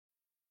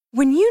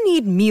When you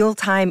need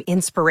mealtime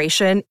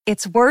inspiration,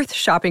 it's worth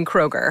shopping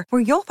Kroger,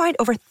 where you'll find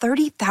over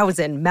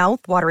 30,000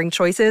 mouth-watering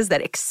choices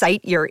that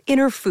excite your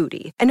inner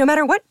foodie. And no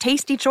matter what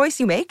tasty choice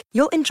you make,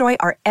 you'll enjoy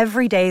our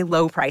everyday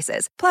low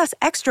prices, plus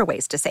extra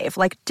ways to save,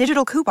 like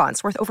digital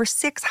coupons worth over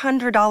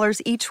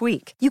 $600 each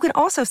week. You can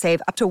also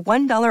save up to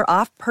 $1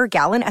 off per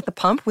gallon at the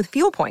pump with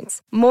fuel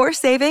points. More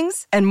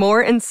savings and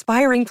more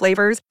inspiring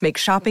flavors make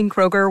shopping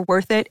Kroger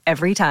worth it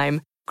every time.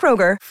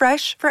 Kroger,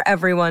 fresh for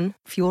everyone.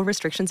 Fuel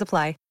restrictions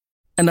apply.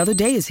 Another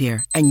day is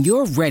here, and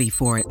you're ready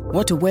for it.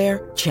 What to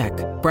wear? Check.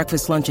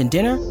 Breakfast, lunch, and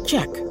dinner?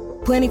 Check.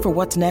 Planning for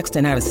what's next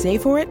and how to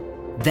save for it?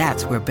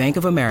 That's where Bank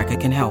of America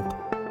can help.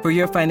 For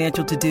your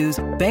financial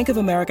to-dos, Bank of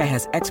America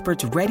has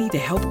experts ready to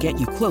help get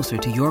you closer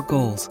to your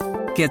goals.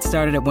 Get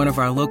started at one of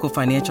our local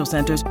financial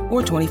centers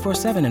or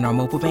 24/7 in our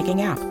mobile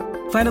banking app.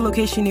 Find a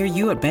location near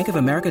you at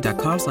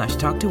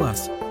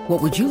bankofamerica.com/talktous.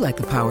 What would you like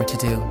the power to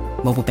do?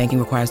 Mobile banking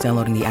requires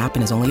downloading the app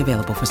and is only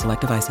available for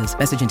select devices.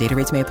 Message and data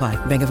rates may apply.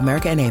 Bank of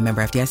America N.A.,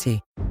 member FDIC.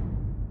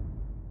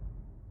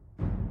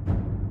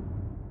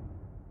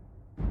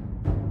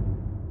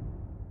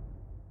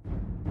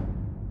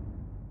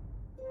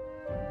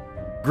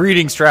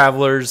 Greetings,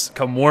 travelers.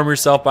 Come warm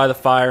yourself by the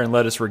fire and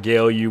let us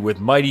regale you with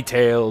mighty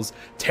tales,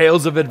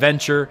 tales of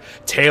adventure,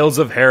 tales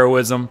of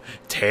heroism,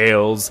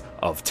 tales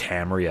of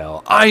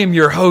Tamriel. I am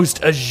your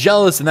host,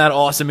 Agelus, and that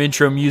awesome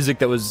intro music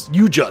that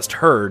you just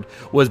heard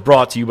was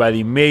brought to you by the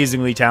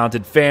amazingly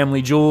talented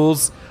Family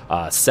Jules,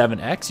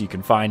 7X. You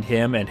can find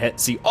him and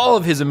see all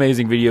of his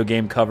amazing video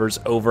game covers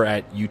over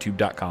at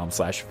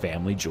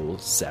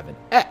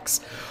youtube.com/FamilyJules7X.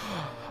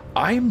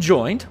 I am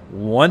joined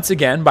once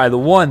again by the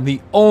one, the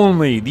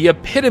only, the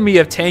epitome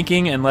of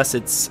tanking, unless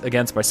it's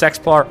against my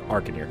Sexplar,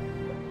 Arcanir.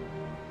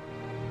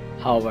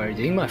 How are you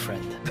doing, my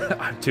friend?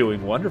 I'm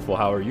doing wonderful.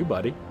 How are you,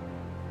 buddy?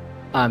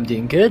 I'm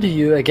doing good.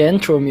 You again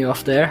throw me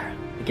off there.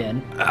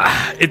 Again.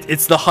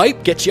 It's the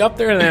hype, gets you up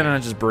there, and then I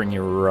just bring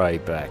you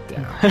right back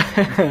down.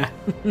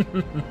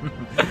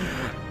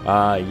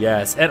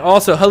 Yes. And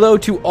also, hello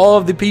to all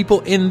of the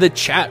people in the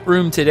chat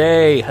room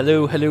today.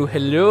 Hello, hello,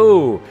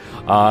 hello.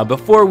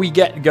 Before we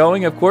get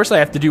going, of course, I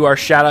have to do our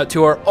shout out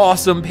to our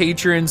awesome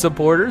Patreon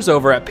supporters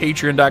over at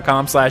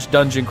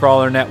patreon.com/Dungeon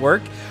Crawler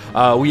Network.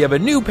 We have a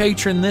new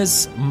patron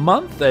this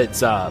month.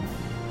 It's, there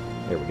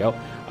we go.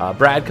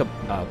 Brad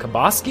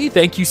Kaboski,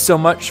 thank you so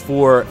much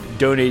for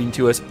donating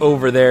to us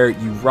over there.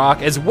 You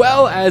rock. As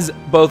well as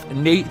both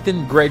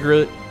Nathan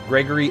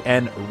Gregory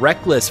and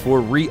Reckless for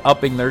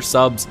re-upping their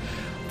subs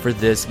for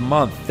this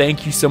month.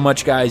 Thank you so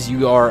much, guys.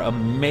 You are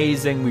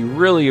amazing. We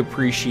really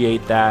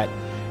appreciate that.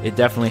 It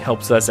definitely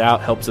helps us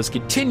out, helps us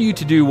continue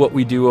to do what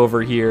we do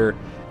over here,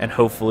 and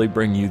hopefully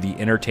bring you the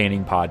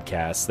entertaining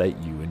podcasts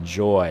that you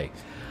enjoy.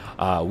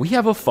 We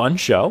have a fun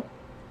show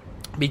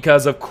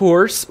because, of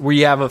course,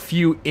 we have a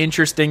few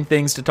interesting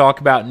things to talk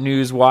about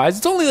news-wise.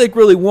 It's only like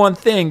really one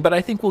thing, but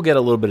I think we'll get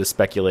a little bit of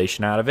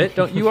speculation out of it.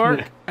 Don't you,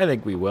 Ark? I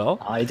think we will.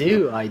 I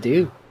do.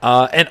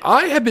 And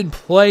I have been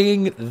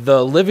playing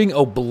the living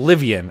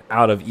oblivion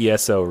out of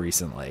ESO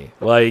recently.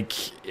 Like,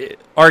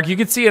 Ark, you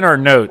can see in our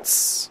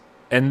notes,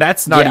 and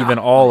that's not even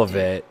all of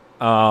it.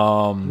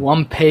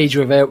 1 page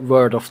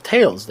worth of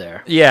tales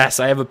there. Yes,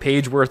 I have a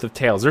page worth of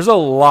tales. There's a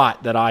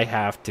lot that I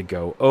have to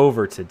go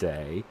over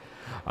today.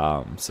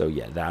 So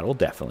yeah, that'll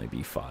definitely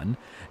be fun.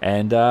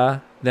 And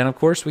then, of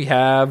course, we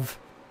have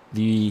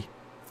the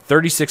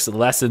 36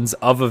 Lessons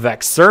of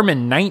Vivec,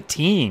 Sermon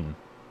 19.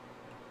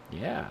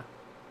 Yeah.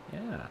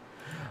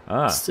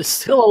 There's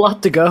still a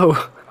lot to go.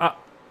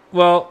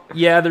 Well,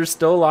 yeah, there's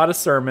still a lot of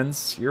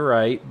sermons. You're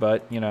right,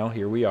 but,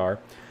 here we are.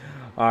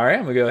 All right,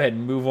 I'm going to go ahead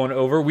and move on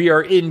over. We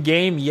are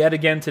in-game yet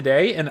again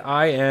today, and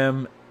I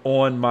am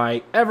on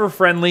my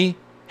ever-friendly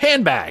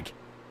handbag.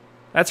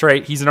 That's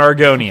right, he's an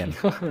Argonian.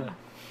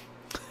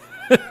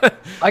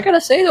 I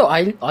gotta say, though,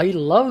 I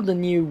love the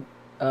new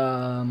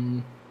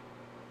UI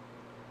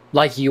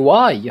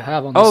you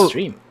have on the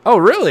stream. Oh,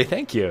 really?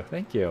 Thank you.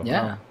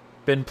 Yeah.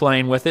 Been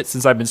playing with it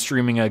since I've been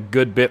streaming a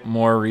good bit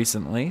more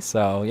recently,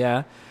 so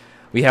yeah.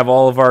 We have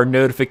all of our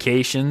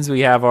notifications. We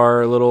have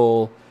our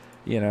little,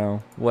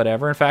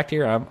 whatever. In fact,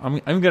 here,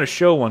 I'm going to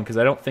show one because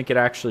I don't think it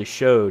actually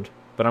showed,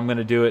 but I'm going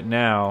to do it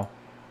now.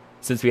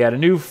 Since we had a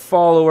new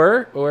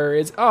follower,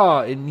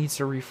 it needs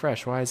to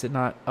refresh. Why is it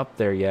not up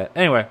there yet?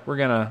 Anyway, we're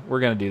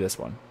gonna do this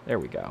one. There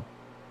we go.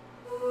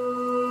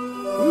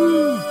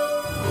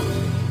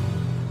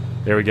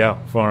 There we go.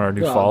 For our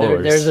new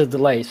followers. There's a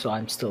delay, so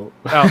I'm still.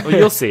 Oh, well,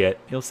 you'll see it.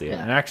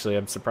 Yeah. And actually,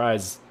 I'm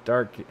surprised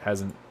Dark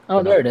hasn't.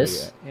 Oh, there it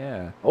is. Yet.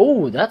 Yeah.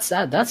 Oh, that's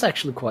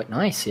actually quite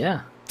nice.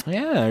 Yeah.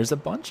 Yeah, there's a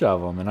bunch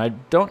of them, and I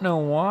don't know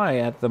why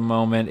at the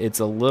moment it's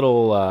a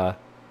little.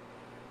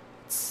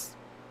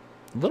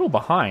 Little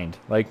behind.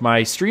 Like,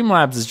 my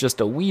Streamlabs is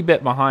just a wee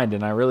bit behind,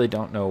 and I really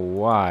don't know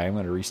why. I'm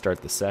going to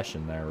restart the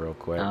session there real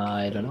quick.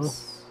 I don't know.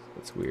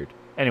 It's weird.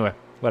 Anyway,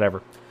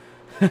 whatever.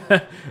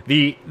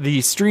 the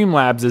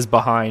Streamlabs is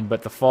behind,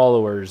 but the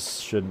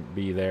followers shouldn't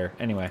be there.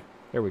 Anyway,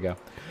 there we go.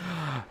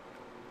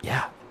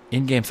 Yeah,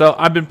 in-game. So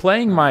I've been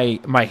playing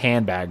my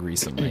handbag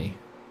recently,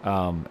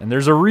 And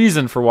there's a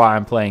reason for why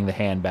I'm playing the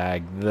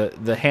handbag.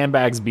 The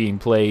handbag's being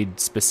played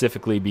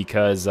specifically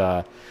because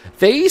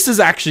Thais is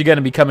actually going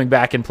to be coming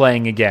back and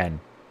playing again.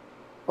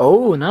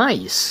 Oh,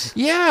 nice.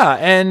 Yeah,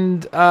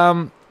 and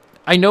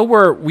I know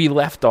where we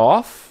left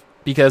off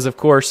because, of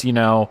course, you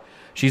know,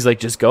 she's like,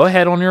 just go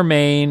ahead on your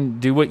main,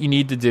 do what you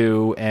need to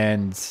do,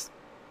 and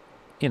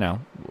you know,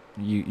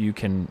 you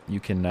can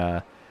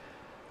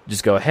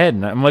just go ahead.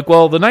 And I'm like,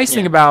 well, the nice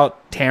thing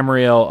about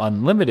Tamriel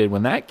Unlimited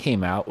when that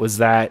came out was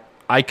that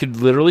I could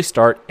literally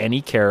start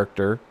any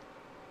character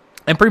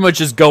and pretty much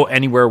just go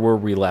anywhere where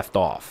we left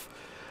off.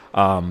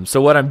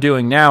 So what I'm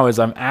doing now is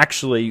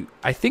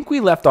I think we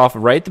left off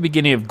right at the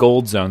beginning of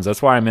Gold Zones.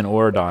 That's why I'm in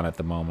Auradon at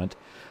the moment.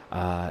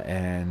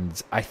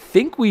 And I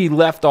think we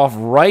left off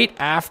right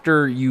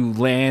after you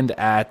land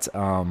at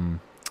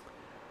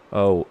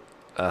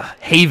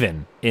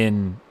Haven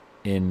in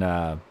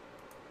the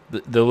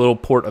little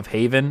port of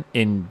Haven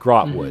in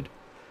Grotwood.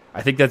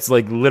 I think that's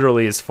like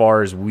literally as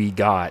far as we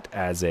got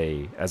as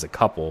a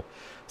couple.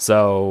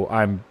 So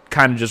I'm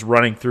kind of just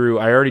running through.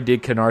 I already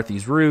did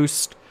Canarthy's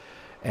Roost,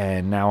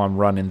 and now I'm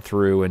running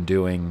through and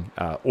doing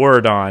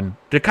Auradon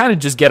to kind of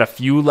just get a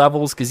few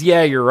levels. Because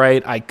yeah, you're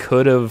right. I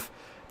could have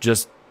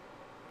just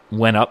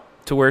went up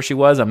to where she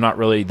was. I'm not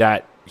really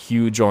that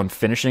huge on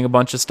finishing a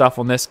bunch of stuff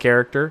on this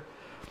character.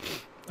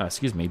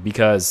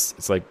 Because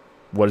it's like,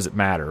 what does it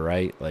matter,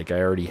 right? Like I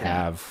already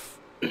have.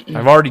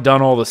 I've already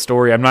done all the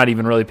story. I'm not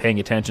even really paying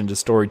attention to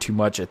story too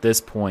much at this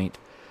point,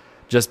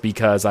 just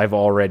because I've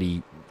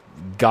already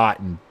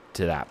gotten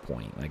to that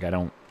point. Like I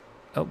don't.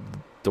 Oh, the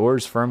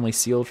door's firmly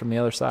sealed from the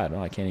other side. Oh,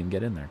 I can't even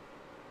get in there.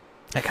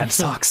 That kind of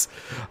sucks.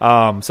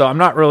 So I'm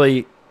not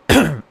really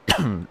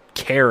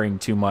caring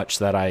too much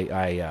that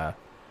I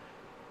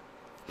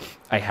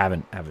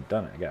haven't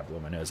done it. I gotta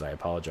blow my nose. I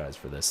apologize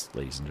for this,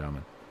 ladies and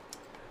gentlemen.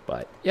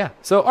 But yeah,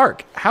 so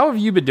Ark, how have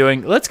you been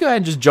doing? Let's go ahead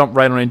and just jump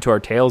right on into our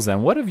tales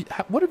then. What have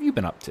you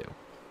been up to?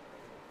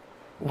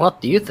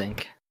 What do you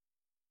think?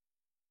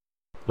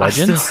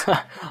 Legends?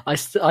 I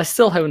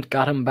still haven't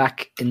gotten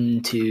back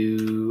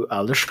into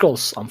Elder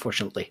Scrolls,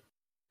 unfortunately.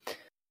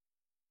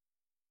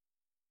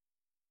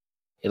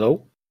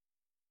 Hello?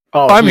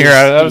 Oh, I'm here.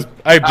 I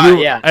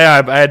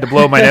had to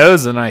blow my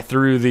nose and I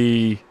threw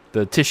the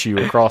tissue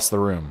across the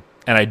room,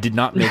 and I did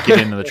not make it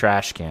into the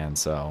trash can,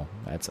 so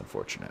that's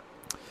unfortunate.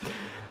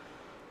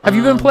 Have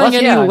you been playing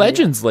any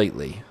Legends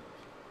lately?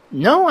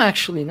 No,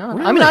 actually not.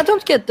 Really? I mean, I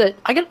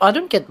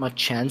don't get much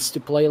chance to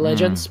play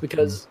Legends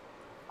because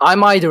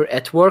I'm either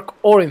at work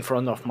or in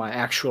front of my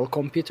actual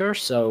computer.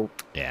 So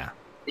yeah,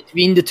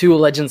 between the two,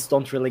 Legends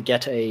don't really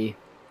get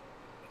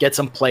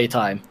some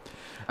playtime.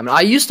 I mean,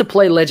 I used to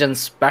play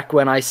Legends back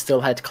when I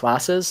still had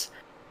classes,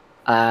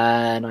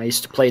 and I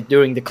used to play it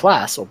during the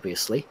class,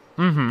 obviously.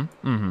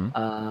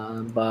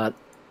 But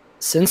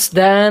since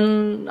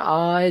then,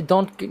 I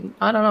don't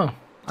know.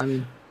 I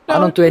mean, I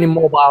don't do any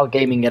mobile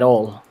gaming at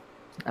all.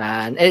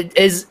 And it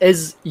is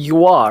as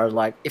you are,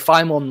 like, if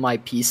I'm on my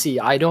PC,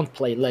 I don't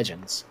play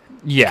Legends.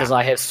 Yeah. Because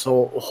I have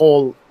a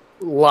whole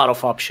lot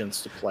of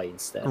options to play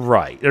instead.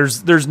 Right.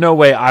 There's no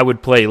way I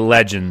would play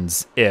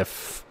Legends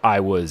if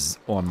I was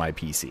on my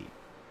PC.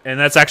 And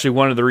that's actually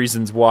one of the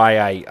reasons why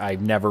I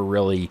never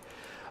really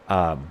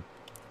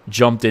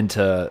jumped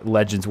into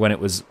Legends when it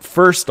was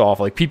first off.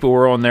 Like, people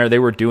were on there, they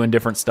were doing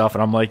different stuff,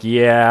 and I'm like,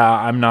 yeah,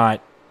 I'm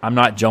not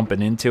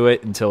jumping into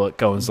it until it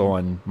goes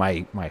on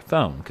my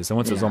phone. Because then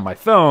once it's on my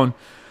phone,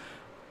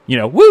 you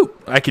know,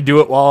 I could do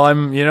it while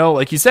I'm, you know,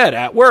 like you said,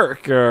 at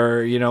work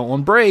or, you know,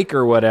 on break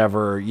or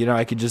whatever. You know,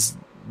 I could just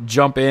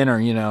jump in, or,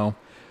 you know,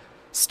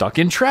 stuck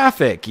in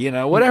traffic, you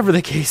know, whatever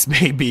the case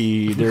may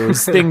be.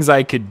 There's things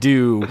I could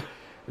do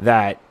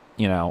that,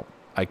 you know,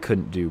 I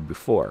couldn't do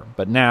before.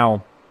 But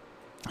now,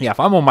 yeah, if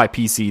I'm on my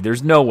PC,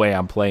 there's no way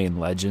I'm playing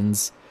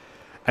Legends.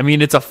 I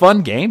mean, it's a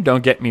fun game,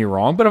 don't get me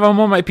wrong, but if I'm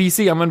on my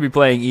PC, I'm going to be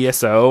playing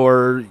ESO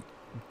or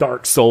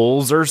Dark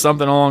Souls or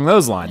something along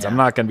those lines. Yeah. I'm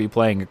not going to be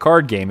playing a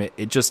card game.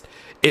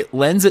 It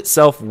lends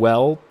itself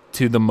well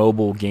to the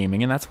mobile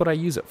gaming, and that's what I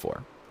use it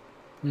for.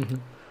 Mm-hmm.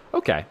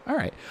 Okay, all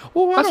right.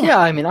 Well,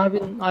 I mean,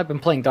 I've been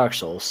playing Dark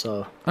Souls,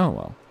 so. Oh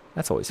well,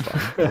 that's always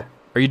fun.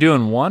 Are you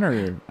doing 1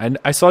 or?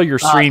 I saw your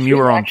stream. You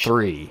were on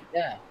 3.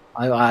 Yeah,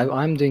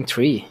 I'm doing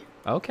 3.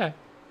 Okay.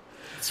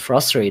 It's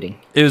frustrating.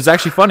 It was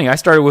actually funny. I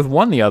started with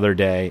 1 the other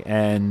day,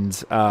 and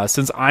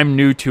since I'm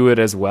new to it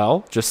as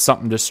well, just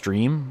something to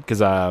stream, because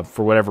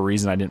for whatever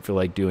reason I didn't feel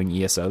like doing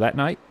ESO that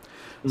night.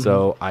 Mm-hmm.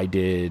 So I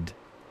did.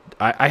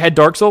 I had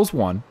Dark Souls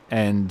 1,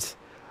 and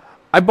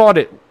I bought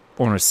it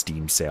on a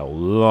Steam sale a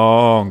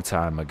long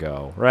time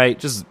ago, right?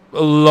 Just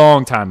a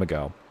long time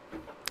ago.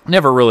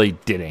 Never really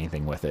did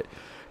anything with it,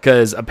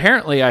 because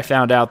apparently I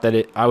found out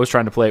that I was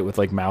trying to play it with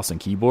like mouse and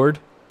keyboard.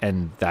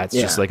 And that's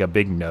just like a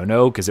big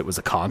no-no, because it was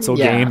a console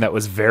game that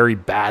was very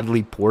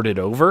badly ported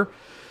over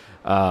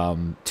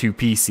to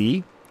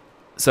PC.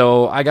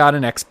 So I got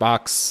an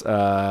Xbox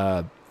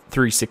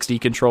 360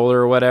 controller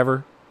or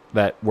whatever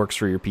that works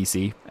for your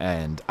PC,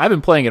 and I've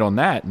been playing it on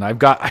that, and I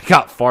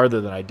got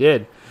farther than I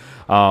did.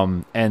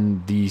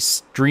 And the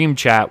stream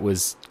chat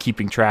was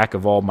keeping track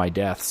of all my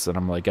deaths, and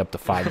I'm like up to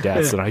 5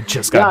 deaths, and I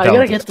just got done I gotta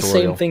with get the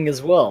tutorial. same thing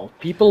as well.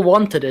 People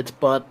wanted it,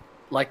 but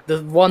like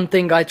the one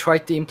thing I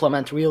tried to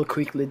implement real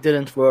quickly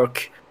didn't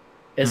work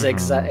as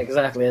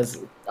exactly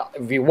as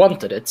we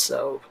wanted it.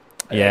 So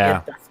I Yeah.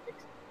 get that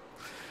fixed.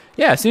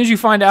 Yeah, as soon as you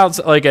find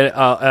out like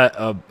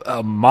a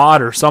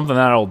mod or something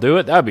that'll do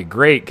it, that'd be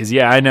great. Because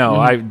I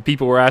know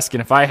people were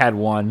asking if I had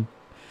one,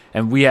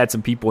 and we had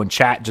some people in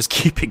chat just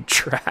keeping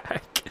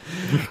track.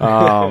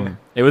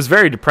 It was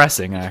very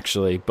depressing,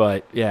 actually.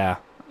 But yeah,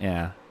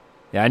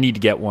 I need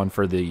to get one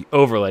for the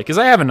overlay because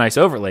I have a nice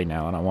overlay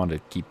now, and I want to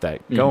keep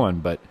that going.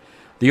 But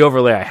the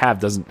overlay I have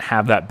doesn't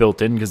have that built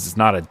in because it's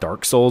not a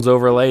Dark Souls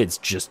overlay. It's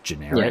just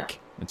generic.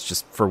 Yeah. It's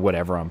just for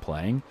whatever I'm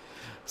playing.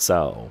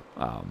 So.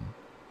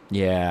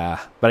 Yeah,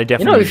 but I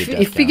definitely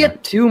if we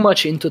get too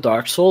much into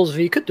Dark Souls,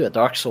 we could do a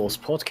Dark Souls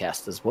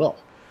podcast as well.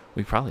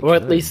 We probably or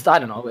could. At least, I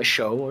don't know, a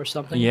show or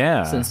something.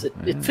 Yeah. Since it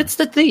fits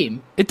the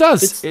theme. It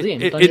does. Fits the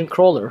theme. Dungeon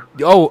crawler.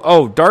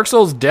 Oh, Dark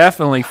Souls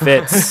definitely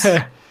fits.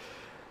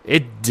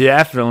 It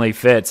definitely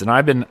fits. And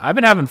I've been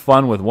having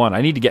fun with one.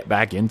 I need to get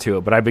back into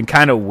it, but I've been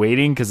kind of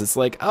waiting because it's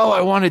like,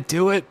 I want to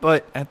do it,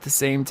 but at the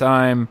same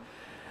time,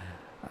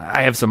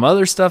 I have some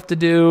other stuff to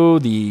do.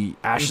 The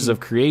Ashes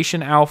of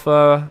Creation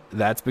alpha,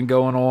 that's been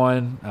going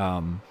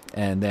on.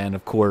 And then,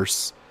 of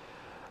course,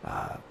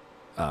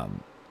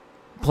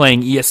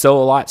 playing ESO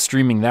a lot,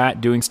 streaming that,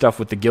 doing stuff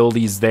with the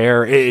guildies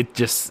there. It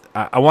just,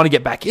 I want to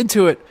get back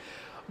into it,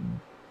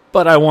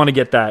 but I want to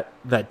get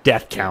that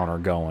death counter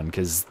going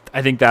because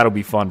I think that'll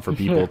be fun for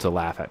people to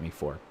laugh at me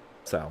for.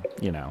 So,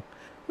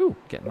 Ooh,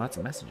 getting lots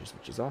of messages,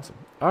 which is awesome.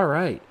 All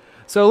right.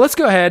 So let's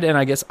go ahead, and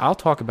I guess I'll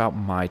talk about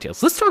my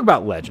tales. Let's talk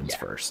about Legends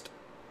first.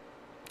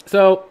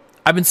 So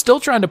I've been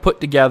still trying to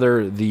put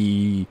together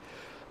the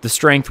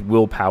strength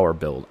willpower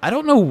build. I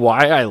don't know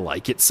why I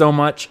like it so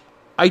much.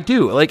 I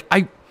do. Like,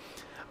 I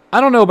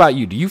don't know about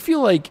you. Do you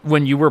feel like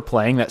when you were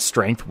playing that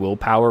strength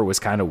willpower was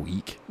kind of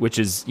weak, which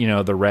is,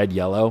 the red,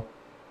 yellow?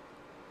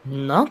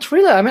 Not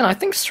really. I mean, I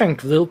think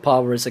strength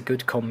willpower is a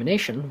good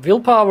combination.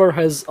 Willpower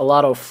has a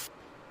lot of,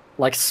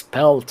 like,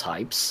 spell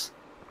types.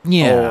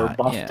 Or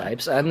buff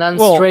types, and then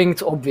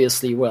strength,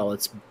 obviously,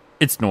 it's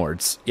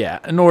Nords,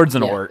 Nords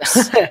and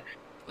orcs.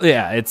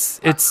 Yeah, it's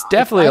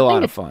definitely a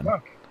lot of fun.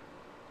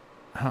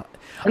 And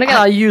again,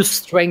 I use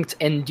strength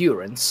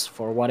endurance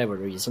for whatever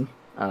reason.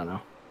 I don't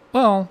know.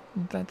 Well,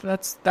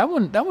 that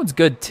one's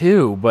good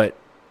too, but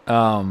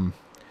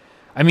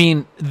I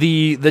mean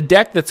the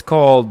deck that's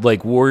called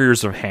like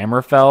Warriors of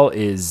Hammerfell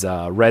is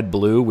red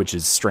blue, which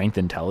is strength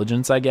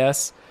intelligence, I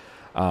guess,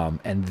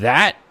 and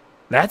that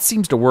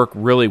seems to work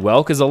really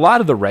well because a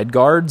lot of the red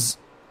guards,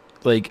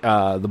 like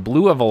the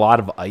blue, have a lot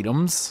of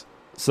items.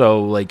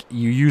 So like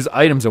you use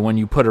items, and when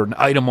you put an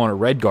item on a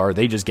red guard,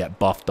 they just get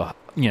buffed to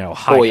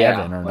high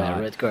heaven or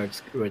not. Red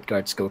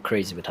guards go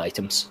crazy with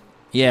items.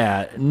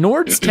 Yeah,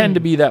 Nords tend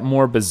to be that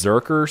more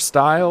berserker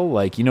style.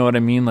 Like, you know what I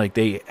mean? Like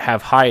they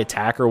have high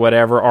attack or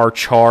whatever, or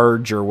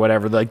charge or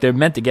whatever. Like they're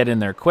meant to get in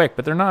there quick,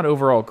 but they're not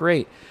overall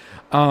great.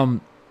 I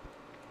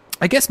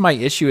guess my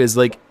issue is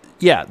like.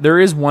 Yeah, there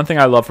is one thing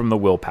I love from the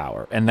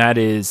willpower, and that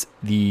is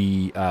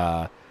the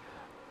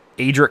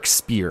Adric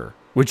Spear,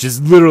 which is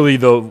literally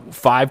the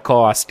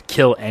 5-cost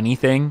kill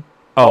anything.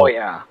 Oh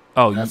yeah.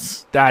 Oh,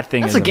 that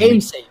thing is a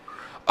game saver.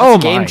 Oh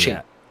my game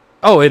changer.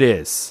 Oh, it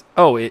is.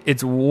 Oh,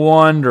 it's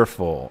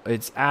wonderful.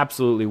 It's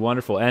absolutely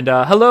wonderful. And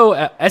hello,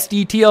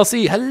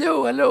 SDTLC.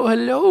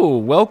 Hello.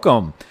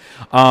 Welcome.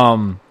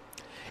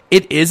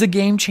 It is a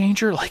game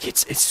changer. Like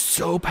it's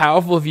so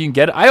powerful if you can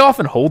get it. I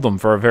often hold them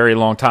for a very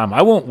long time.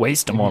 I won't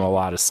waste them on a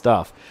lot of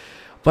stuff.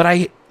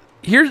 But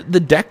here's the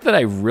deck that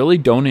I really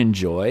don't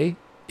enjoy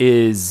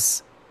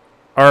it's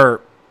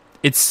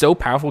so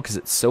powerful because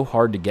it's so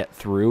hard to get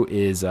through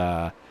is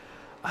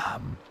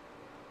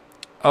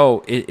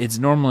it's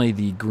normally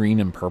the green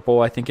and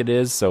purple, I think it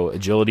is. So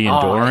agility,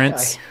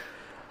 endurance.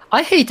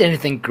 I hate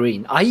anything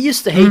green. I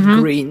used to hate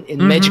green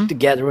in Magic the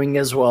Gathering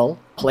as well.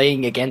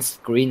 Playing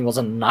against green was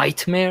a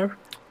nightmare.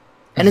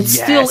 And it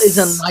still is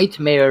a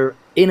nightmare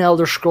in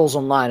Elder Scrolls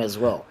Online as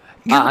well.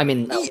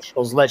 Elder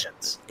Scrolls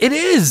Legends. It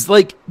is,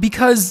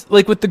 because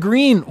with the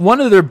green,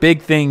 one of their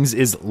big things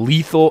is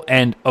lethal,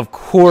 and of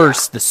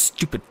course, the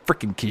stupid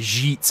freaking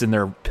Khajiits and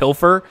their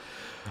pilfer.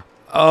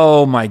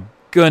 Oh my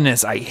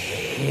goodness, I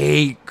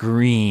hate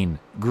green.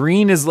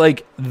 Green is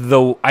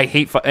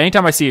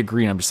anytime I see a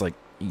green, I'm just like,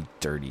 you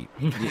dirty.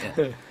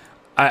 Yeah.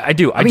 I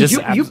do.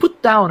 You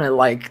put down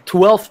a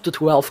 12 to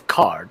 12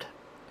 card.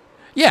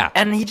 Yeah.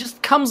 And he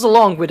just comes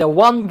along with a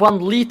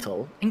 1/1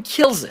 lethal and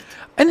kills it.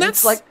 And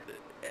that's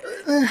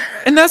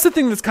and that's the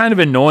thing that's kind of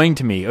annoying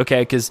to me,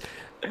 okay? Because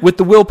with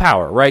the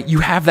willpower, right, you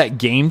have that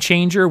game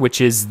changer, which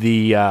is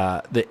the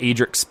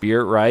Adric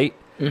Spear, right?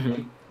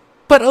 Mm-hmm.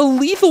 But a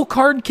lethal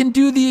card can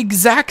do the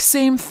exact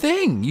same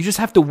thing. You just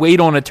have to wait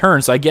on a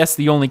turn. So I guess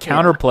the only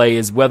counterplay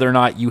is whether or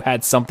not you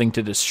had something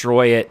to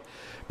destroy it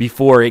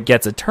before it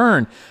gets a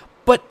turn.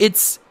 But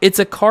it's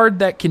a card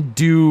that can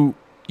do.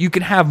 You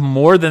can have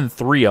more than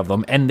 3 of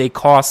them, and they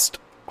cost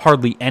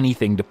hardly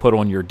anything to put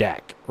on your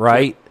deck,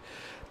 right?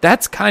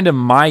 That's kind of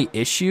my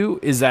issue,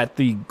 is that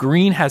the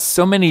green has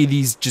so many of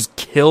these just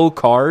kill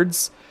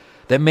cards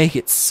that make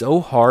it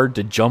so hard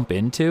to jump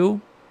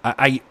into.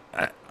 I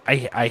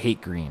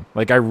hate green.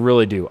 Like, I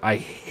really do. I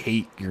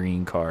hate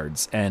green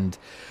cards. And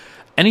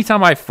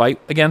anytime I fight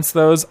against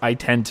those, I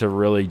tend to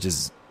really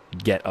just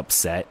get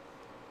upset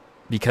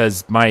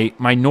because my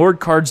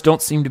Nord cards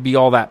don't seem to be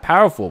all that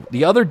powerful.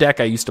 The other deck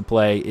I used to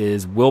play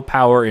is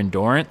Willpower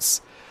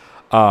Endurance.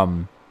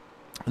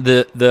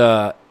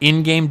 The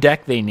in-game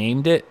deck, they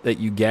named it, that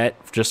you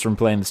get just from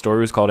playing the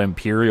story, was called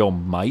Imperial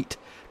Might,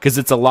 because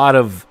it's a lot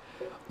of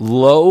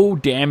low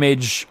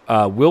damage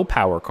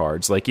willpower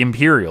cards, like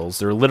Imperials.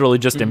 They're literally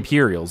just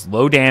Imperials.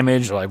 Low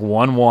damage, like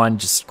 1/1,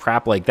 just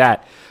crap like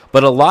that.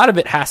 But a lot of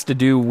it has to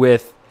do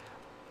with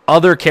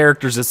other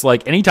characters. It's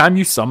like anytime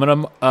you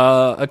summon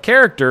a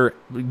character,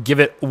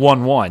 give it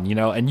 1/1, you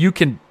know, and you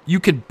can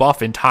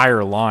buff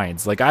entire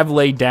lines. Like, I've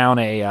laid down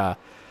a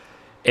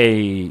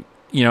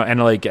you know,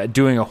 and like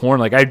doing a horn,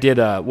 like I did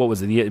what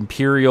was it, the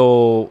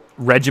Imperial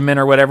Regiment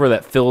or whatever,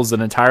 that fills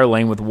an entire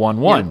lane with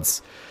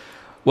 1/1s. Yeah.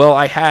 Well,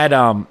 I had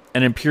an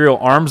Imperial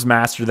Arms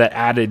Master that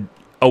added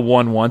a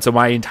 1/1, so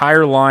my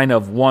entire line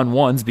of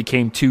 1/1s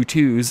became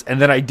 2/2s, and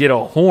then I did a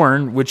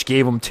horn, which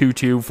gave them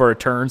 2/2 for a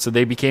turn, so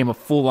they became a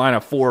full line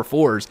of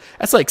 4/4s.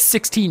 That's like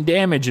 16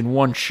 damage in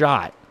one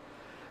shot.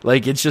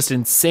 Like, it's just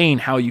insane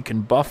how you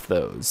can buff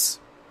those.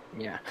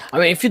 Yeah, I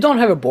mean, if you don't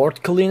have a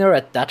board cleaner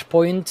at that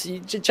point, you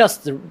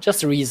just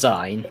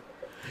resign.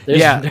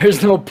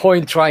 There's no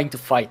point trying to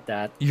fight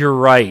that. You're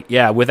right.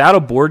 Yeah, without a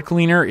board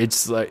cleaner,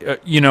 it's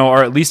like you know,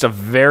 or at least a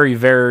very,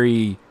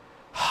 very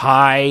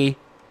high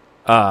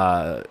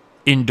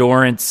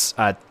endurance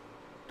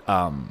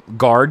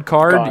guard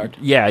card.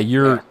 Yeah,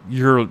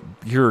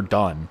 you're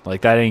done.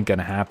 Like, that ain't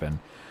gonna happen.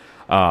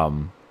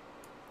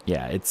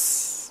 Yeah,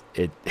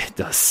 it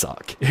does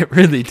suck. It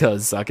really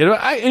does suck. And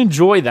I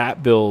enjoy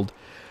that build.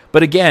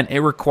 But again, it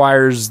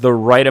requires the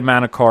right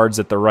amount of cards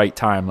at the right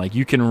time. Like,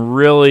 you can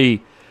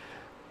really...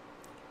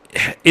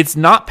 It's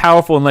not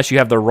powerful unless you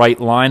have the right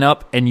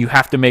lineup, and you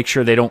have to make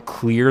sure they don't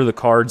clear the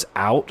cards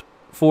out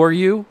for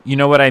you. You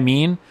know what I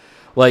mean?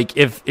 Like,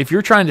 if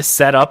you're trying to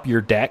set up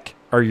your deck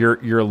or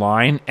your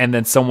line, and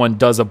then someone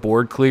does a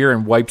board clear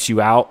and wipes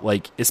you out,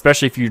 like,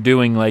 especially if you're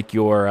doing, like,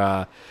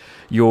 your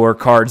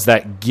cards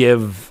that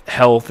give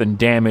health and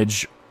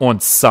damage on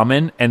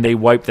summon, and they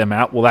wipe them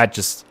out, well,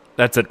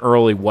 that's an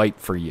early wipe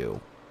for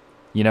you.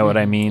 You know what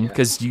I mean?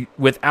 Because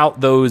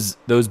without those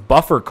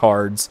buffer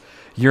cards,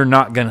 you're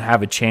not going to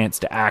have a chance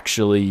to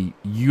actually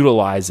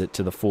utilize it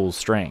to the full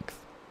strength.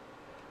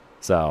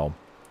 So,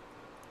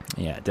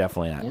 yeah,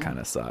 definitely that kind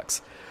of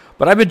sucks.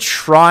 But I've been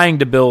trying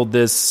to build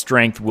this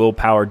strength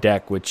willpower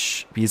deck,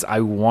 because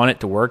I want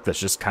it to work. That's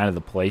just kind of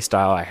the play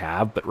style I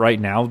have. But right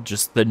now,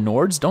 just the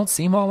Nords don't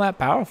seem all that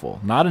powerful.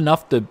 Not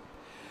enough to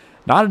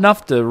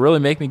really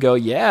make me go,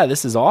 yeah,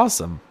 this is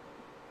awesome.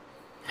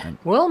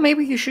 Well,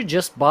 maybe you should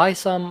just buy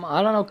some,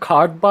 I don't know,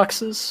 card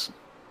boxes,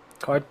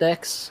 card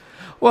decks.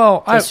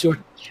 Well, That's your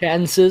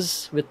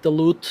chances with the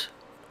loot.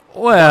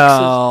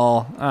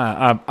 Well,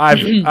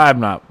 I'm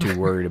not too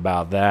worried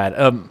about that.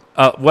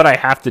 What I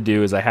have to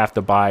do is I have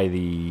to buy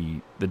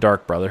the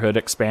Dark Brotherhood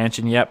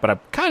expansion yet, but I'm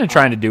kind of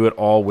trying to do it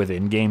all with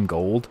in-game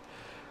gold,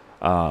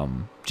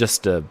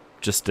 just to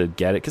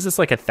get it, because it's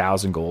like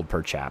 1,000 gold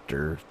per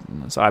chapter.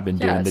 So I've been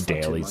doing the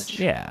dailies.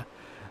 Yeah.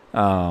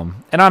 And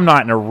I'm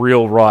not in a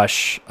real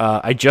rush.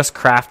 I just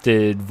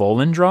crafted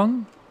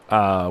Volendrung,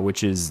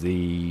 which is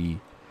the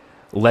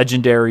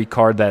legendary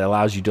card that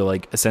allows you to,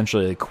 like,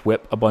 essentially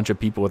equip a bunch of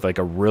people with, like,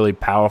 a really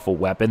powerful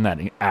weapon that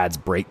adds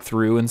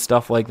breakthrough and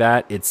stuff like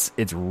that. It's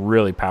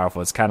really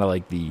powerful. It's kind of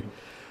like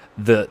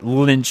the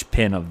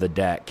linchpin of the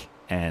deck.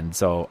 And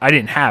so I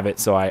didn't have it,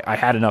 so I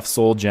had enough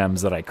soul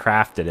gems that I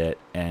crafted it,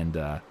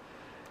 and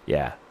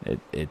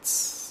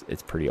it's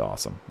pretty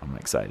awesome. I'm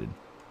excited.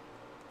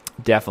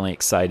 Definitely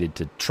excited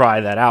to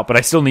try that out, but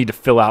I still need to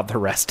fill out the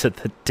rest of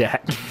the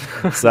deck.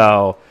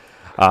 So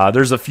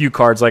there's a few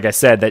cards, like I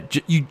said,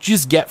 that you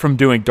just get from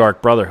doing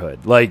Dark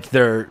Brotherhood. Like,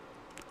 they're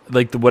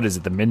like what is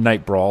it, the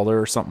Midnight Brawler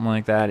or something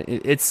like that.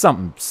 It's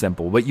something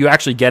simple, but you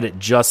actually get it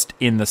just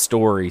in the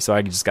story, so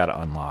I just got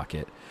to unlock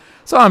it.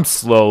 So I'm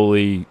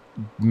slowly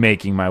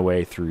making my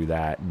way through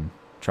that and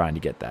trying to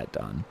get that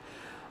done.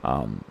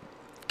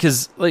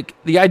 Because like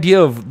the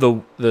idea of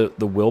the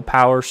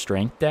willpower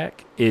strength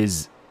deck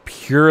is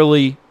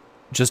purely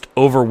just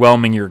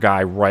overwhelming your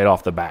guy right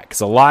off the bat,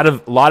 because a lot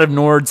of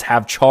Nords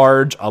have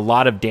charge, a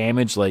lot of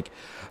damage. Like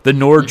the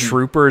Nord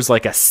Trooper is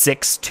like a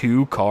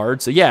 6/2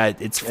 card, so yeah,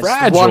 it's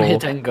fragile. One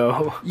hit and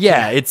go.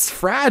 Yeah, it's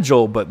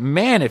fragile, but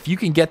man, if you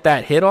can get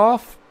that hit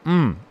off,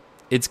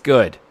 it's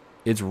good.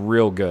 It's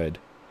real good.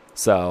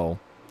 So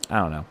I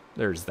don't know.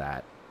 There's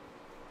that.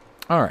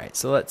 All right,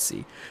 so let's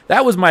see.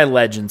 That was my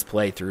Legends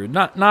playthrough.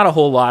 Not a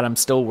whole lot. I'm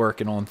still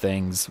working on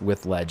things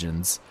with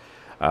Legends.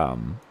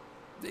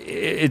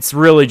 it's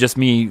really just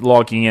me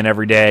logging in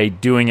every day,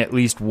 doing at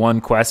least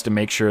one quest to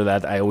make sure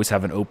that I always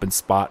have an open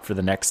spot for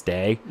the next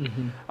day.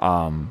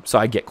 So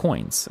I get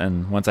coins,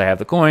 and once I have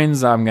the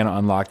coins, I'm going to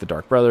unlock the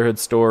Dark Brotherhood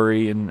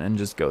story and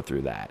just go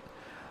through that.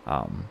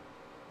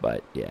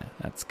 But yeah,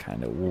 that's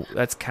kind of.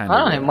 I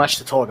don't have much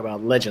to talk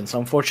about Legends,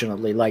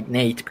 unfortunately, like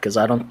Nate, because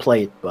I don't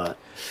play it. But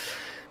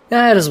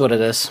yeah, it is what it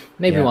is.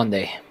 Maybe one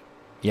day.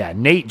 Yeah,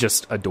 Nate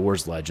just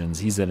adores Legends.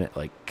 He's in it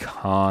like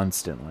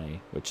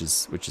constantly, which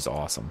is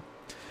awesome.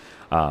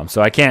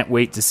 So I can't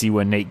wait to see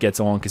when Nate gets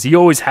on, because he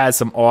always has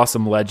some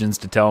awesome Legends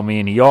to tell me,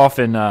 and he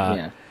often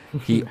often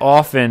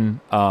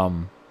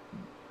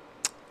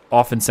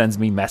sends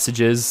me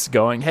messages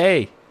going,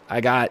 "Hey,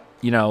 I got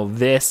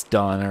this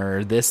done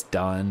or this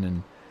done,"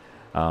 and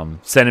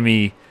sending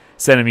me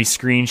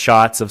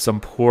screenshots of some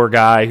poor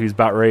guy who's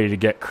about ready to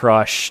get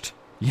crushed.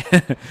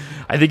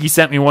 I think he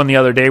sent me one the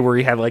other day where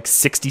he had like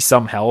 60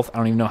 some health. I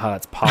don't even know how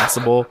that's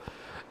possible.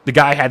 The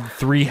guy had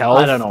 3 health.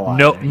 I don't know why.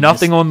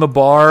 Nothing on the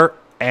bar,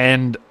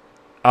 and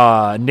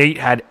Nate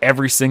had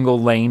every single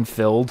lane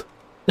filled,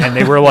 and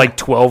they were like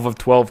 12 of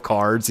 12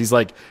 cards. He's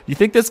like, "You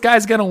think this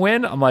guy's gonna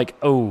win?" I'm like,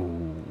 "Oh,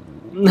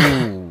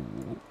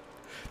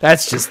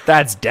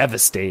 that's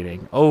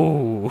devastating."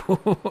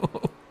 Oh.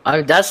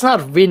 That's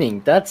not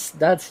winning.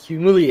 That's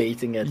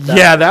humiliating it.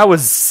 Yeah, that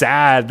was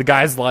sad. The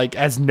guy's like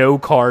has no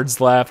cards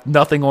left,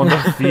 nothing on the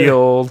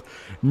field.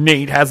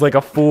 Nate has like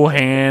a full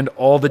hand.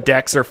 All the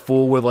decks are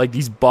full with like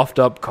these buffed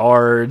up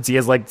cards. He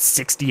has like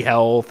 60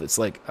 health. It's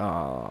like,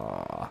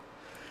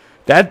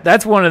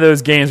 that's one of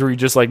those games where you're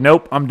just like,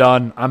 nope, I'm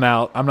done. I'm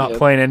out. I'm not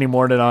playing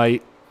anymore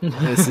tonight.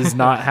 This is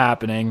not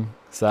happening.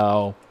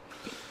 So,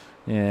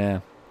 yeah.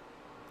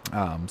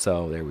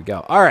 So there we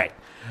go. All right.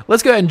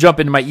 Let's go ahead and jump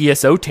into my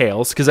ESO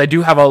tales, because I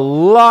do have a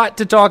lot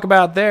to talk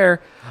about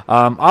there.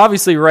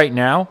 Obviously, right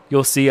now,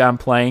 you'll see I'm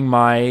playing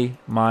my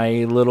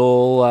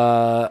little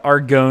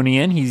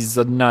Argonian. He's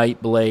a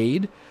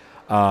Nightblade.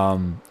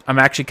 I'm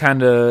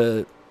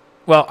actually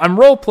I'm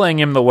role-playing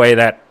him the way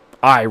that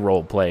I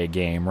role-play a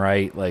game,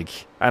 right? Like,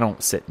 I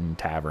don't sit in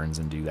taverns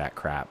and do that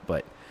crap,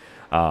 but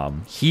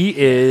he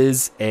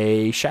is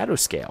a Shadow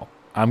Scale.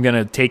 I'm going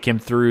to take him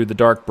through the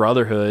Dark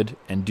Brotherhood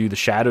and do the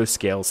Shadow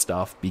Scale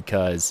stuff,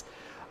 because...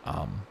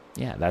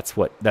 that's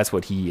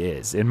what he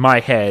is. In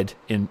my head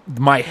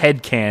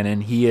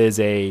canon, he is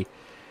a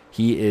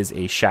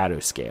Shadow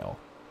Scale.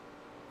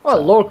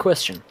 Well, lore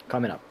question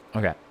coming up.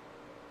 Okay.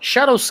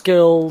 Shadow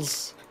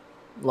Scales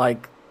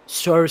like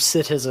serve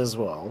cities as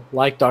well,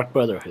 like Dark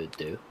Brotherhood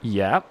do.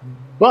 Yeah.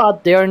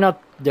 But they don't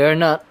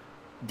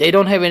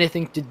have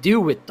anything to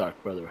do with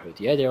Dark Brotherhood.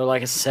 Yeah, they're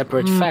like a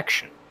separate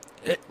faction.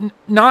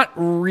 Not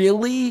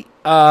really.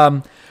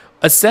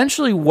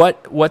 Essentially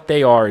what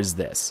they are is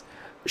this.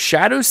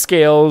 Shadow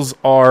Scales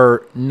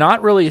are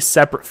not really a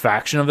separate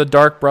faction of the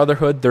Dark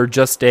Brotherhood. They're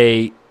just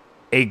a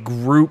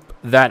group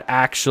that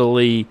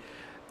actually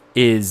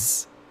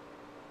is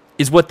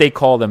what they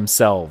call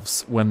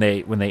themselves when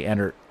they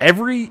enter.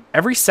 Every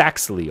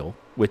Saxhleel,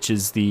 which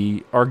is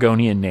the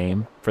Argonian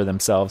name for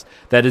themselves,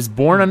 that is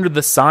born under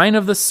the sign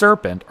of the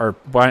Serpent, or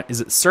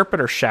is it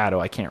Serpent or Shadow?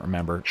 I can't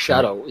remember.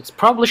 Shadow. It's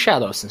probably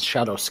Shadow, since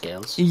Shadow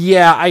Scales.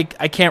 Yeah, I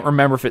can't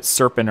remember if it's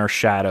Serpent or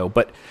Shadow,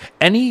 but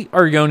any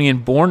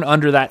Argonian born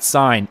under that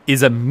sign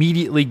is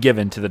immediately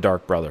given to the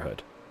Dark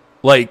Brotherhood.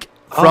 Like,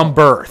 from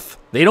birth.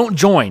 They don't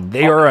join.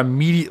 They are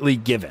immediately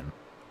given.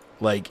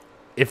 Like,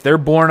 if they're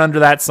born under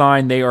that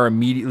sign, they are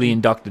immediately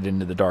inducted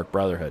into the Dark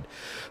Brotherhood.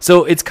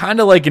 So it's kind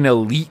of like an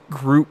elite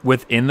group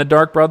within the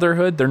Dark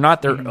Brotherhood. They're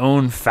not their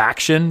own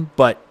faction,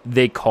 but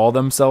they call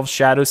themselves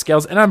Shadow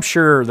Scales. And I'm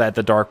sure that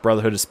the Dark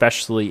Brotherhood,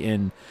 especially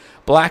in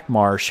Black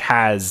Marsh,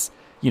 has,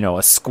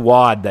 a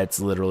squad that's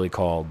literally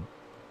called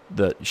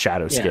the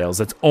Shadow Scales.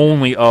 That's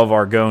only of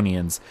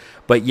Argonians.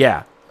 But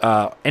yeah,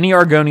 any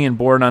Argonian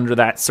born under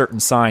that certain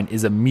sign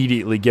is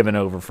immediately given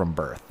over from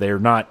birth. They're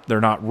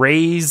not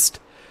raised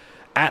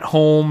at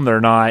home.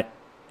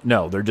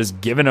 They're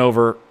just given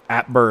over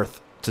at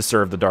birth to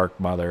serve the Dark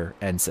Mother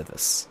and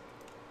Sithis.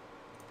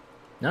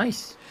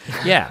 Nice.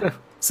 Yeah.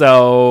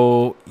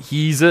 So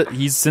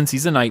since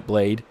he's a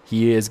Nightblade,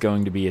 he is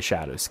going to be a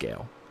Shadow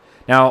Scale.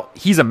 Now,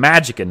 he's a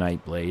Magicka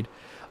Nightblade,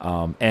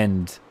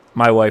 and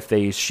my wife,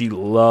 she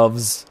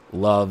loves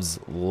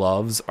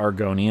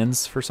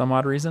Argonians for some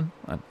odd reason.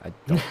 I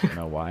don't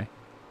know why.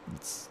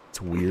 It's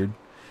weird.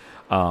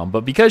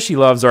 But because she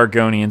loves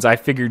Argonians, I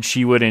figured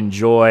she would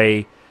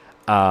enjoy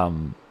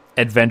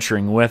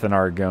adventuring with an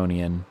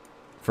Argonian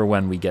for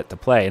when we get to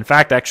play. In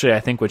fact, actually, I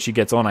think when she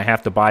gets on, I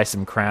have to buy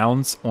some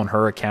crowns on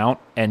her account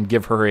and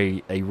give her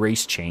a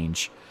race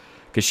change,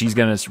 because she's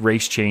going to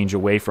race change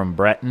away from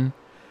Breton,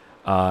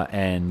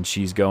 and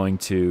she's going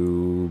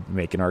to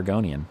make an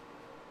Argonian.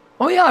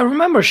 Oh yeah, I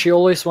remember she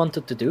always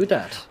wanted to do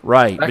that.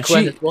 Right. Back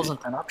when it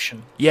wasn't an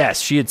option.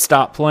 Yes, she had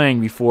stopped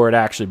playing before it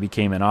actually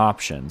became an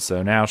option.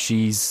 So now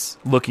she's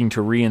looking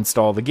to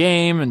reinstall the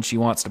game, and she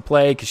wants to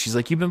play because she's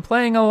like, "You've been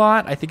playing a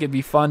lot. I think it'd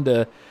be fun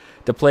to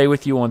play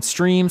with you on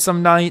stream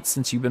some nights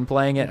since you've been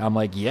playing it." I'm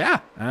like,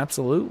 "Yeah,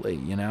 absolutely."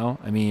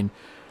 I mean,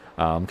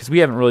 because we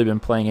haven't really been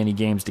playing any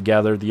games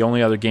together. The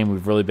only other game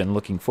we've really been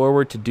looking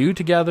forward to do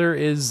together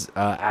is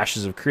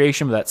Ashes of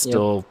Creation, but that's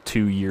still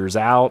 2 years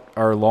out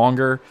or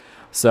longer.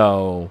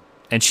 So,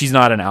 and she's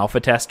not an alpha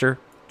tester.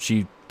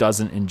 She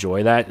doesn't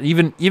enjoy that.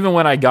 Even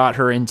when I got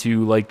her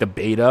into like the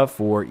beta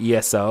for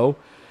ESO,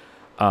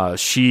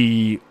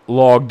 she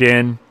logged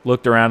in,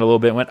 looked around a little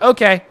bit, and went,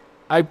 okay,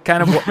 I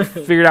kind of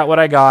figured out what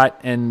I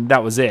got, and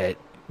that was it.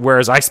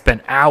 Whereas I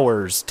spent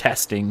hours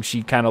testing.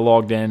 She kind of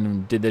logged in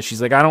and did this.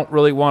 She's like, I don't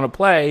really want to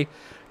play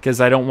because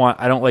I don't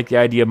like the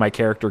idea of my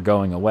character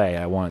going away.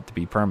 I want it to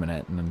be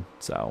permanent. And then,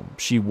 so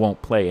she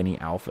won't play any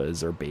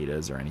alphas or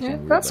betas or anything. Yeah,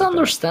 weird that's like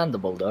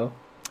understandable, though.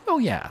 Oh,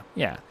 yeah.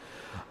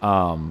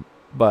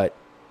 But,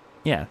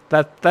 yeah,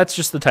 that's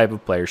just the type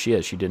of player she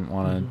is. She didn't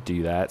want to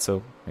do that,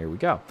 so here we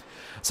go.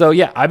 So,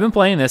 yeah, I've been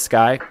playing this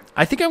guy.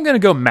 I think I'm going to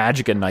go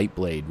Magicka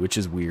Nightblade, which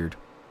is weird.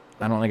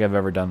 I don't think I've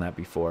ever done that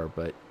before,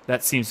 but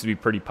that seems to be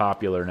pretty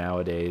popular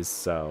nowadays.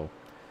 So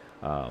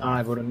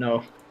I wouldn't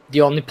know. The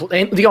only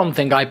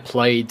thing I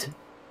played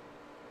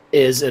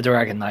is a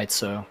Dragon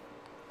Knight,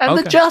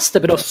 and just a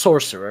bit of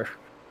Sorcerer,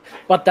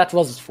 but that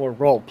was for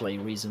role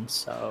playing reasons.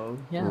 So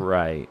yeah,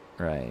 right.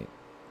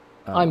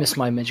 I miss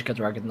my Magicka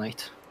Dragon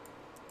Knight.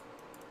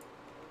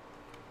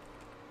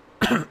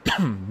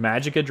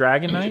 Magicka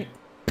Dragon Knight.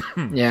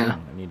 Yeah,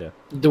 I need to.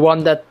 The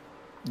one that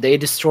they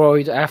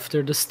destroyed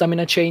after the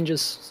stamina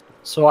changes.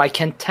 So I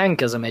can't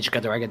tank as a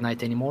Magicka Dragon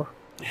Knight anymore.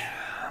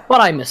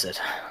 But I miss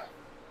it.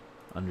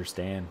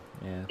 Understand.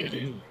 Yeah.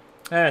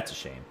 That's a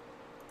shame.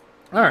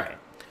 All right.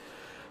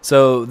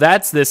 So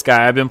that's this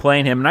guy. I've been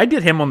playing him, and I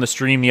did him on the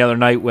stream the other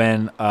night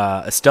when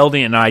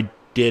Esteldi and I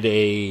did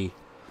a...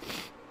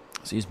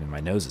 Excuse me,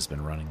 my nose has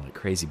been running like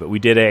crazy. But we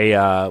did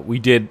a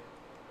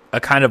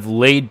kind of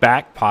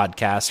laid-back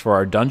podcast for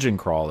our Dungeon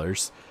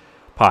Crawlers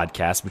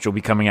podcast, which will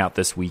be coming out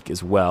this week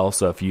as well.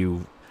 So if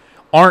you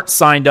aren't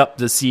signed up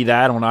to see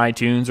that on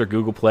iTunes or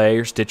Google Play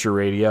or Stitcher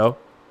Radio,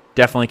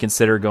 definitely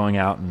consider going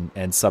out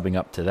and subbing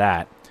up to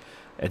that.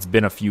 It's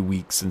been a few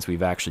weeks since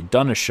we've actually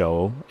done a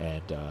show,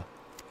 and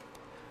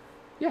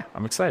yeah,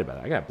 I'm excited about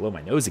it. I gotta blow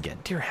my nose again.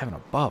 Dear heaven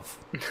above.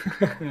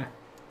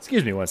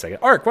 Excuse me 1 second.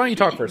 Ark, why don't you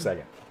talk for a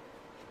second?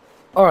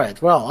 Alright,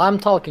 well, I'm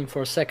talking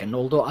for a second,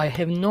 although I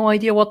have no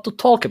idea what to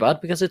talk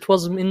about because it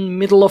was in the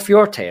middle of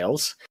your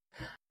tales.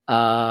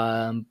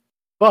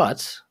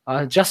 But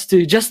just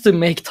to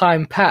make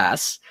time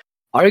pass,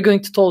 are you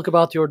going to talk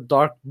about your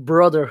Dark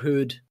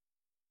Brotherhood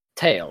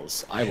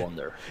tales, I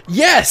wonder?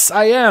 Yes,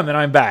 I am, and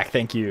I'm back.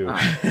 Thank you.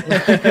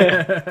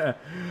 And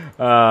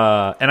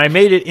I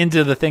made it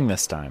into the thing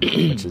this time,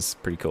 which is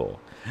pretty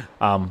cool.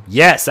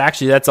 Yes,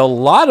 actually, that's a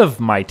lot of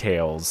my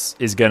tales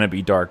is going to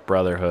be Dark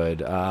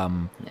Brotherhood.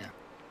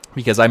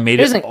 Because I made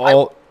it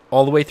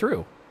all the way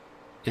through.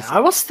 I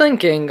was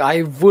thinking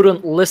I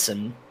wouldn't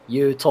listen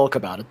you talk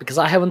about it because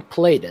I haven't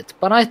played it,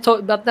 but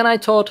then I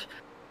thought,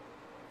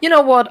 you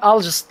know what?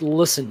 I'll just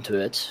listen to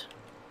it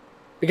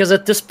because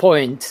at this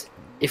point,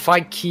 if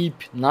I keep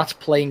not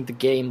playing the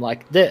game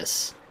like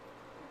this,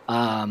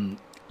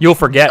 you'll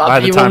forget by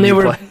the time you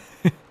play.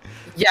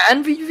 Yeah,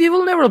 and we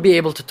will never be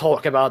able to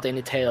talk about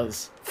any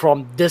tales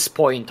from this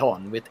point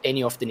on with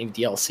any of the new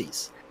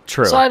DLCs.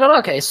 True. So I thought,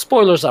 okay,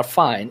 spoilers are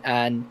fine,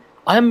 and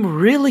I'm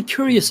really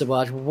curious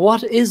about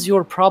what is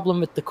your problem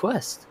with the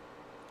quest.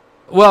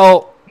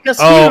 Well,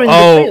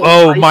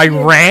 my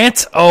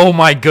rant. Oh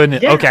my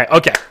goodness. Yeah.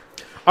 Okay.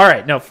 All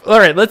right. No. All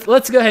right.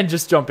 Let's go ahead and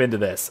just jump into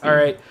this. All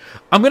right.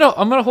 I'm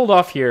gonna hold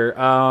off here.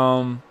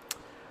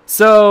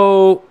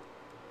 So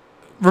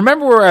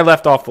remember where I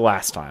left off the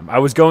last time? I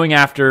was going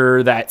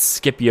after that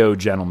Scipio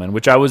gentleman,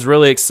 which I was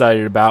really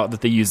excited about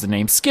that they used the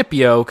name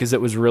Scipio because it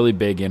was really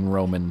big in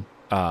Roman.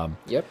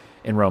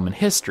 In Roman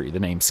history, the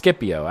name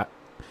Scipio.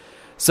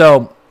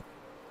 So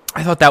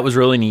I thought that was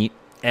really neat.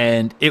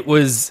 And it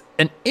was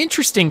an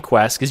interesting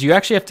quest because you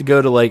actually have to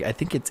go to, like, I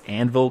think it's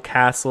Anvil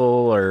Castle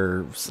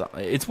or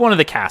it's one of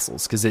the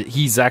castles because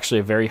he's actually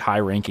a very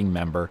high-ranking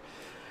member.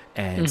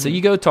 And so you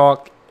go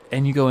talk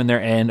and you go in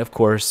there. And, of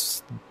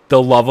course,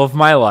 the love of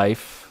my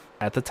life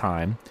at the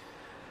time.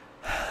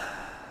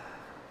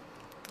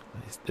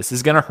 This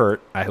is going to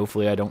hurt.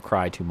 Hopefully I don't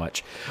cry too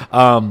much.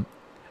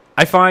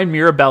 I find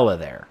Mirabella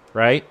there,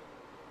 right?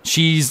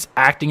 She's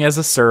acting as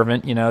a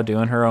servant,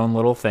 doing her own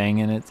little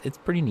thing, and it's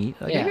pretty neat.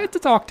 Like, I get to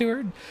talk to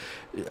her.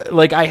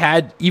 Like I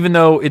had, even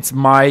though it's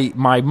my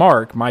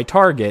mark, my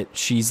target,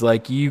 she's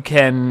like,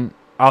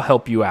 I'll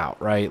help you out,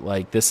 right?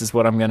 Like, this is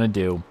what I'm going to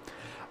do.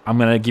 I'm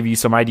going to give you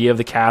some idea of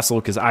the castle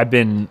because I've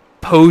been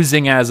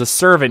posing as a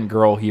servant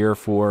girl here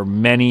for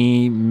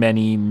many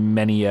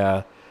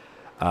a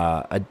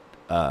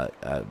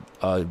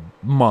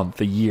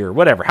month, a year,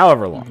 whatever,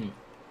 however long.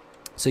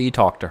 So you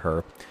talk to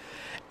her,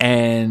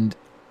 and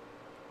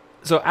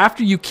so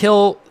after you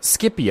kill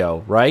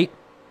Scipio, right?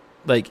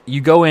 Like,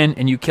 you go in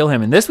and you kill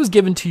him, and this was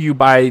given to you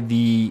by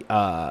the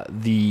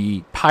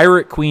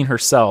pirate queen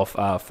herself,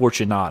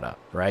 Fortunata,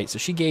 right? So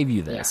she gave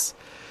you this.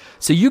 Yeah.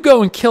 So you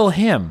go and kill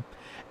him,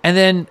 and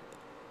then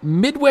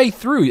midway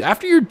through,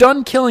 after you're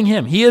done killing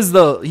him, he is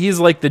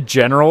like the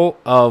general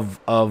of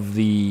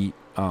the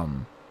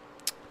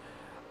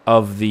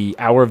of the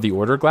Hour of the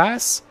Order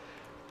glass,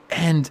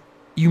 and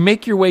you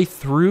make your way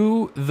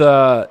through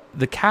the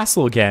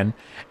castle again,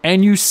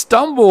 and you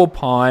stumble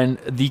upon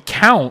the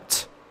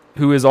Count,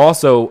 who is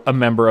also a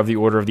member of the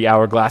Order of the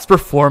Hourglass,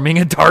 performing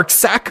a dark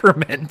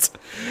sacrament.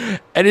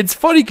 And it's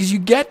funny because you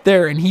get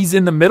there and he's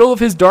in the middle of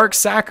his dark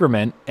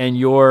sacrament, and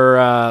you're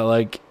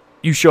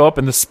you show up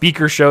and the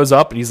speaker shows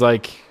up and he's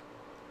like,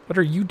 what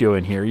are you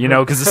doing here? You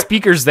know, because the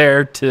speaker's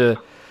there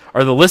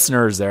or the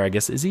listener is there, I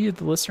guess. Is he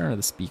the listener or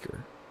the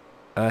speaker?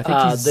 I think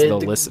he's the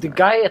listener. The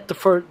guy at the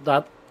first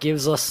that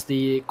gives us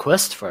the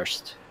quest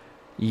first.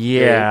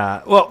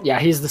 Yeah.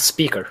 He's the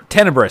speaker.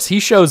 Tenebris, he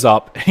shows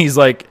up and he's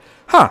like,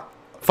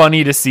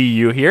 funny to see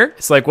you here.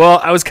 It's like, well,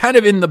 I was kind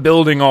of in the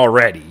building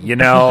already, you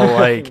know,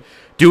 like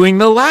doing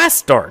the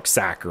last dark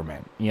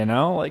sacrament, you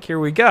know, like here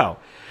we go.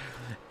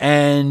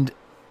 And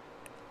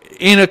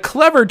in a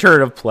clever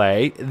turn of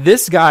play,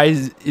 this guy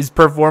is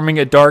performing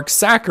a dark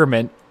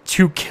sacrament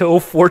to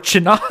kill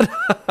Fortunata,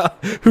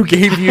 who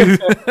gave you...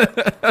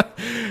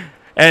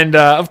 And,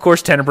 of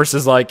course, Tenebris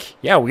is like,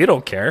 yeah, we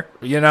don't care.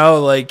 You know,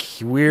 like,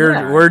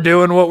 we're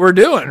doing what we're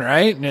doing,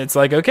 right? And it's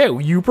like, okay,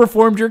 you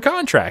performed your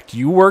contract.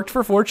 You worked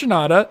for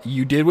Fortunata.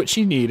 You did what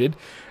she needed.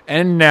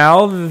 And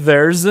now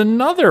there's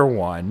another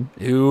one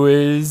who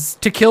is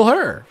to kill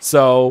her.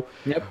 So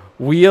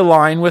we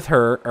align with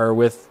her, or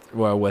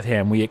with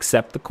him. We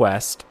accept the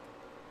quest.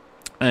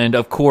 And,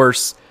 of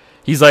course,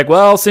 he's like,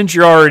 well, since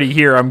you're already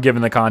here, I'm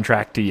giving the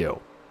contract to you.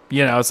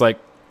 You know, it's like,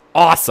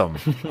 awesome,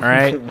 all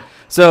right?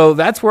 So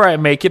that's where I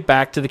make it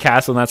back to the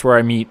castle, and that's where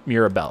I meet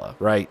Mirabella,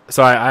 right?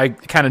 So I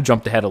kind of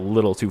jumped ahead a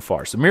little too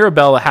far. So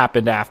Mirabella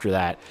happened after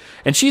that,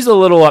 and she's a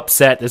little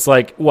upset. It's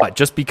like, what,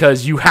 just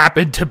because you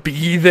happened to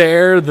be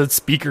there, the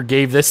speaker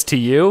gave this to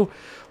you?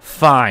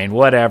 Fine,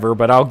 whatever,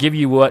 but I'll give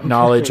you what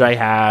knowledge I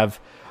have.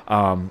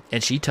 And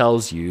she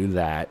tells you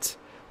that,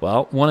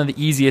 well, one of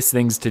the easiest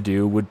things to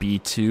do would be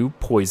to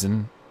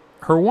poison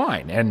her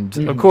wine. And,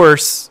 of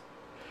course...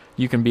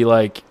 you can be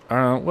like,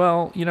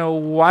 well, you know,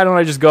 why don't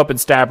I just go up and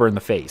stab her in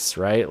the face,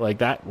 right? Like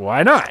that,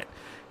 why not?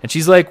 And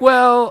she's like,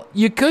 well,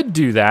 you could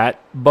do that,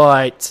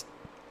 but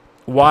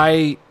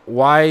why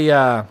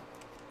go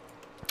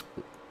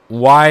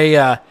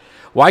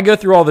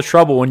through all the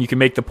trouble when you can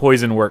make the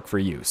poison work for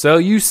you? So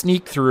you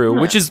sneak through,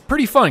 which is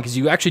pretty fun because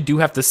you actually do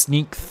have to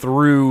sneak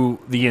through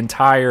the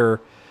entire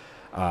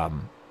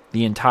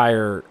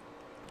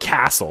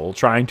castle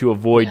trying to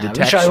avoid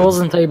detection. Which I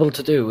wasn't able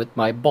to do with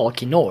my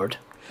bulky Nord.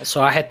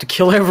 So I had to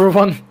kill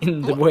everyone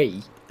in the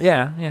way.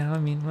 Yeah. I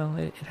mean, well,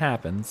 it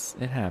happens.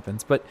 It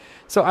happens. But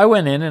so I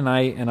went in and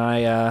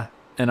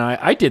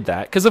I did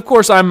that because, of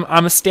course, I'm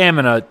a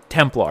stamina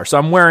Templar, so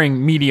I'm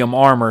wearing medium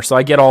armor, so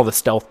I get all the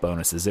stealth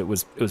bonuses. It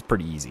was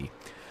pretty easy,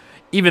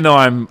 even though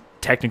I'm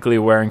technically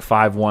wearing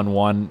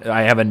 511.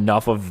 I have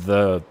enough of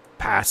the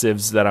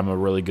passives that I'm a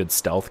really good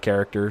stealth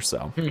character.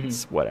 So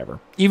it's whatever.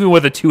 Even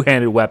with a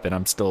two-handed weapon,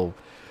 I'm still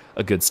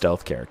a good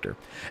stealth character.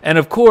 And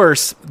of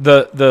course,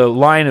 the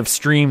line of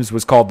streams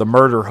was called the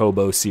Murder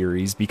Hobo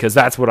series because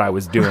that's what I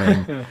was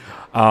doing.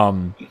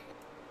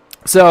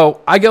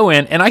 So I go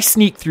in and I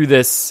sneak through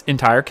this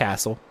entire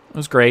castle. It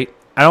was great.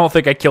 I don't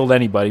think I killed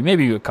anybody,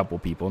 maybe a couple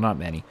people, not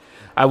many.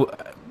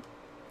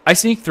 I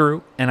sneak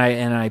through and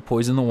I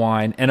poison the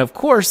wine, and of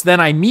course then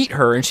I meet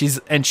her and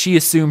she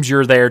assumes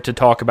you're there to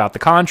talk about the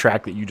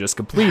contract that you just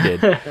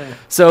completed.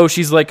 So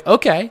she's like,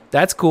 okay,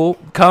 that's cool.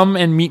 Come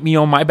and meet me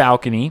on my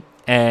balcony.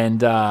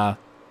 And I'll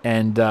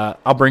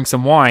bring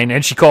some wine.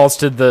 And she calls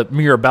to the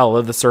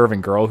Mirabella, the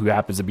servant girl who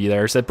happens to be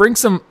there, said, bring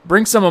some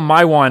of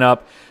my wine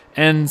up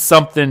and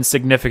something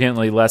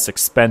significantly less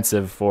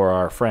expensive for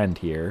our friend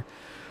here.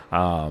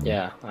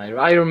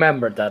 I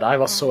remember that. I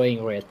was so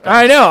angry at that.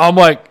 I know. I'm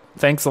like,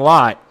 thanks a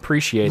lot.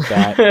 Appreciate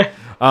that.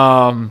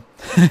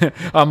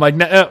 I'm like,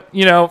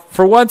 you know,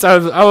 for once I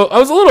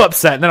was a little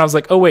upset, and then I was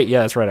like, oh wait, yeah,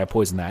 that's right, I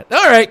poisoned that.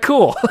 All right,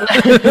 cool.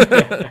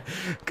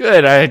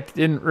 Good. I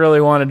didn't really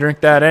want to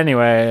drink that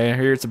anyway. I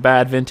hear it's a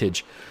bad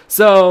vintage.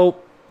 So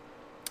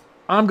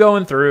I'm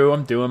going through,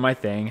 I'm doing my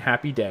thing,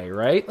 happy day,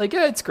 right? Like,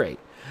 yeah, it's great.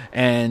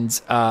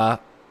 And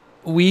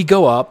we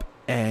go up,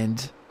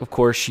 and of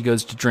course she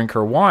goes to drink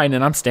her wine,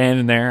 and I'm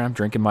standing there, I'm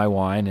drinking my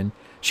wine, and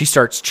she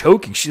starts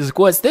choking. She's like,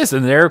 what's this?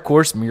 And there, of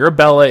course,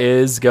 Mirabella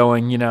is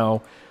going, you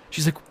know,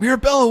 she's like,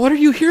 Mirabella, what are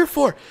you here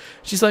for?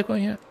 She's like, well,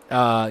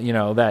 yeah, you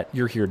know, that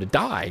you're here to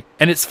die.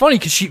 And it's funny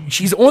because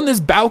she's on this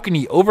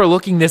balcony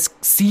overlooking this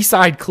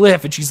seaside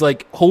cliff, and she's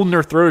like holding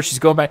her throat. She's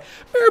going back.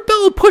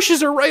 Mirabella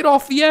pushes her right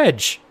off the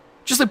edge.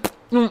 Just like,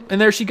 and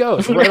there she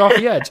goes, right off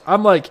the edge.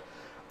 I'm like,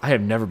 I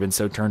have never been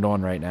so turned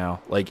on right now,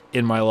 like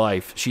in my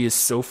life. She is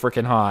so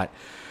freaking hot.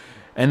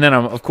 And then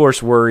I'm, of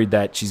course, worried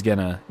that she's going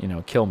to, you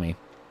know, kill me.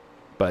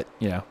 But,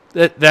 you know,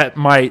 that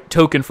my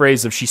token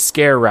phrase of she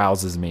scare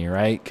rouses me,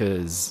 right?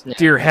 Because,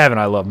 dear heaven,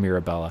 I love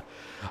Mirabella.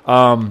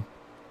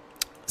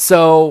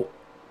 So,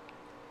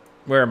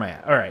 where am I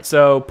at? All right,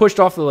 so pushed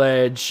off the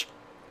ledge.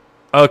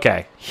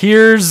 Okay,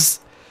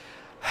 here's...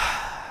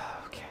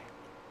 okay.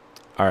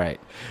 All right.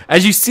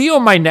 As you see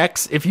on my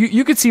next... If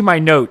you could see my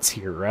notes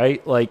here,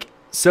 right? Like,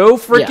 So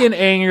freaking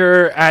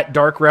angry at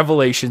Dark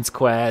Revelations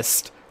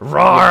quest.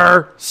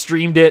 Rawr!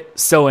 Streamed it.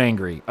 So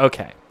angry.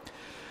 Okay.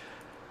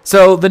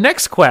 So the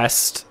next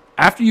quest,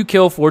 after you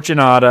kill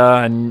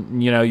Fortunata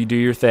and, you do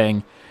your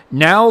thing,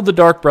 now the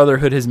Dark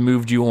Brotherhood has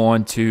moved you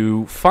on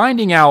to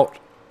finding out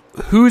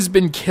who's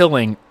been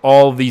killing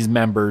all of these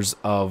members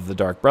of the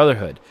Dark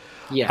Brotherhood.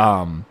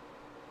 Yeah.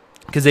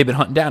 Because they've been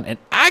hunting down. And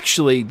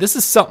actually, this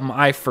is something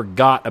I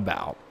forgot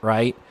about,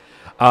 right?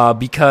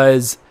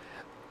 Because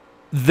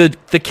the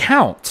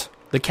Count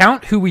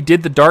who we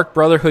did the Dark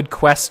Brotherhood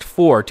quest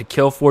for to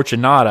kill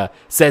Fortunata,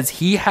 says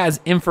he has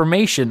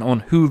information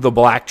on who the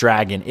Black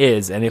Dragon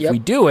is, and if we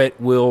do it,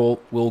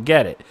 we'll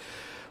get it.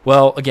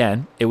 Well,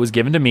 again, it was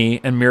given to me,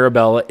 and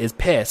Mirabella is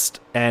pissed,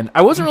 and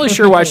I wasn't really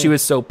sure why she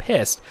was so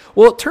pissed.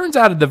 Well, it turns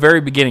out at the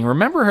very beginning,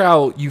 remember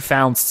how you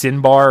found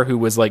Sinbar, who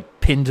was like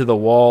pinned to the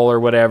wall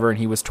or whatever, and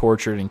he was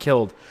tortured and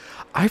killed?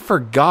 I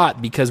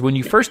forgot, because when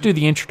you first do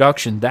the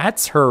introduction,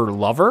 that's her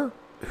lover,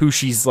 who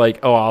she's like,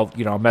 oh,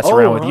 I'll mess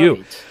around with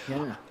you.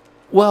 Yeah.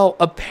 Well,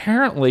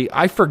 apparently,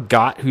 I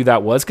forgot who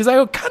that was, because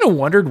I kind of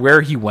wondered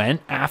where he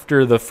went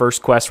after the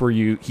first quest where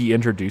he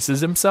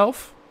introduces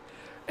himself.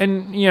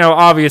 And,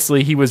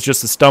 obviously, he was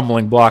just a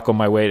stumbling block on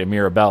my way to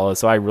Mirabella,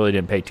 so I really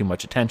didn't pay too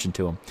much attention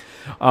to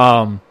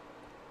him.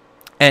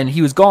 And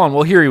he was gone.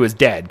 Well, here he was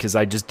dead, because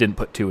I just didn't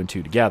put two and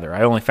two together.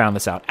 I only found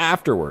this out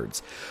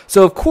afterwards.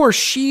 So, of course,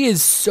 she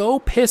is so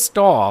pissed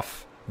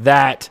off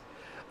that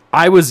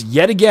I was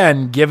yet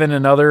again given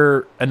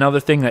another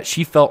thing that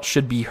she felt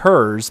should be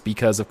hers,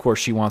 because, of course,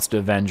 she wants to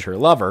avenge her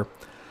lover.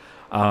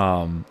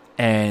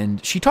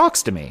 And she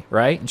talks to me,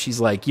 right? And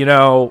she's like,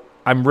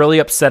 I'm really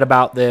upset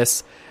about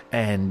this.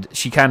 And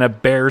she kind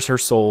of bears her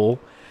soul,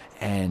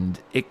 and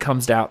it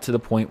comes out to the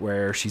point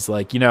where she's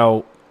like,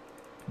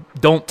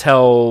 don't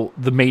tell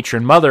the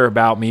matron mother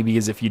about me,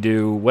 because if you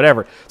do,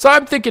 whatever. So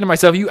I'm thinking to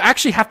myself, you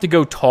actually have to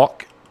go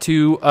talk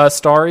to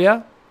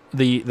Astaria,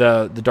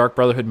 the Dark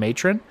Brotherhood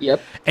matron.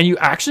 Yep. And you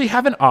actually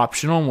have an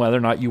option on whether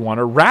or not you want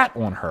to rat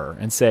on her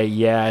and say,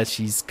 yeah,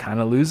 she's kind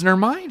of losing her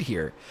mind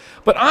here.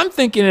 But I'm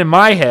thinking in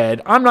my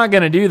head, I'm not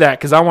going to do that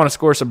because I want to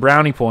score some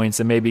brownie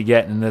points and maybe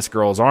get in this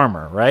girl's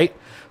armor, right?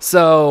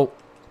 So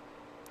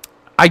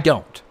I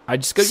don't. I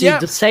just go,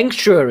 the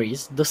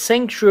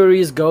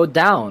sanctuaries go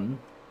down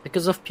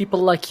because of people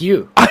like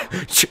you.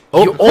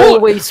 You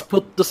always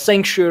put the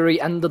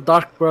sanctuary and the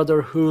Dark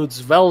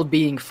Brotherhood's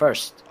well-being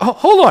first. Oh,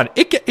 hold on.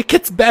 It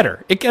gets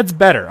better. It gets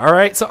better. All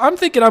right. So I'm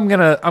thinking I'm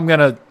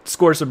gonna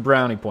score some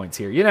brownie points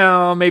here.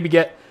 Maybe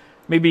get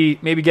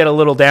a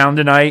little down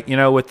tonight.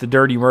 With the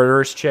dirty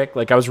murderous chick.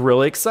 Like, I was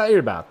really excited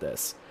about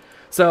this.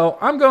 So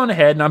I'm going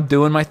ahead and I'm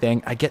doing my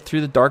thing. I get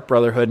through the Dark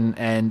Brotherhood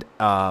and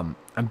I'm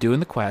doing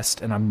the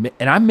quest, and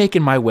I'm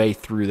making my way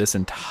through this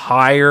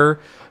entire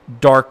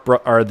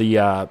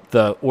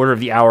the Order of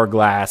the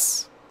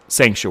Hourglass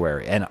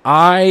sanctuary, and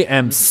I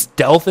am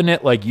stealthing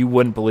it like you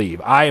wouldn't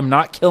believe. I am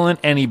not killing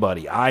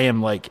anybody. I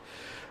am like,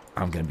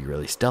 I'm gonna be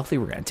really stealthy.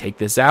 We're gonna take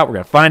this out. We're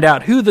gonna find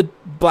out who the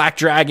Black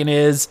Dragon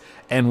is,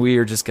 and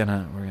we're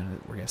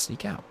gonna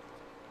sneak out.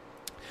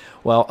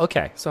 Well,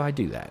 okay, so I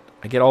do that.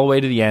 I get all the way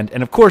to the end,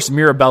 and of course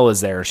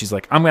Mirabella's there. She's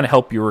like, I'm going to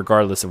help you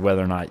regardless of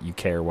whether or not you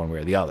care one way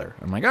or the other.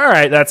 I'm like, all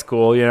right, that's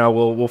cool.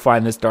 We'll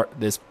find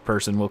this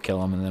person, we'll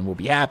kill him, and then we'll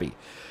be happy.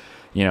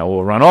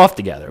 We'll run off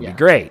together. It'll be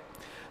great.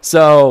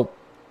 So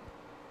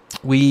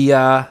we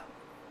get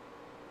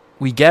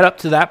up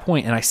to that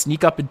point, and I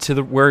sneak up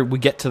into where we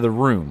get to the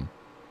room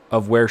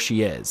of where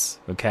she is.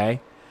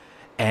 Okay,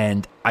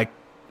 and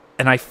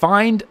I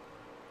find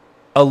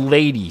a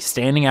lady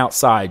standing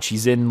outside.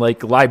 She's in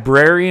like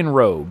librarian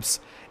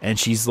robes, and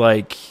she's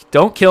like,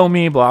 "Don't kill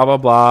me, blah blah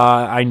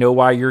blah. I know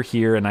why you're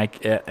here, and I've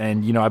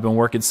been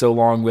working so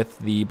long with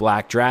the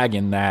Black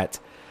Dragon that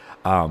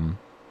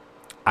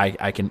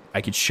I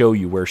could show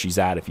you where she's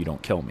at if you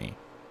don't kill me."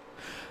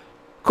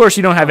 Of course,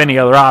 you don't have any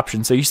other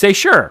option, so you say,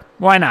 "Sure,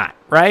 why not?"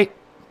 Right?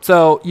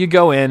 So you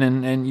go in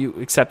and you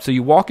accept. So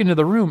you walk into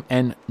the room,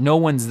 and no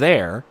one's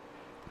there.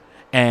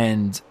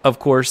 And, of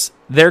course,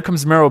 there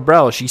comes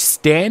Mirabella. She's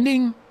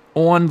standing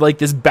on, like,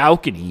 this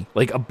balcony,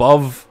 like,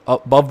 above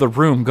the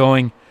room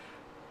going,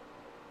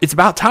 "It's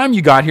about time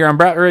you got here. I'm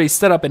about ready to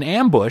set up an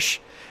ambush."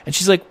 And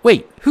she's like,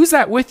 "Wait, who's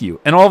that with you?"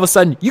 And all of a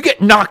sudden, you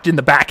get knocked in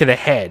the back of the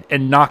head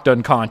and knocked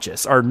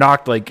unconscious, or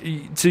knocked, like,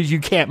 so you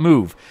can't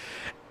move.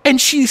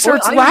 And she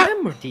starts laughing. I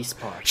remember these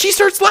parts. She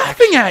starts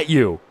laughing at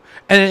you.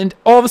 And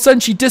all of a sudden,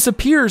 she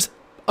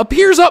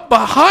appears up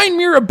behind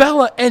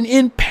Mirabella and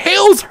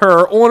impales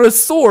her on a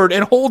sword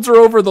and holds her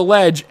over the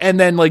ledge and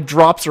then like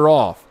drops her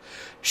off.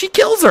 She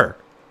kills her.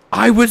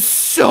 I was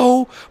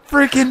so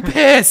freaking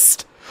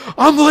pissed.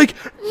 I'm like,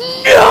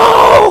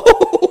 no!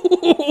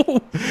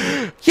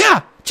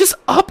 Yeah, just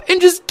up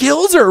and just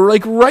kills her,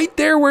 like right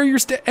there where you're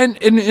and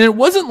it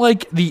wasn't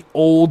like the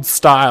old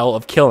style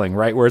of killing,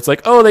 right? Where it's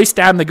like, oh, they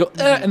stab and they go,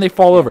 and they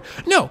fall over.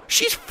 No,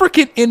 she's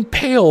freaking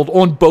impaled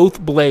on both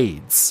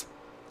blades.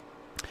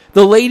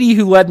 The lady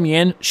who led me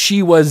in,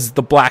 she was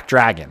the Black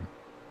Dragon.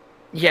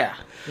 Yeah.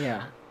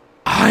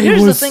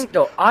 Here's the thing,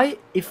 though.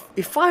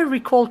 If I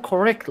recall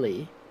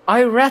correctly,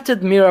 I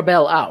ratted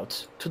Mirabelle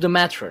out to the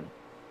matron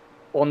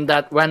on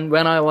that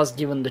when I was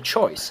given the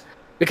choice.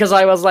 Because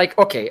I was like,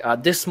 okay,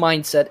 this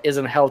mindset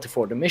isn't healthy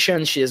for the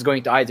mission. She is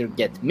going to either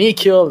get me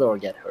killed or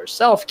get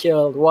herself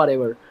killed,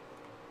 whatever.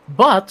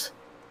 But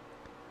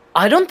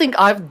I don't think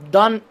I've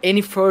done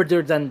any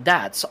further than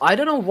that. So I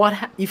don't know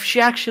if she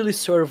actually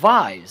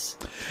survives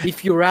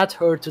if you rat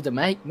her to the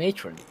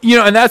matron. You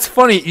know, and that's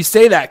funny you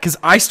say that, because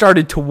I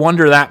started to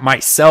wonder that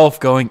myself,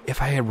 going,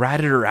 if I had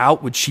ratted her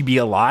out, would she be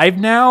alive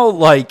now?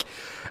 Like,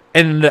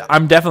 and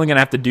I'm definitely going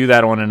to have to do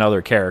that on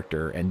another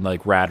character and,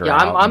 like, rat her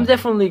out. Yeah, I'm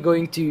definitely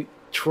going to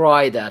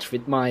try that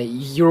with my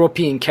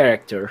European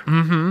character.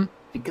 Mm-hmm.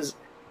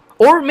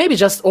 Or maybe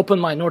just open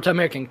my North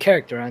American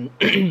character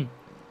and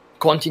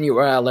continue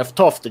where I left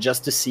off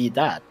just to see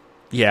that.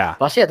 Yeah.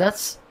 But yeah,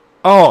 that's...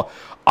 Oh,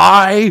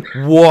 I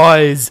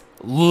was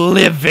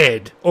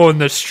livid on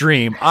the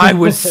stream. I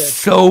was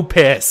so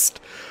pissed.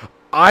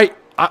 I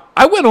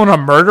went on a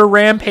murder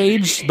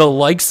rampage, the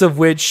likes of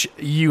which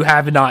you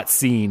have not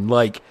seen.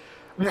 Like,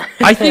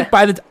 I think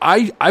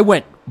I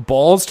went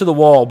balls to the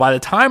wall. By the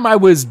time I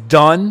was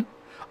done,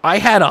 I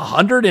had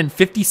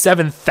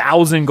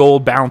 157,000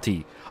 gold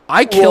bounty.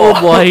 I killed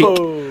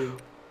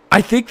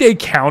I think they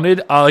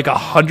counted like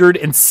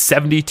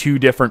 172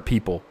 different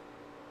people.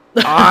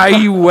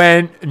 I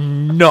went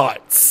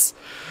nuts.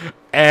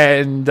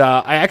 And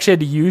I actually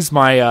had to use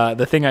my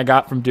the thing I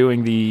got from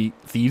doing the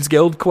Thieves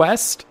Guild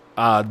quest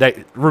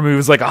that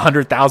removes like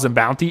 100,000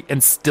 bounty,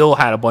 and still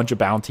had a bunch of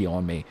bounty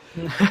on me.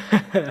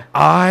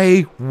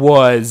 I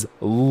was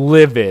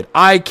livid.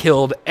 I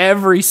killed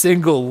every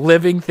single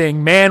living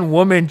thing, man,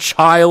 woman,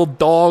 child,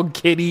 dog,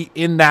 kitty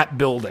in that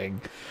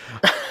building.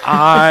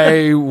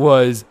 I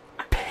was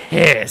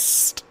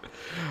pissed.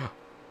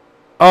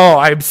 Oh,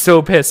 I'm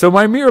so pissed. So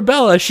my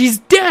Mirabella, she's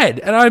dead,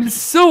 and I'm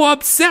so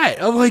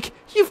upset. I'm like,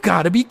 you've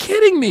got to be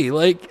kidding me.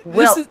 Like,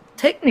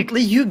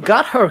 technically, you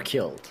got her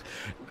killed.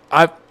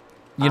 I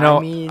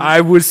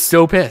was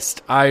so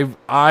pissed.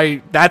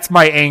 That's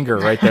my anger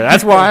right there.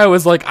 That's why I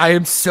was like, I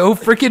am so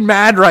freaking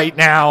mad right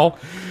now.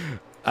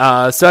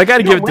 So I got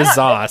to give it to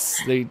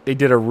Zos. They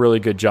did a really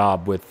good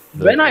job with.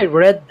 When I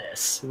read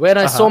this, when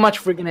I so much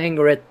freaking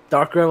anger at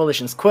Dark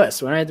Revelations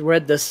quest, when I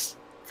read this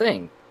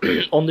thing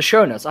on the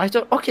show notes, I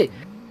thought, okay,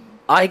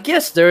 I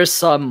guess there's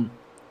some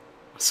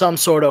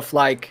sort of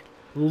like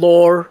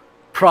lore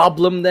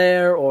problem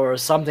there or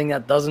something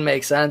that doesn't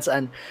make sense,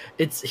 and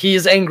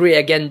he's angry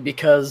again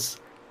because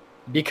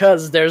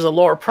there's a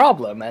lore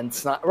problem and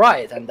it's not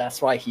right, and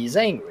that's why he's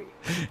angry.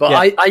 But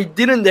yeah. I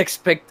didn't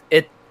expect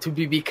it to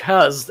be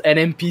because an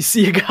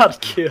NPC got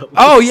killed.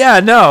 Oh yeah,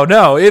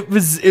 no. It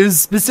was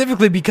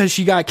specifically because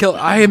she got killed.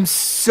 I am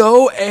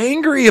so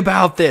angry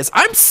about this.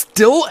 I'm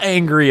still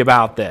angry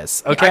about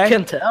this. Okay, I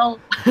can tell.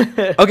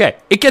 Okay,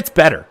 it gets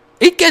better.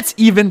 It gets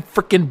even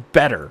freaking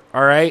better.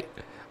 All right.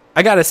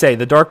 I gotta say,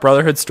 the Dark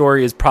Brotherhood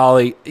story is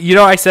probably... You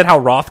know, I said how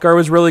Hrothgar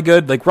was really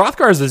good. Like,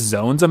 Hrothgar's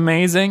zone's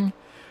amazing,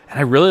 and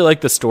I really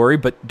like the story,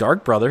 but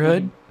Dark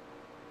Brotherhood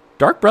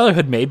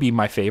may be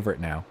my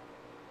favorite now.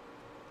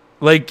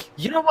 Like...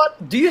 You know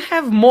what? Do you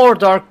have more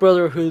Dark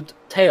Brotherhood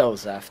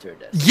tales after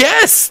this?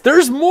 Yes!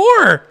 There's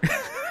more!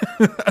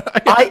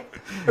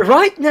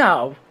 Right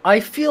now, I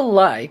feel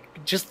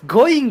like just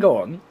going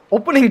on,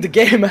 opening the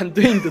game and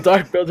doing the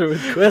Dark Brotherhood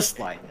quest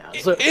line now.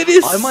 So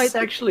I might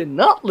actually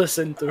not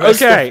listen to the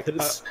rest of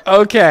this.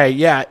 Okay,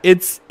 yeah,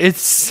 it's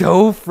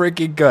so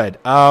freaking good.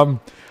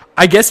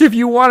 I guess if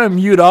you want to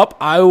mute up,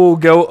 I will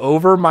go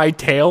over my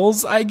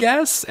tales, I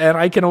guess, and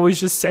I can always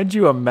just send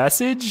you a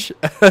message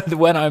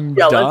when I'm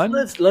done.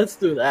 Let's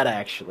do that,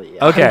 actually.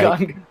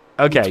 Okay,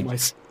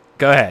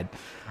 go ahead.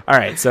 All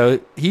right, so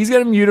he's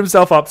going to mute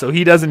himself up so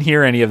he doesn't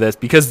hear any of this,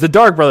 because the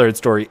Dark Brotherhood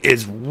story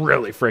is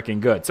really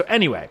freaking good. So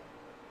anyway.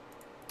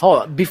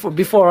 Hold on,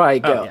 before I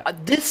go,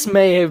 this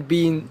may have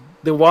been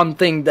the one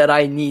thing that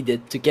I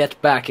needed to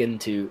get back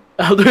into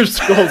Elder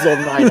Scrolls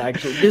Online,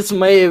 actually. This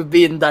may have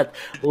been that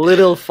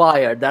little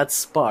fire, that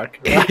spark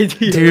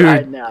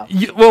right now.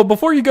 Well,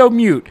 before you go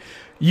mute,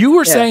 you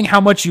were saying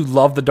how much you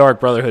love the Dark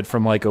Brotherhood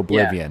from, like,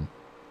 Oblivion. Yeah.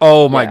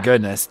 Oh, my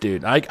goodness,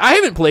 dude. I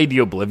haven't played the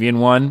Oblivion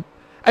one.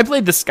 I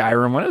played the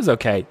Skyrim one. It was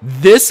okay.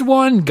 This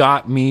one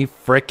got me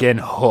freaking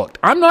hooked.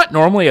 I'm not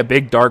normally a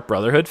big Dark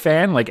Brotherhood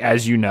fan, like,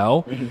 as you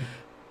know. Mm-hmm.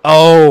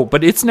 Oh,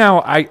 but it's now,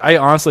 I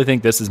honestly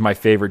think this is my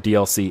favorite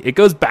DLC. It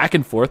goes back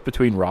and forth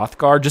between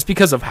Hrothgar just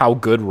because of how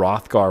good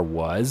Hrothgar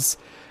was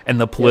and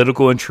the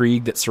political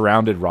intrigue that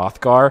surrounded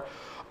Hrothgar.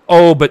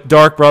 Oh, but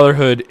Dark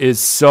Brotherhood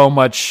is so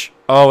much...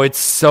 Oh, it's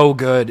so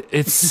good.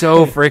 It's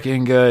so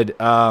freaking good.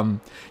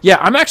 Yeah,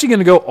 I'm actually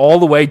going to go all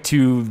the way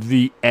to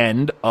the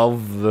end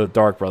of the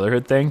Dark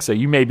Brotherhood thing, so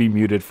you may be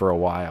muted for a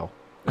while.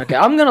 Okay,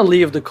 I'm going to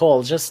leave the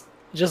call. Just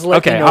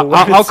let me know.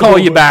 I'll call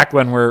you back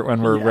when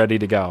we're ready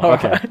to go. All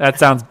okay, right.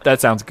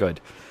 That sounds good.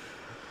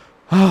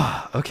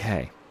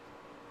 Okay.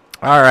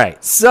 All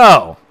right.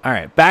 So,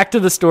 back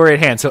to the story at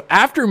hand. So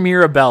after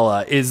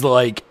Mirabella is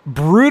like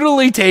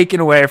brutally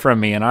taken away from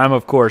me, and I'm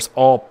of course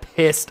all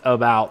pissed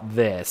about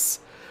this,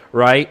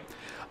 right?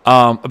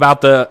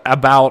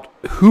 about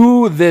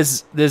who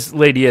this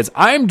lady is.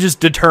 I'm just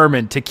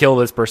determined to kill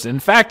this person. In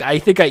fact, I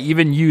think I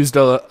even used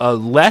a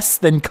less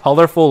than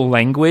colorful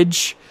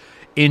language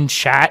in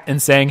chat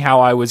and saying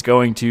how I was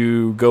going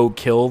to go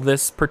kill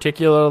this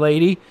particular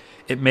lady.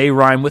 It may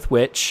rhyme with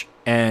witch,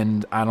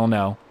 and I don't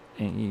know.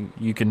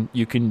 You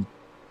can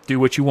do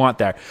what you want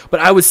there. But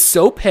I was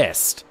so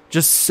pissed,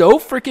 just so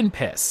freaking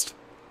pissed.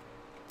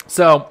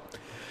 So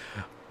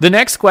the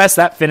next quest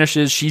that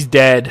finishes, she's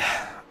dead.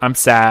 I'm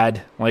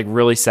sad, like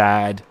really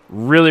sad,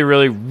 really,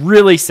 really,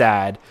 really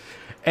sad.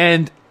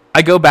 And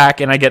I go back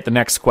and I get the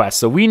next quest.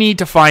 So we need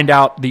to find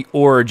out the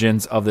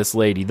origins of this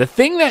lady. The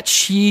thing that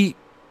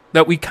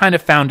we kind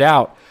of found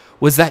out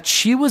was that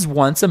she was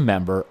once a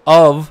member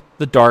of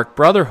the Dark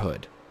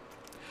Brotherhood.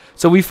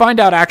 So we find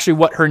out actually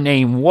what her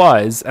name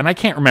was, and I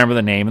can't remember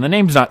the name, and the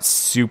name's not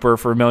super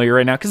familiar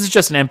right now because it's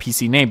just an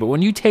NPC name. But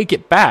when you take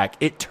it back,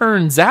 it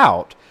turns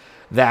out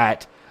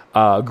that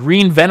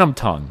Green Venom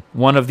Tongue,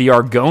 one of the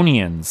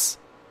Argonians,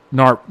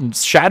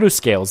 shadow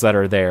scales that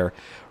are there,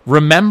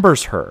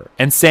 remembers her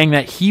and saying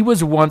that he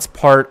was once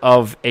part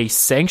of a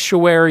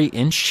sanctuary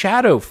in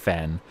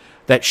Shadowfen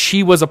that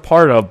she was a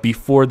part of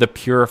before the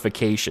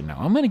purification. Now,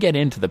 I'm going to get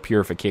into the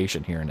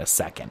purification here in a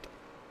second.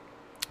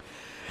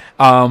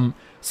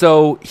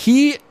 So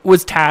he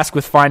was tasked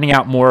with finding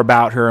out more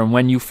about her, and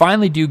when you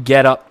finally do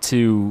get up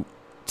to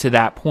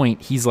that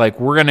point, he's like,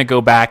 we're going to go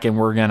back and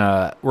we're going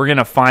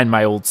to find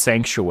my old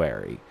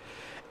sanctuary.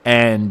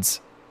 And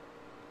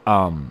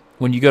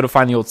when you go to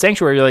find the old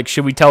sanctuary, you're like,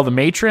 should we tell the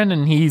matron?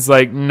 And he's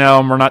like,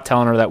 no, we're not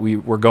telling her that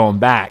we're going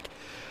back.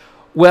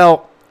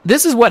 Well,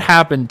 this is what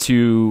happened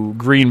to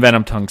Green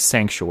Venom Tongue's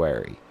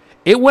sanctuary.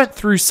 It went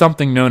through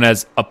something known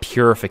as a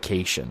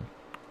purification.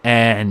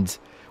 And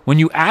when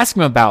you ask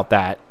him about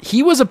that,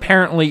 he was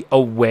apparently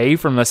away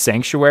from the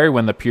sanctuary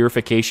when the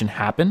purification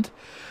happened.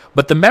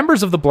 But the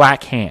members of the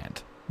Black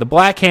Hand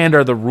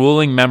are the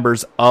ruling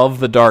members of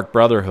the Dark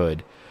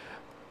Brotherhood,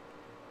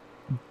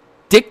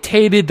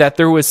 dictated that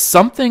there was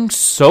something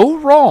so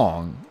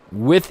wrong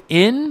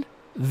within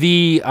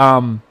the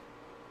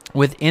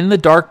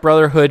Dark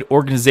Brotherhood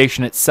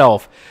organization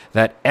itself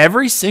that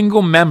every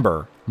single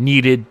member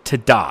needed to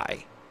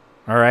die.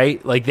 All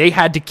right? Like, they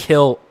had to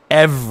kill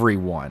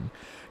everyone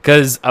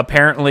because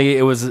apparently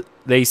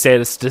they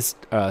said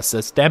a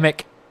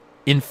systemic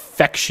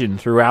infection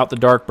throughout the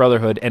Dark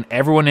Brotherhood, and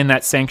everyone in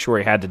that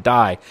sanctuary had to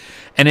die.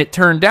 And it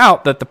turned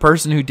out that the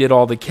person who did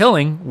all the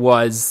killing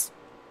was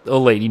a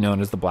lady known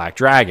as the Black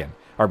Dragon,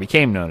 or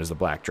became known as the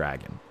Black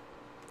Dragon.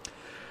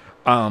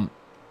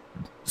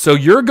 So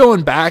you're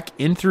going back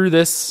in through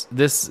this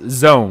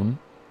zone,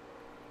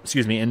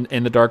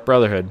 in the Dark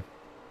Brotherhood,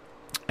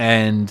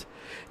 and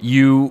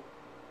you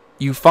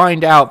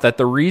find out that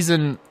the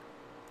reason,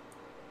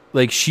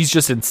 like, she's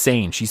just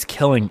insane. She's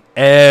killing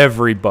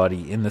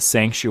everybody in the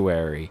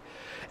sanctuary.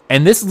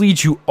 And this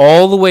leads you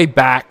all the way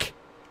back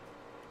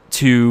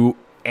to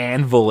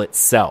Anvil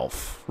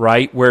itself,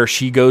 right? Where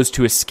she goes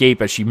to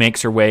escape as she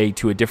makes her way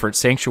to a different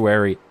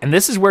sanctuary. And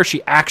this is where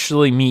she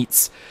actually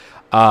meets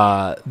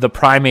the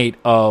primate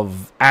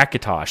of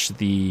Akatosh,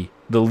 the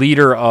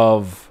leader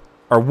of,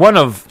 or one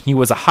of, he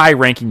was a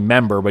high-ranking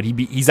member, but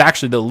he's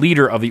actually the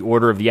leader of the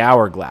Order of the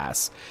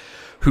Hourglass,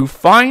 who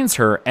finds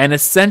her and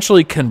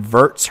essentially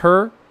converts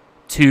her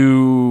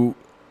to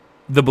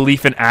the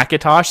belief in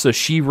Akatosh. So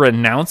she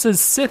renounces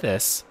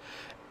Sithis,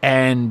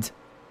 and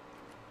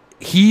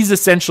he's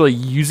essentially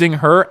using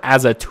her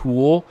as a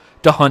tool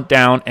to hunt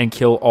down and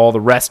kill all the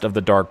rest of the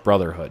Dark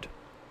Brotherhood.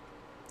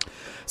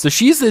 So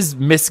she's this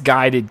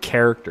misguided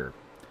character.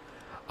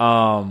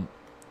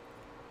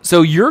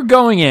 So you're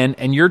going in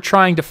and you're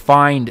trying to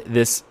find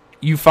this.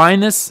 You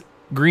find this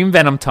Green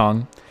Venom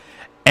Tongue,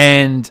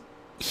 and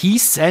he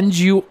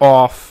sends you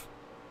off,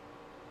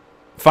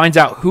 finds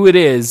out who it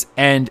is,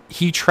 and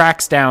he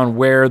tracks down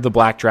where the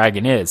Black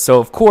Dragon is. So,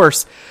 of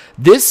course,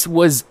 this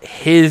was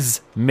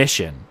his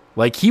mission.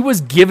 Like, he was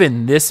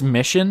given this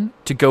mission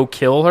to go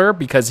kill her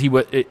because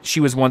she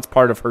was once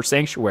part of her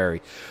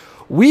sanctuary.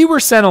 We were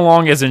sent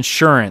along as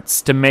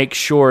insurance to make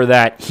sure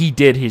that he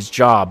did his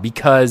job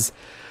because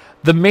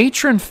the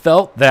matron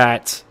felt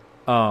that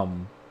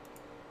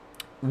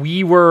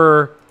he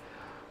was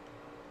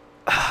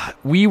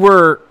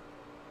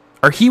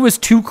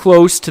too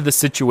close to the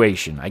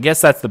situation. I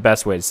guess that's the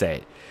best way to say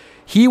it.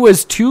 He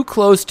was too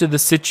close to the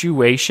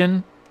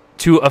situation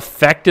to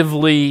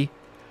effectively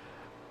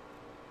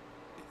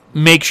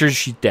make sure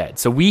she's dead.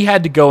 So we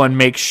had to go and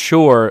make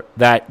sure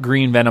that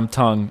Green Venom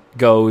Tongue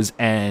goes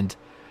and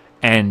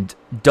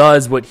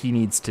does what he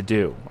needs to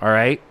do. All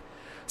right?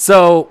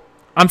 So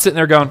I'm sitting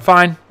there going,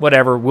 fine,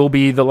 whatever. We'll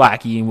be the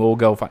lackey and we'll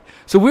go fine.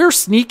 So we're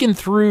sneaking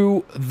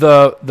through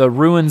the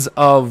ruins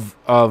of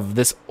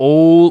this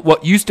old,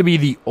 what used to be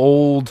the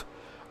old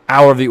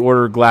Hour of the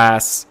Order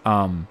Glass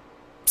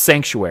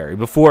sanctuary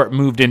before it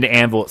moved into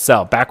Anvil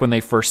itself, back when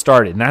they first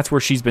started. And that's where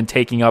she's been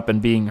taking up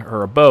and being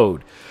her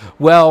abode.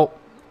 Well,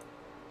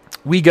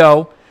 we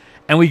go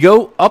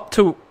up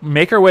to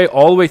make our way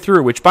all the way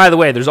through, which, by the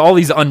way, there's all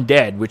these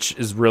undead, which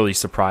is really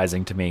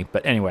surprising to me.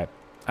 But anyway,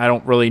 I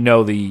don't really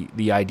know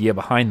the idea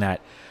behind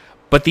that.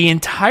 But the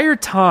entire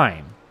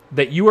time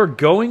that you are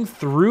going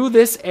through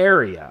this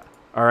area,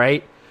 all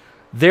right,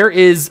 there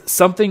is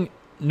something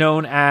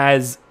known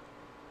as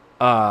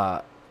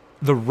the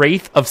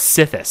Wraith of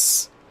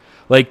Sithis.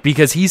 Like,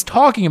 because he's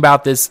talking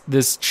about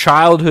this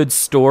childhood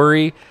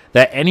story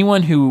that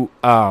anyone who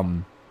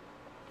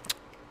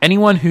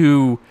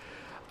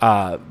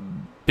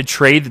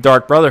betrayed the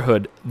Dark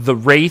Brotherhood, the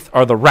Wraith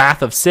or the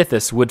Wrath of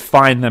Sithis would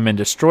find them and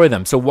destroy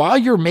them. So while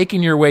you're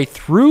making your way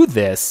through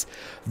this,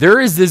 there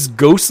is this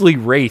ghostly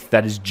wraith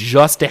that is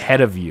just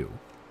ahead of you.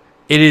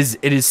 It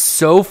is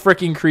so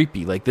freaking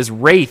creepy. Like, this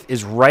wraith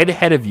is right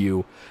ahead of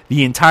you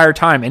the entire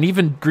time. And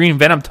even Green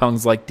Venom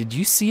Tongue's like, did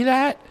you see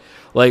that?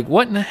 Like,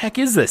 what in the heck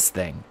is this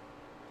thing?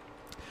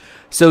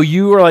 So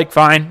you are like,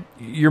 fine.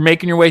 You're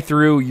making your way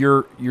through.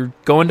 You're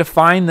going to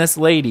find this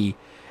lady.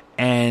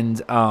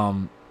 And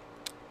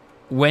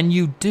when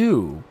you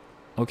do,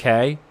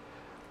 okay,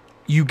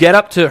 you get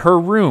up to her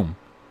room.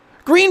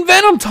 Green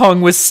Venom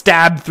Tongue was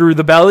stabbed through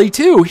the belly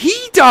too. He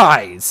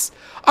dies.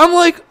 I'm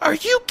like, are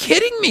you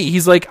kidding me?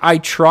 He's like, I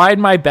tried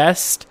my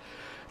best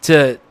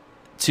to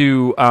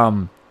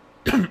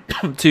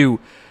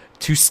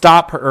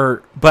stop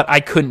her, but I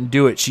couldn't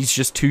do it. She's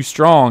just too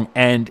strong,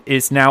 and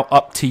it's now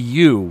up to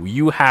you.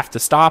 You have to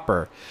stop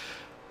her.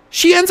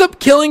 She ends up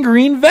killing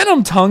Green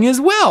Venom Tongue as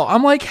well.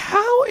 I'm like,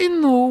 how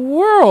in the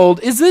world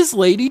is this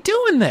lady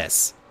doing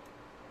this?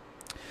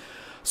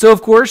 So,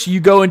 of course, you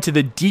go into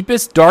the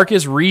deepest,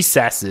 darkest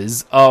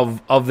recesses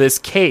of this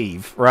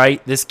cave,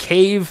 right? This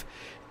cave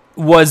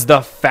was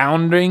the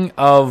founding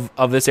of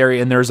this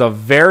area, and there's a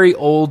very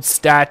old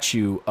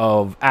statue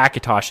of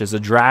Akatosh as a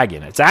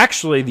dragon. It's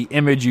actually the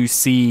image you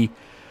see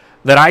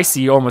that I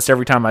see almost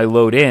every time I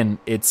load in.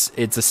 It's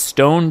a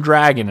stone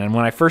dragon, and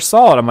when I first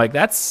saw it, I'm like,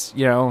 that's,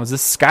 is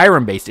this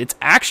Skyrim based? It's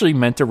actually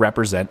meant to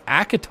represent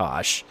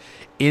Akatosh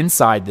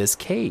inside this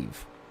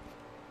cave.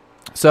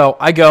 So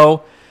I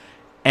go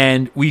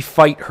and we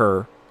fight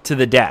her to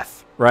the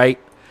death, right?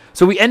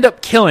 So we end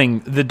up killing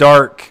the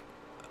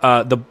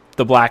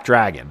the black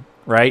dragon,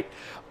 right?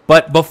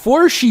 But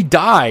before she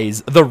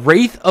dies, the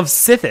Wraith of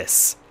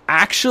Sithis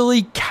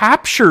actually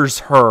captures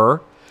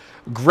her,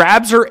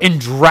 grabs her, and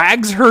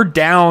drags her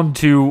down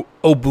to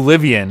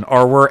Oblivion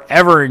or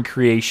wherever in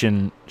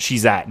creation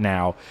she's at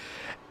now.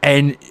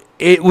 And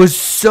it was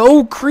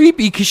so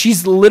creepy because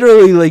she's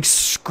literally like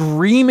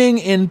screaming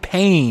in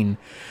pain,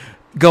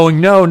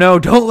 going, no,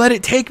 don't let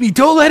it take me.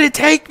 Don't let it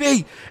take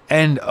me.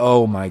 And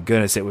oh my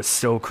goodness, it was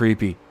so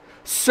creepy.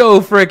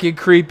 So freaking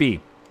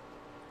creepy.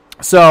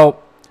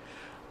 So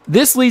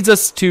this leads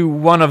us to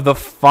one of the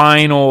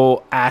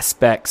final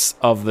aspects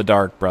of the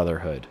Dark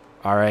Brotherhood.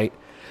 All right.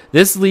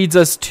 This leads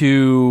us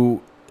to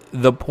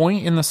the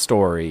point in the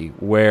story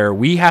where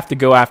we have to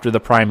go after the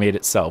primate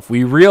itself.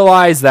 We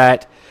realize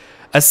that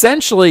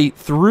essentially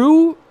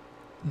through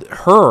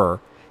her,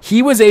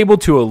 he was able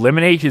to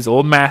eliminate his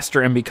old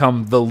master and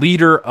become the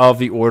leader of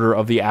the Order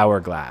of the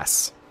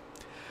Hourglass.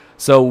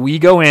 So we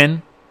go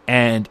in,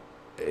 and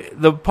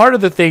the part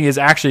of the thing is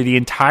actually the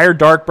entire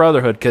Dark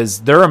Brotherhood,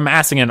 because they're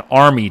amassing an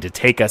army to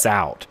take us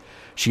out.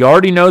 She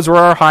already knows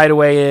where our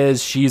hideaway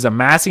is. She's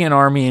amassing an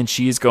army, and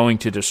she's going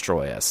to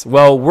destroy us.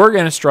 Well, we're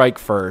going to strike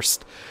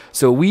first.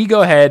 So we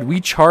go ahead, we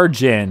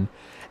charge in,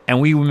 and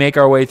we make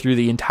our way through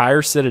the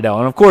entire Citadel.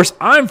 And, of course,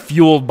 I'm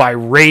fueled by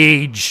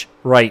rage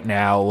right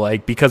now,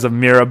 like, because of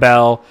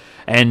Mirabelle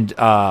and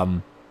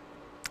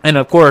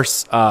of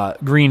course,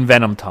 Green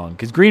Venom Tongue.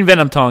 Because Green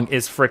Venom Tongue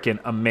is freaking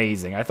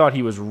amazing. I thought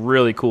he was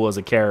really cool as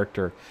a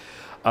character.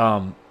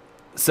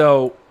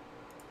 So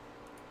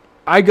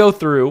I go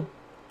through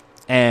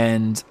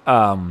and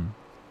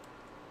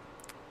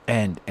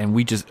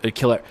we just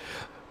kill her.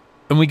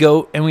 And we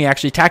go and we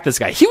actually attack this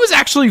guy. He was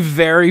actually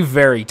very,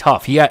 very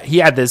tough. He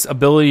had this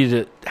ability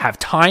to have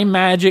time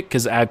magic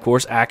because, of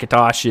course,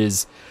 Akatosh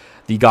is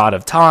the god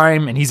of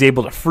time, and he's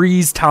able to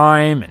freeze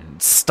time and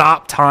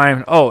stop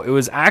time. Oh, it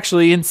was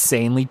actually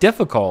insanely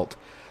difficult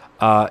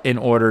in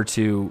order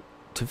to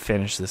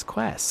finish this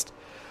quest.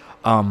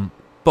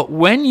 But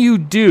when you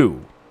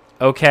do,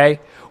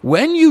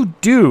 when you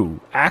do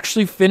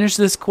actually finish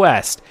this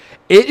quest,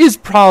 it is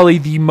probably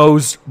the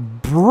most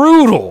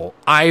brutal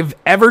I've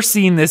ever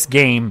seen this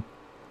game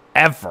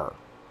ever.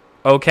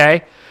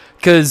 Okay?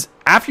 Because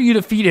after you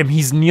defeat him,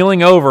 he's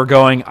kneeling over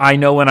going, I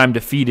know when I'm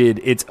defeated,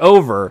 it's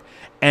over.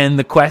 And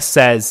the quest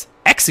says,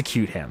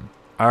 execute him.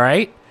 All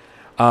right?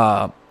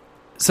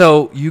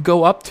 So you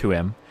go up to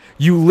him.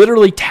 You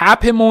literally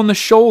tap him on the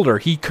shoulder.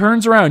 He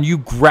turns around. You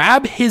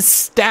grab his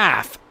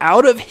staff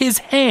out of his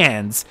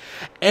hands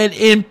and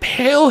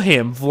impale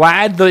him,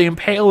 Vlad the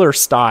Impaler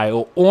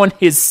style, on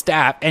his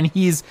staff. And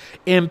he's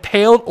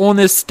impaled on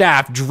this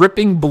staff,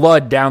 dripping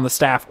blood down the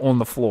staff on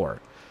the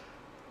floor.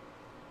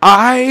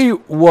 I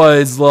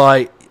was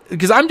like,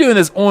 because I'm doing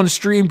this on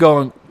stream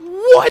going,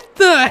 what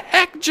the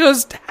heck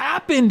just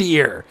happened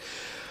here?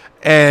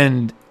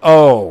 And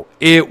oh,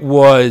 it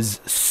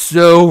was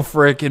so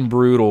freaking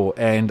brutal,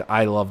 and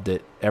I loved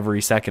it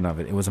every second of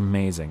it. It was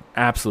amazing.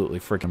 Absolutely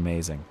freaking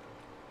amazing.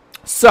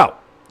 So,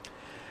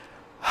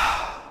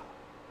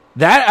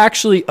 that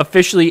actually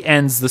officially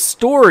ends the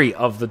story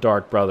of the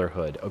Dark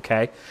Brotherhood,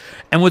 okay?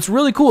 And what's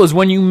really cool is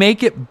when you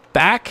make it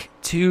back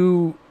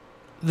to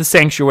the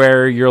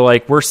Sanctuary, you're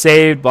like, we're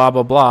saved, blah,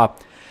 blah, blah.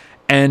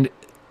 And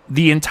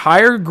the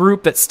entire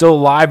group that's still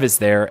alive is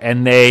there,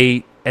 and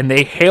they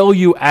hail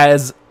you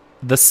as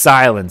the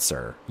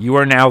Silencer. You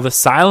are now the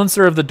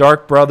Silencer of the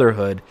Dark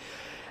Brotherhood.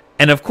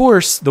 And of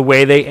course, the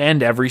way they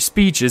end every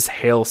speech is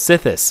Hail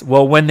Sithis.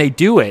 Well, when they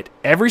do it,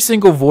 every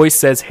single voice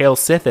says Hail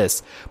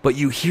Sithis, but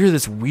you hear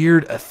this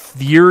weird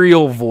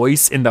ethereal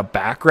voice in the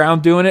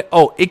background doing it.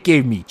 Oh, it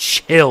gave me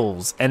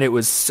chills, and it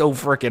was so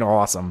freaking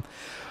awesome.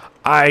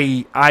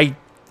 I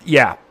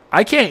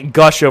can't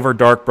gush over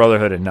Dark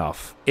Brotherhood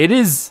enough. It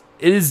is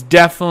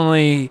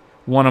definitely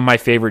one of my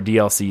favorite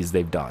DLCs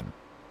they've done.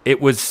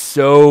 It was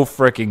so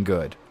freaking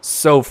good.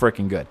 So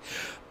freaking good.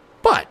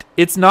 But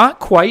it's not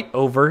quite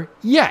over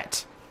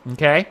yet.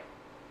 Okay?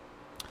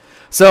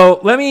 So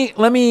let me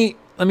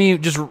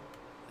just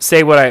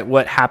say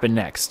what happened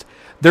next.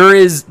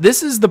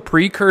 This is the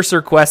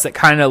precursor quest that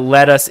kind of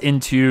led us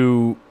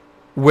into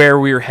where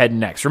we were heading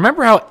next.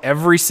 Remember how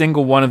every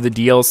single one of the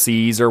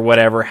DLCs or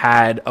whatever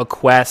had a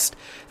quest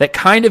that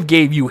kind of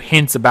gave you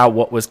hints about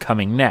what was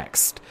coming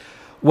next?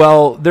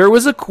 Well, there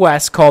was a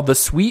quest called the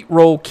Sweet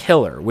Roll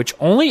Killer, which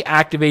only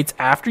activates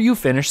after you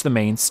finish the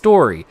main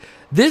story.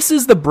 This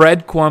is the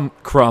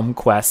breadcrumb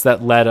quest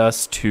that led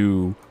us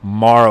to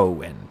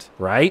Morrowind,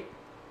 right?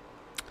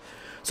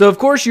 So, of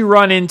course, you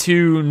run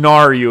into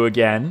Naryu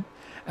again,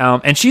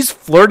 and she's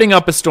flirting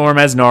up a storm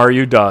as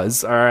Naryu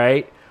does, all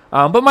right?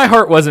 But my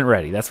heart wasn't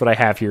ready. That's what I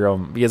have here,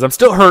 because I'm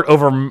still hurt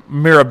over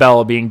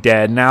Mirabella being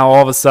dead. Now,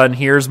 all of a sudden,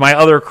 here's my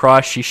other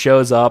crush. She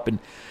shows up, and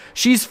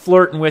she's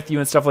flirting with you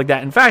and stuff like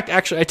that. In fact,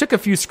 actually, I took a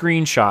few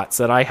screenshots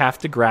that I have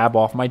to grab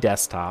off my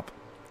desktop.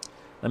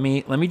 Let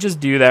me just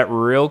do that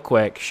real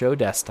quick. Show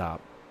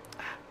desktop.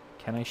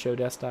 Can I show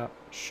desktop?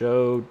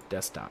 Show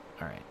desktop.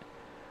 All right.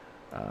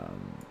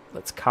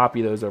 Let's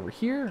copy those over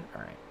here.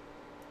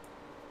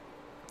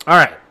 All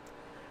right.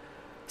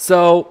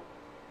 So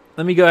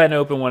let me go ahead and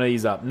open one of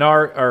these up.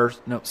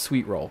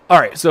 Sweet Roll. All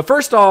right. So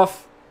first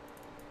off,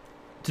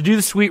 to do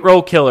the Sweet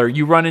Roll Killer,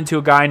 you run into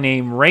a guy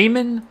named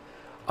Raymond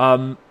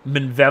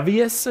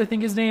Menvevius, I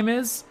think his name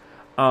is.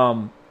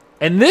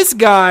 And this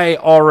guy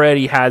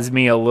already has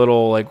me a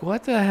little like,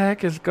 what the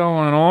heck is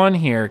going on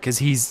here? Because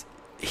he's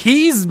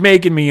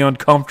making me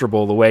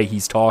uncomfortable the way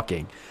he's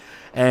talking.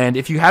 And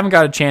if you haven't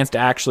got a chance to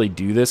actually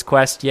do this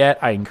quest yet,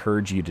 I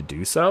encourage you to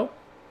do so.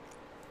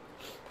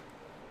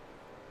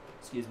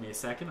 Excuse me a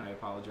second, I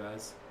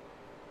apologize.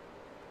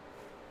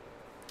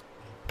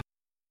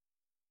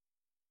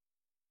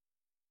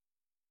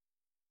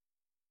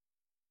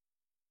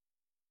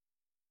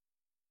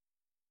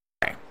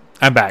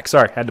 I'm back.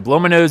 Sorry, had to blow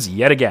my nose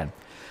yet again.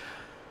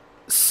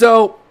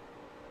 So,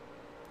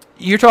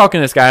 you're talking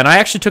to this guy, and I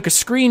actually took a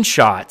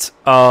screenshot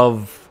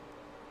of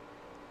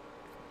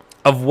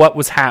what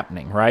was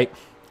happening, right?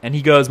 And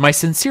he goes, "My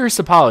sincerest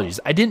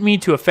apologies. I didn't mean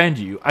to offend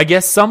you. I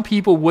guess some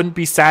people wouldn't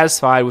be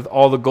satisfied with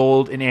all the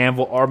gold and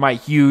anvil or my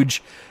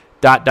huge ...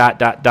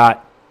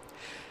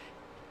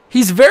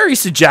 He's very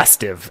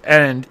suggestive,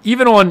 and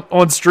even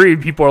on stream,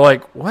 people are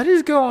like, what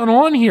is going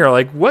on here?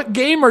 Like, what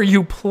game are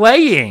you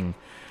playing?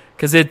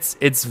 Because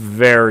it's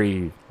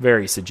very,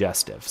 very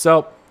suggestive.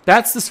 So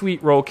that's the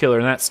Sweet Roll Killer,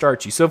 and that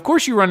starts you. So, of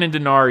course, you run into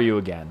Naryu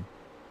again.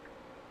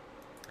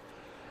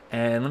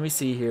 And let me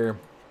see here.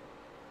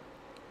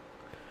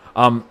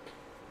 And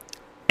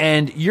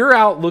you're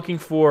out looking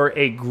for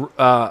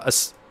a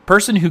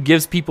person who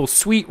gives people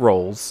sweet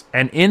rolls,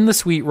 and in the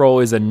sweet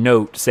roll is a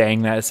note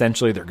saying that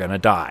essentially they're going to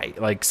die.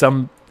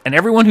 And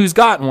everyone who's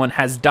gotten one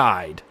has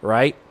died,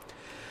 right?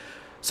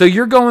 So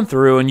you're going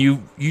through and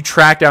you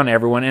track down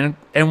everyone,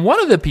 and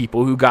one of the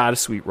people who got a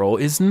sweet roll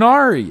is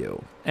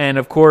Naryu. And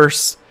of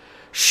course,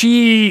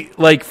 she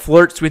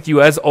flirts with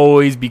you as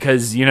always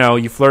because,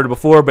 you flirted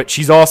before, but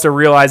she's also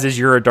realizes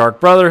you're a Dark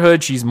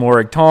Brotherhood. She's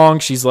Morag Tong.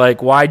 She's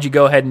like, why'd you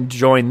go ahead and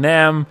join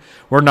them?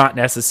 We're not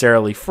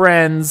necessarily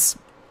friends,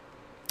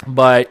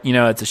 but,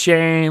 it's a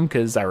shame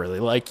because I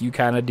really like you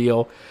kind of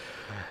deal.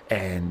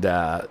 And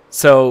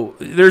so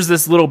there's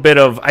this little bit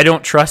of, I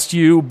don't trust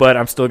you, but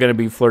I'm still going to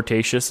be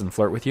flirtatious and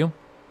flirt with you.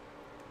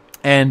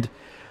 And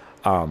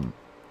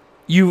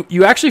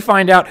you actually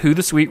find out who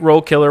the Sweet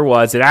Roll Killer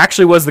was. It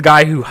actually was the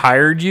guy who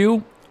hired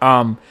you.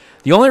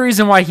 The only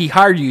reason why he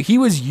hired you, he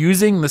was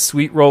using the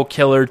Sweet Roll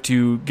Killer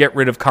to get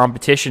rid of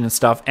competition and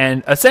stuff.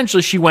 And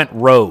essentially she went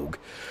rogue.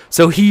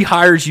 So he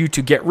hires you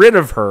to get rid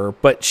of her,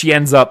 but she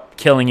ends up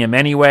killing him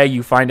anyway.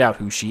 You find out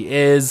who she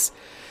is.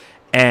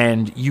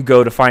 And you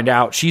go to find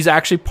out she's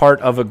actually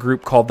part of a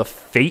group called the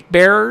Fate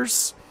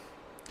Bearers,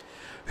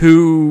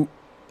 who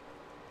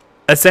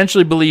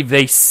essentially believe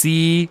they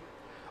see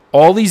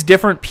all these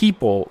different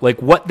people, like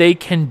what they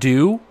can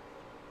do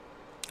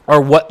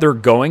or what they're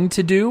going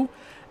to do,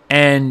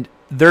 and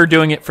they're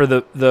doing it for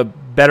the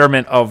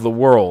betterment of the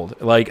world.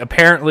 Like,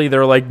 apparently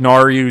they're like,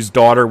 Naryu's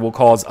daughter will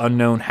cause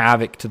unknown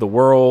havoc to the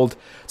world.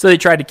 So they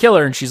tried to kill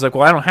her, and she's like,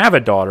 well, I don't have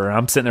a daughter. And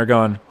I'm sitting there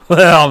going,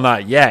 well,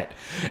 not yet.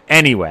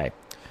 Anyway.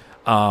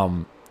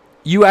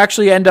 you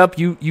actually end up,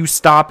 you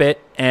stop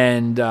it,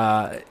 and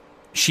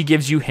she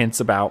gives you hints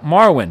about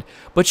Morrowind.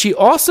 But she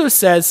also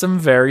says some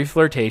very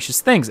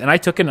flirtatious things. And I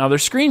took another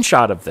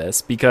screenshot of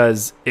this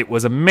because it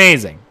was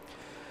amazing.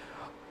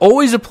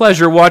 Always a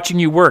pleasure watching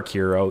you work,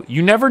 hero.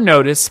 You never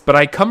notice, but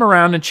I come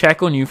around and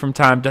check on you from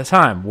time to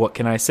time. What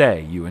can I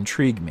say? You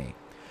intrigue me.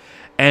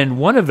 And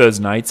one of those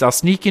nights, I'll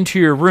sneak into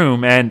your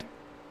room and,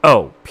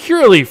 oh,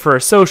 purely for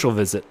a social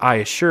visit, I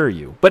assure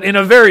you. But in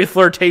a very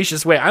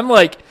flirtatious way. I'm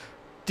like,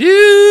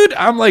 dude,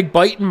 I'm like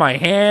biting my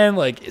hand,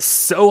 like it's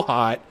so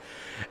hot.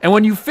 And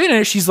when you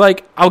finish, she's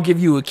like, I'll give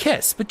you a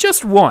kiss, but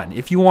just one.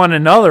 If you want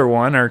another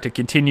one or to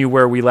continue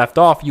where we left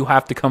off, you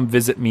have to come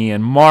visit me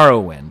in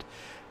Morrowind.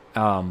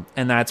 And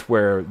that's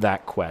where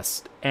that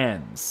quest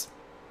ends.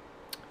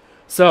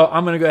 So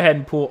I'm going to go ahead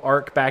and pull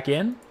Ark back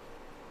in.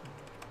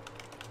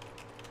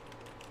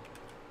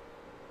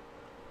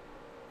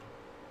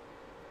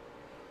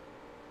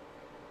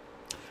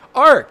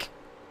 Ark!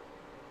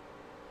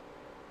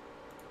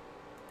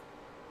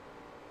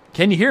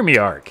 Can you hear me,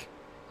 Ark?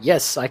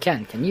 Yes, I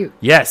can. Can you?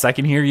 Yes, I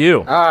can hear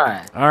you. All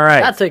right.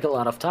 That take a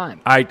lot of time.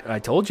 I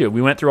told you.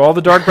 We went through all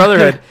the Dark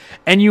Brotherhood,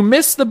 and you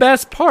missed the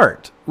best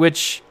part,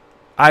 which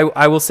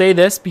I will say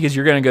this because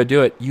you're going to go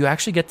do it. You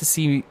actually get to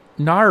see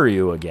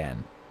Naru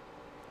again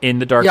in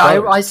the Dark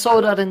Brotherhood. Yeah, I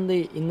saw that in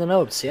the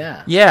notes,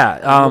 yeah. Yeah.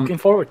 I'm looking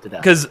forward to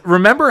that. Because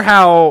remember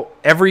how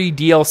every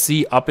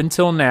DLC up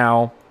until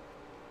now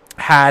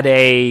had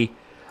a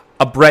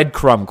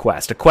breadcrumb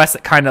quest, a quest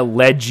that kind of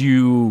led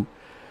you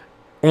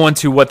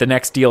onto what the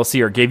next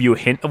DLC or gave you a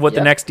hint of what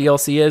the next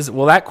DLC is.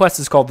 Well, that quest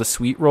is called the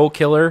Sweet Roll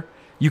Killer.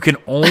 You can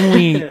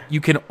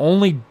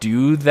only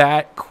do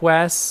that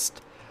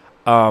quest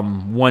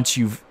once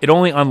it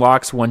only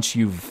unlocks once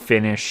you've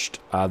finished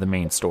the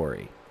main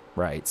story,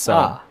 right?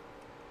 So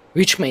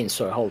which main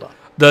story? Hold on.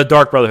 The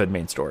Dark Brotherhood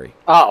main story.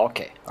 Oh,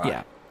 okay. All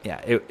right.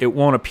 Yeah. It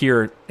won't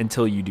appear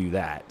until you do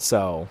that.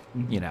 So,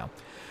 you know.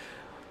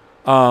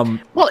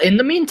 Well, in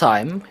the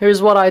meantime,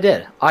 here's what I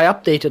did. I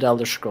updated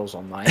Elder Scrolls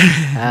Online,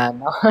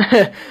 and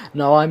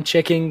now I'm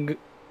checking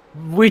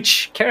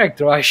which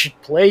character I should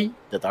play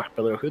the Dark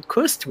Brotherhood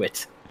quest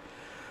with.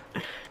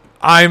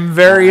 I'm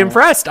very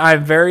impressed.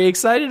 I'm very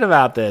excited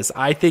about this.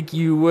 I think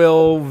you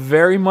will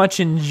very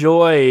much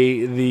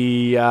enjoy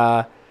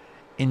the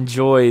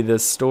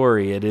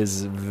story. It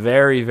is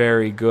very,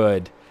 very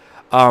good.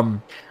 I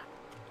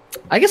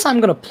guess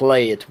I'm gonna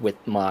play it with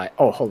my...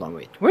 Oh, hold on,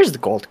 wait. Where's the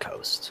Gold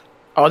Coast?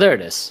 Oh, there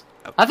it is.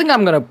 I think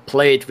I'm gonna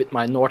play it with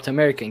my North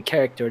American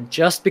character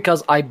just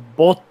because I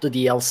bought the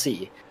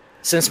DLC.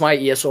 Since my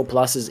ESO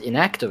Plus is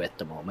inactive at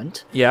the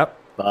moment. Yep.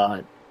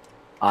 But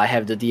I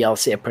have the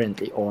DLC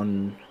apparently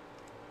on...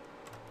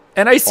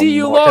 And I see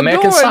you logged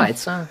American on.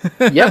 sites.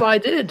 Yep, I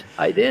did.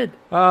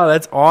 Oh,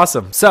 that's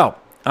awesome. So,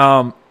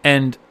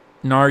 and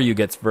Naru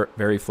gets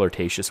very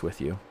flirtatious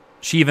with you.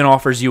 She even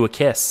offers you a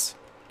kiss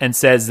and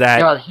says that...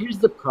 Yeah, here's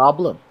the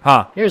problem.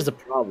 Here's the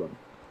problem.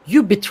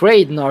 You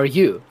betrayed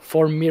Naru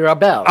for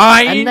Mirabelle.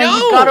 And then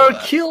you got her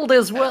killed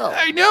as well.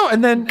 I know,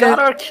 and then... Got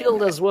her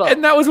killed as well.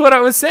 And that was what I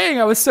was saying.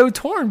 I was so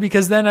torn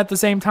because then at the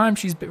same time,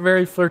 she's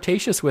very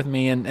flirtatious with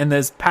me, and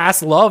this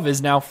past love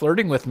is now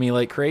flirting with me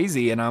like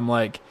crazy, and I'm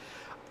like...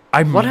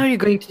 What are you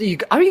going to do?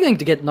 Are you going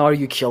to get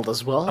Naru killed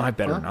as well? I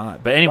better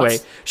not. But anyway,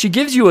 she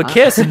gives you a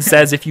kiss and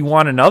says if you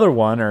want another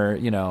one or,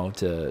 or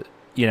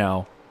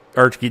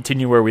to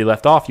continue where we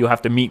left off, you'll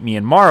have to meet me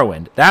in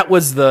Morrowind. That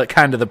was the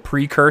kind of the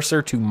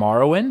precursor to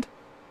Morrowind.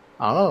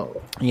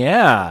 Oh.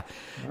 Yeah.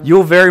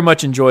 You'll very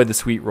much enjoy the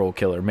Sweet Roll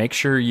Killer. Make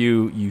sure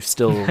you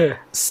still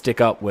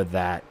stick up with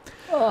that.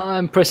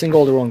 I'm pressing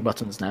all the wrong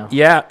buttons now.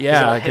 Yeah,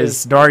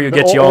 because Naru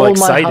gets you all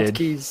excited.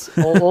 My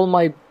hotkeys, all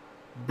my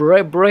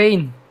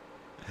brain.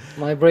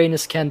 My brain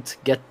can't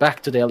get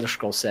back to the Elder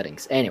Scrolls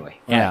settings. Anyway.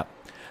 Yeah.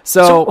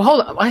 So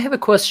hold on. I have a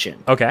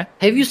question. Okay.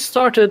 Have you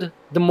started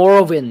the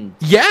Morrowind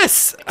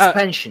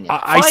expansion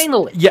yet?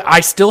 Finally.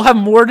 I still have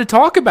more to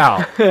talk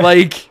about.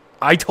 Like,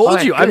 I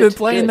told you, I've been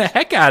playing the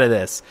heck out of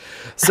this.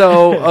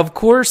 So, of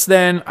course,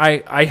 then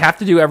I have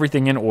to do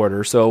everything in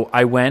order. So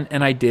I went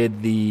and I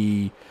did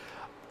the,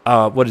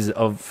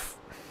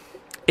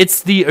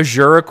 it's the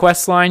Azura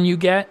quest line you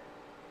get.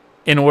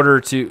 In order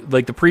to,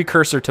 like, the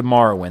precursor to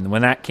Morrowind,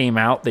 when that came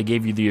out, they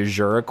gave you the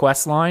Azura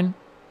quest line,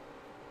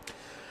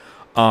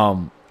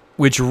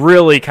 which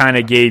really kind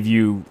of gave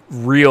you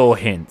real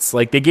hints.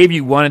 Like, they gave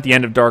you one at the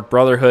end of Dark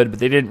Brotherhood, but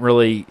they didn't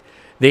really...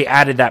 They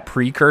added that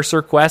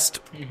precursor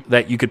quest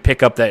that you could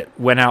pick up that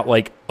went out,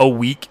 like, a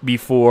week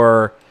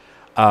before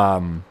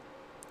the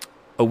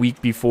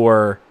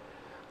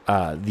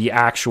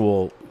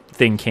actual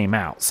thing came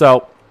out.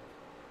 So,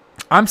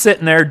 I'm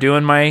sitting there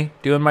doing my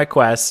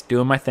quest,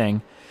 doing my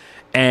thing,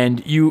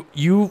 and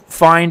you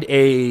find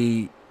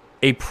a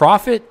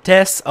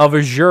prophetess of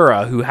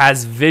Azura who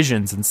has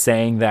visions and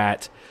saying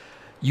that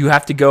you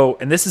have to go,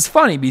 and this is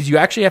funny because you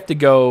actually have to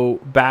go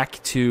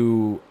back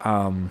to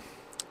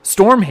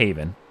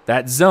Stormhaven,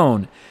 that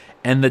zone,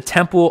 and the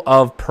Temple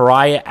of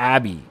Pariah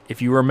Abbey.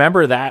 If you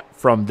remember that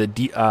from the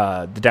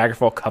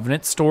Daggerfall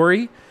Covenant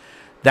story,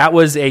 that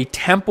was a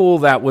temple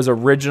that was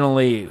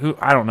originally,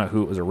 I don't know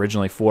who it was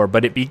originally for,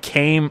 but it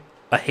became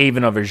a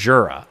haven of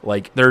Azura.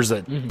 Like there's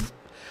a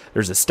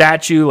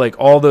statue, like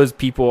all those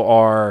people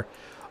are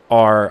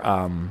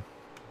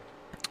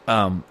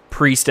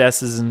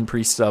priestesses and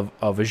priests of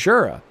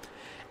Azura.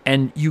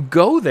 And you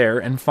go there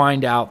and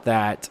find out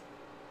that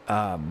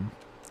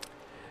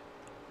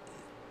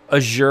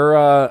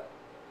Azura,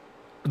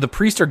 the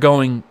priests are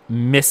going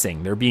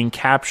missing. They're being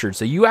captured.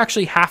 So you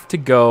actually have to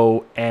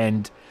go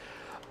and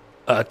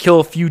kill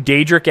a few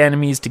Daedric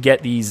enemies to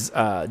get these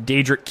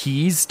Daedric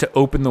keys to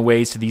open the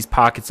ways to these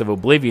pockets of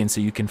oblivion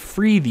so you can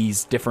free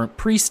these different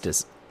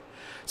priestesses.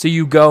 So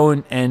you go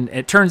and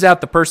it turns out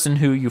the person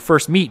who you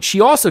first meet,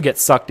 she also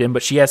gets sucked in,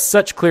 but she has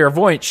such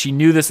clairvoyance, she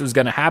knew this was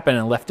going to happen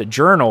and left a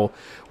journal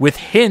with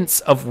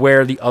hints of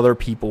where the other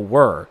people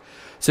were.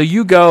 So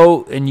you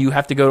go and you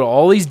have to go to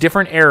all these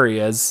different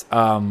areas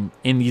in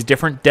these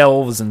different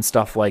delves and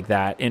stuff like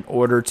that in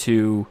order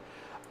to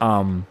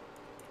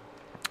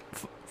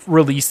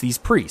release these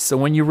priests. So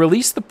when you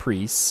release the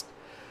priests,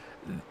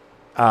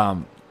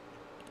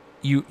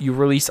 you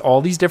release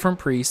all these different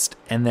priests,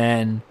 and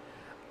then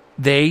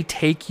they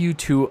take you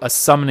to a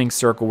summoning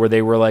circle where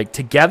they were like,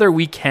 together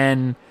we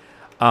can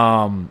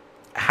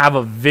have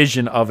a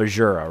vision of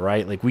Azura,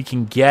 right? Like we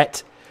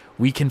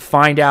can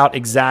find out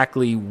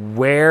exactly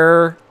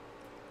where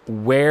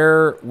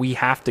we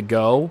have to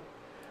go.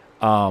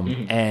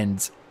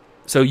 And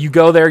so you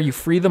go there, you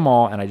free them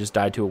all, and I just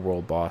died to a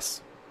world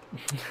boss.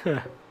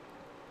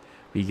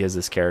 Because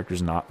this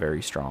character's not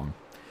very strong.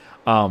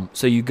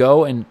 So you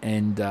go and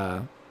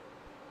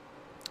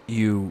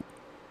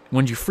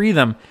when you free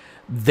them,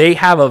 they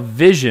have a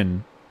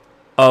vision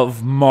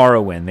of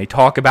Morrowind. They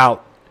talk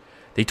about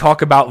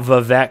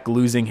Vivek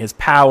losing his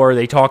power.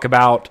 They talk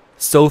about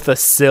Sotha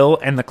Sil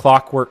and the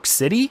Clockwork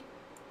City.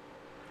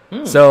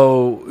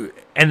 So,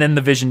 and then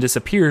the vision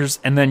disappears,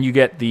 and then you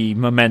get the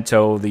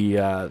memento,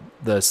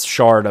 the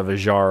shard of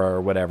Azara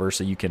or whatever,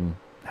 so you can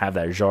have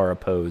that Azara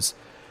pose,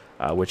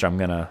 which I'm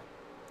gonna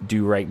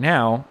do right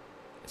now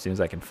as soon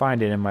as I can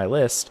find it in my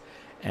list.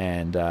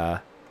 And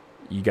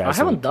you guys, I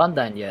haven't done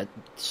that yet,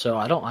 so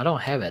I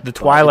don't have it. The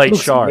Twilight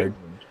Shard,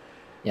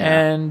 yeah.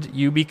 And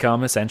you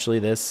become essentially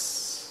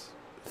this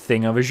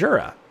thing of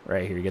Azura.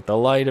 Right here, you get the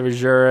light of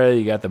Azura,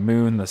 you got the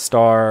moon, the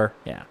star,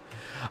 yeah.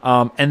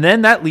 And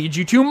then that leads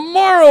you to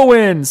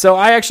Morrowind. So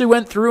I actually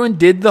went through and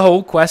did the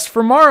whole quest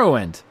for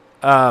Morrowind.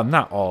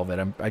 Not all of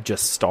it. I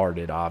just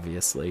started,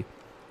 obviously.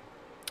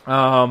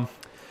 I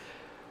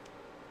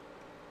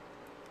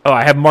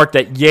have marked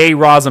that yay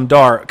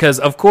Razumdar, because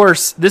of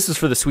course this is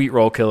for the Sweet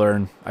Roll Killer,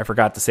 and I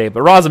forgot to say it, but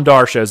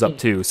Razumdar shows up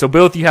too. So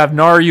both you have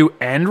Naryu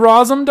and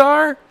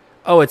Razumdar.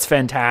 Oh, it's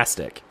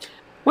fantastic.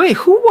 Wait,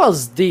 who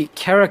was the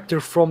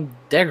character from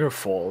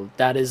Daggerfall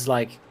that is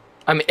like,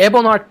 I mean,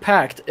 Ebonheart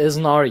Pact is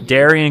Naryu.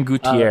 Darian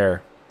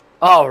Gutierrez.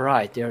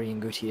 Right, Darian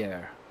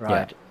Gutierrez.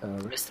 Right, yeah.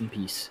 Rest in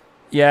peace.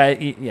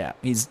 Yeah,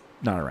 he's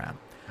not around.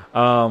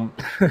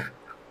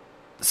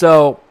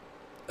 So,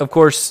 of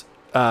course,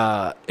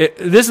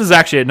 this is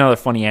actually another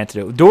funny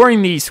anecdote.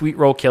 During the Sweet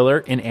Roll Killer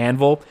in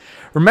Anvil,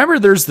 remember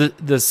there's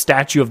the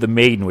statue of the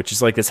maiden, which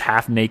is like this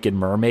half-naked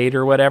mermaid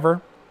or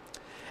whatever?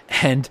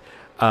 And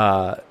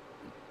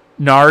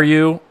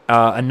Naryu,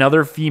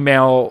 another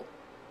female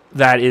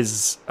that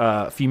is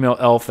female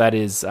elf that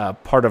is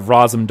part of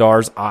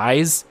Razumdar's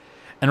eyes,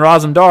 and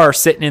Razumdar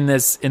sitting in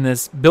this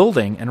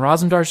building, and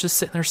Razumdar's just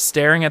sitting there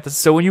staring at the.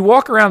 So when you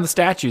walk around the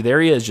statue, there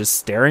he is, just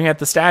staring at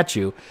the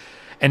statue,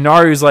 and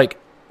Naryu's like,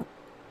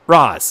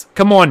 Raz,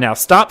 come on now,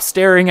 stop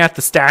staring at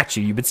the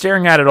statue. You've been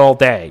staring at it all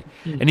day.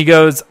 And he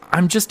goes,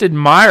 I'm just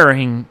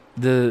admiring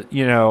the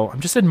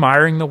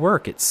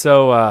work. It's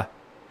so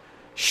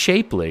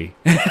shapely.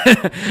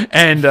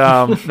 And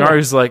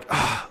Naryu's like,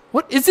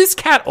 what is this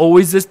cat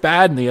always this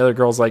bad? And the other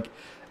girl's like,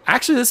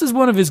 actually, this is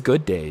one of his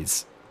good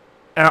days.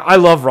 And I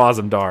love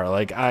Razumdar.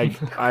 Like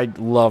I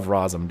love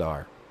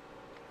Razumdar.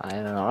 I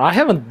don't know. I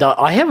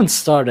haven't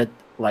started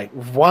like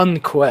one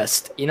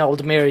quest in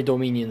Aldmeri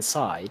Dominion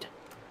side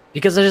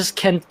because I just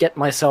can't get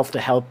myself to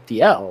help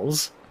the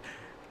elves.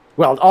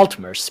 Well,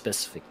 Altmer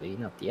specifically,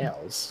 not the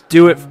elves.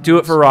 Do it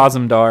for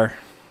Razumdar.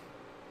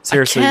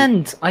 Seriously, I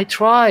can't. I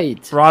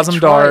tried.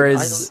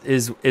 Razumdar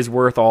is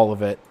worth all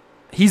of it.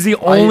 He's the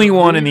only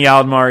one in the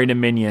Aldmeri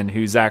Dominion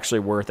who's actually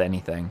worth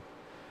anything.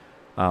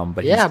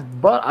 But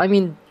I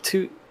mean,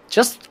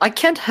 I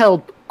can't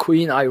help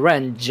Queen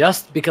Ayrenn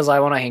just because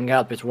I want to hang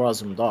out with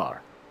Razumdar.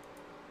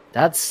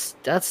 That's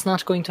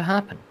not going to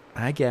happen.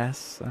 I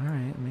guess. All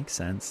right, makes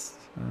sense.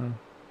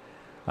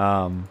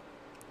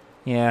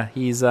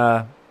 He's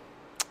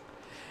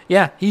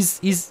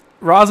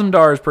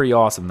Razumdar is pretty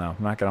awesome though.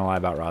 I'm not gonna lie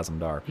about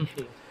Razumdar.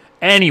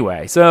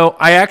 Anyway, so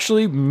I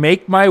actually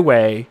make my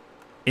way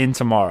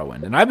into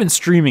Morrowind, and I've been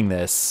streaming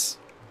this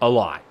a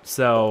lot.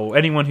 So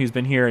anyone who's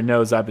been here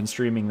knows I've been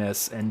streaming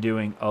this and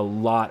doing a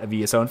lot of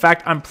ESO. In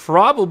fact, I'm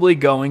probably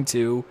going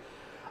to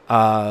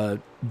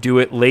do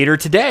it later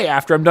today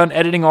after I'm done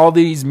editing all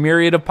these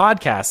myriad of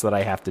podcasts that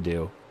I have to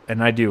do.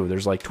 And I do.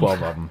 There's like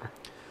 12 of them.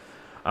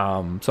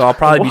 So I'll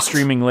probably be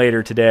streaming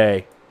later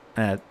today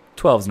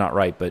 12's not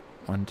right, but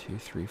 1, 2,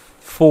 3,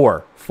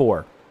 4.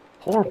 4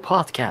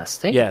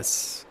 podcasts, eh?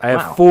 Yes. I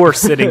have 4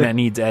 sitting that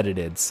needs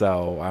edited,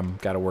 so I'm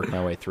got to work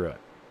my way through it.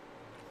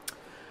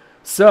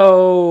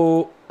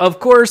 So, of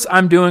course,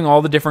 I'm doing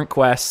all the different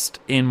quests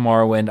in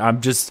Morrowind.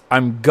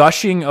 I'm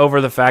gushing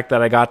over the fact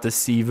that I got to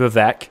see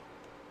Vivek,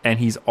 and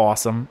he's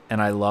awesome,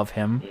 and I love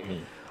him.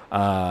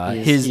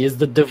 He is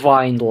the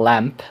divine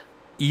lamp.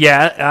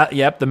 Yeah,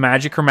 yep, the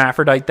magic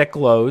hermaphrodite that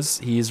glows.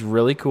 He's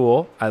really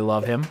cool. I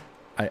love him.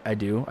 I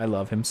do. I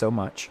love him so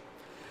much.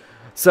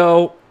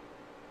 So,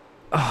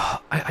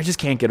 I just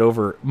can't get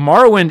over it.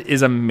 Morrowind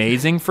is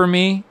amazing for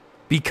me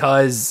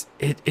because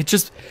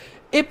it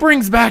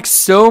brings back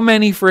so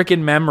many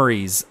freaking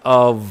memories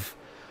of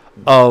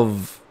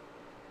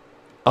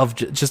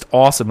just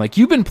awesome. Like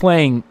you've been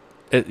playing,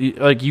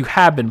 like you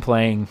have been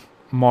playing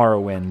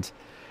Morrowind.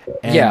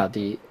 Yeah,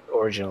 the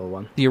original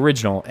one. The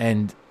original,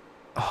 and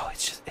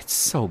it's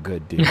so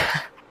good, dude.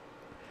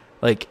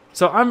 Like,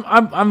 so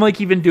I'm like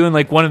even doing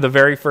like one of the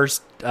very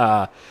first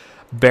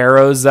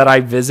barrows that I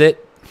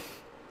visit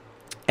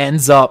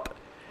ends up.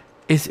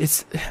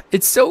 It's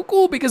so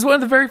cool because one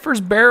of the very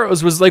first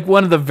barrows was like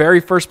one of the very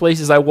first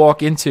places I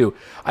walk into.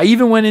 I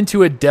even went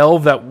into a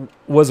delve that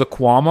was a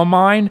Quama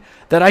mine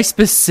that I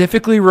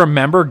specifically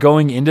remember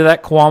going into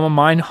that Quama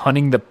mine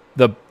hunting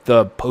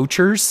the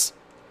poachers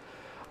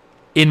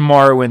in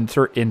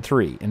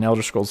Morrowind in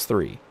Elder Scrolls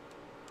 3.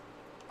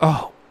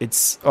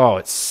 It's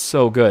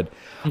so good.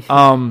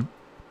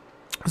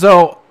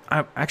 So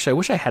I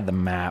wish I had the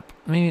map.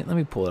 Let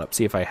me pull it up,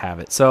 see if I have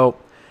it. So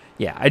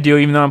yeah, I do,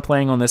 even though I'm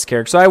playing on this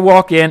character. So I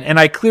walk in and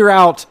I clear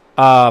out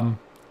all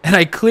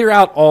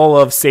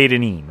of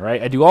Seyda-Neen,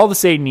 right? I do all the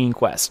Seyda-Neen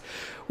quests,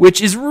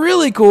 which is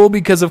really cool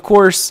because of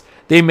course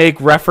they make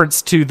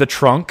reference to the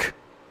trunk,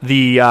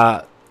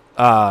 the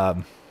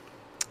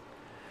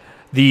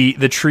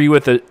tree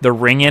with the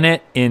ring in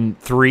it in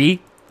 3.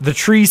 The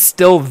tree's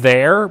still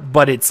there,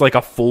 but it's like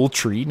a full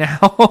tree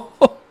now.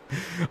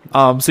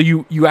 So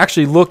you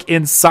actually look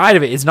inside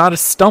of it. It's not a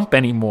stump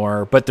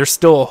anymore, but there's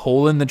still a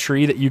hole in the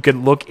tree that you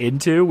can look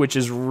into, which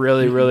is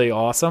really, really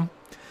awesome.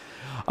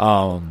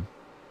 I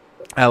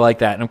like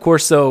that. And of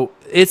course, so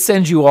it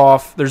sends you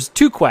off. There's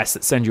 2 quests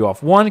that send you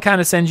off. One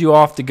kind of sends you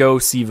off to go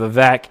see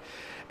Vivek,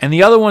 and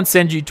the other one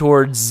sends you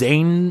towards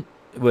Zane's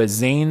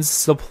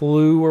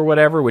Saplu or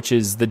whatever, which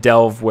is the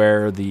delve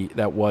where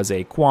that was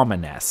a Quama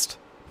nest.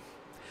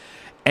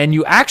 And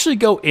you actually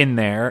go in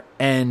there,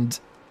 and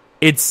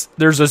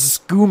there's a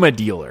skooma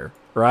dealer,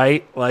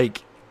 right?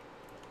 Like,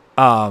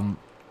 the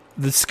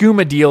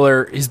skooma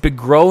dealer has been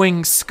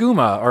growing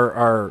skooma,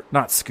 or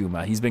not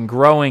skooma. He's been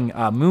growing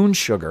moon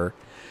sugar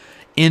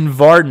in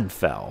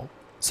Vardenfell.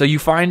 So you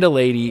find a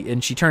lady,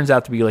 and she turns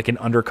out to be like an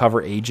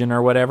undercover agent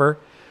or whatever.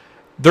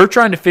 They're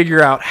trying to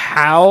figure out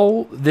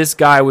how this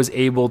guy was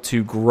able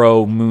to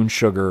grow moon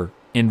sugar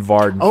in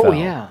Vardenfell. Oh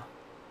yeah.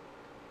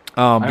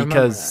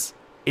 Because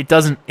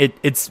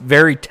it's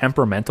very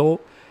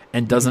temperamental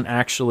and doesn't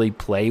actually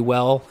play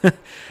well.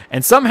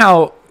 And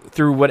somehow,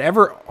 through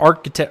whatever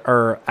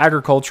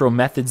agricultural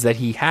methods that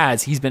he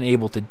has, he's been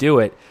able to do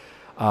it.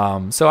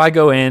 So I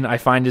go in, I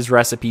find his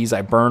recipes,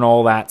 I burn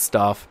all that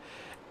stuff,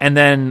 and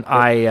then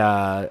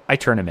I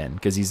turn him in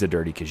because he's a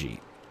dirty Khajiit.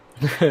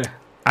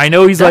 I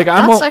know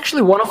that's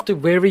actually one of the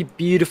very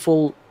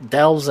beautiful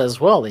delves as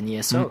well in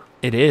ESO.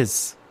 It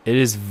is. It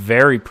is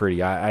very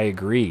pretty. I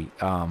agree.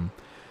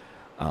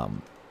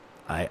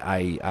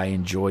 I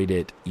enjoyed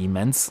it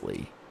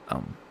immensely.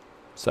 I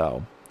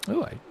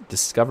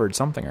discovered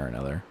something or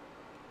another.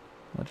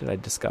 What did I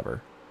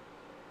discover?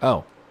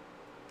 Oh.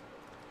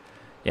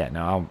 Yeah,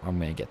 no, I'm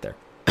going to get there.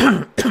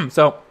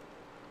 So,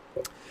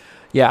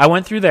 yeah, I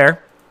went through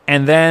there,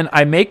 and then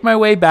I make my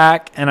way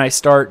back, and I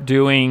start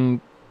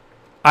doing...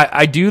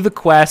 I do the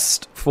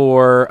quest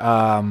for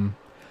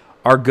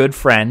our good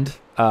friend,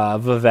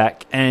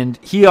 Vivek, and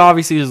he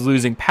obviously is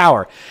losing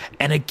power.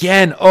 And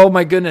again, oh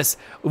my goodness,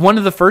 one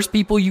of the first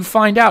people you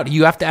find out,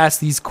 you have to ask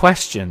these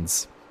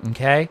questions,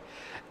 okay?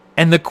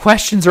 And the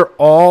questions are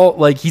all,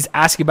 like, he's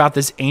asking about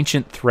this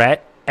ancient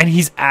threat, and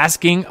he's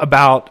asking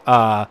about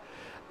the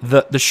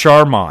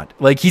Sharmont.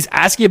 Like, he's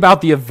asking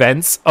about the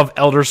events of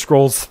Elder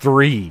Scrolls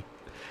 3.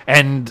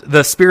 And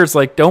the spirit's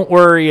like, don't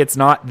worry, it's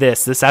not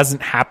this. This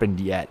hasn't happened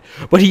yet.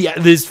 But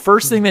his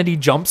first thing that he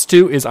jumps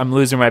to is, I'm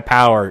losing my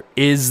power.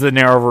 Is the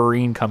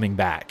Nerevarine coming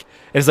back?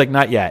 And it's like,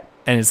 not yet.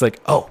 And it's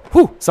like, oh,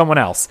 whew, someone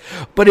else.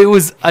 But it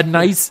was a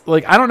nice,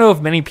 like, I don't know if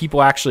many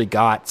people actually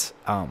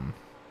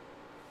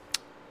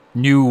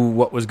knew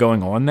what was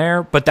going on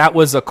there. But that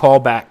was a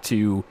callback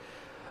to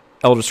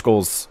Elder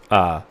Scrolls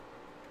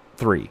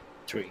 3.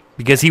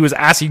 Because he was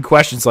asking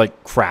questions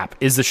like, crap,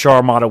 is the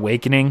Sharmont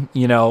awakening?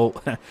 You know,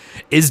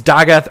 is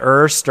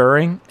Dagath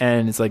stirring?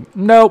 And it's like,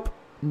 nope,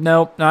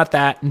 not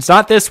that. It's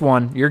not this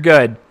one. You're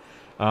good.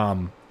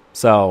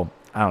 So,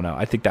 I don't know.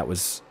 I think that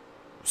was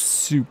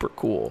super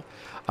cool.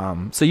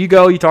 So you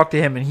go, you talk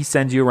to him, and he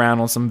sends you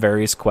around on some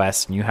various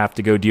quests, and you have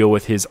to go deal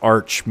with his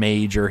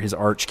archmage or his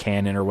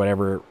archcanon or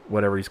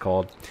whatever he's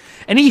called.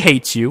 And he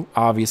hates you,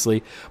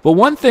 obviously. But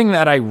one thing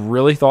that I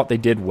really thought they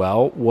did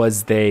well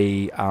was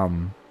they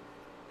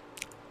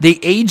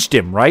aged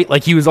him, right?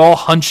 Like he was all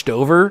hunched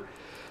over.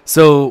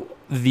 So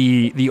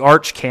the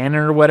archcanon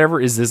or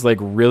whatever is this like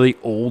really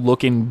old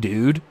looking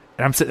dude.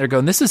 And I'm sitting there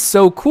going, this is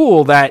so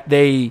cool that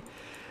they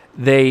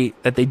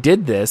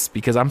did this,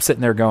 because I'm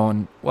sitting there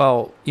going,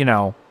 well, you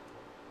know,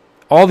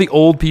 all the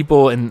old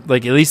people, and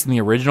like at least in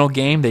the original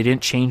game, they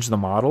didn't change the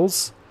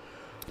models,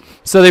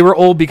 so they were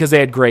old because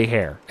they had gray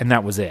hair, and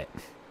that was it.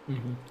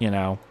 Mm-hmm. You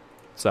know,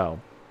 so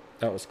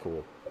that was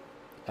cool.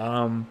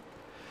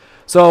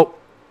 So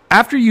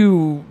after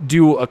you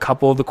do a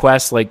couple of the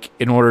quests, like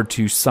in order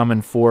to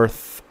summon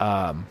forth,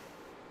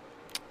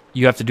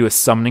 you have to do a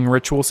summoning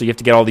ritual, so you have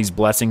to get all these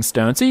blessing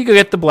stones. So you go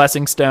get the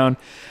blessing stone,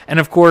 and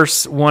of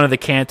course, one of the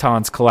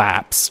cantons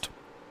collapsed.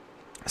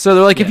 So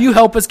they're like, if you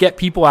help us get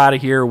people out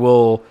of here,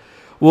 we'll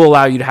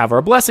allow you to have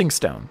our blessing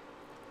stone.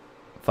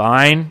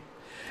 Fine.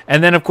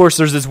 And then, of course,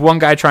 there's this one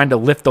guy trying to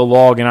lift a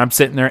log, and I'm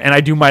sitting there, and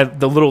I do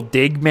the little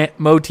dig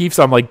motif,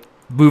 so I'm like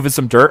moving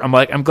some dirt. I'm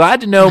like, I'm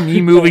glad to know me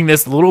moving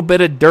this little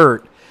bit of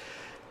dirt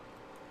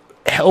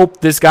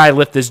helped this guy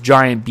lift this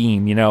giant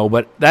beam, you know,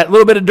 but that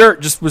little bit of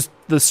dirt just was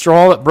the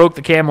straw that broke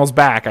the camel's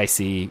back, I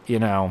see, you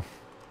know.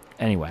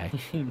 Anyway,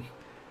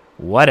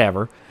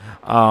 whatever.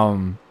 I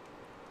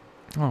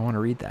want to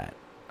read that.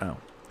 Oh.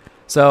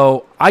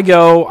 So I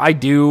go, I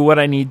do what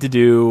I need to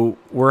do.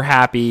 We're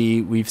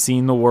happy. We've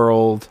seen the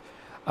world.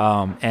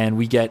 And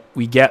we get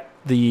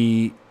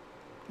the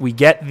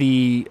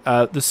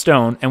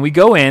stone, and we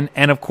go in,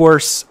 and of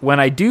course, when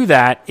I do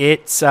that,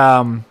 it's,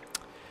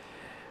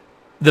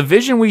 the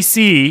vision we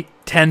see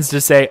tends to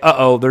say,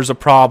 uh-oh, there's a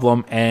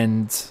problem,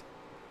 and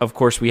of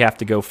course we have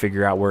to go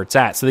figure out where it's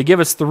at. So they give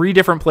us 3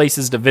 different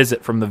places to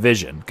visit from the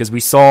vision, because we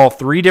saw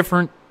 3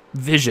 different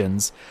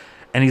visions,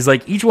 and he's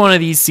like, each one of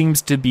these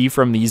seems to be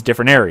from these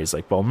different areas,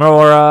 like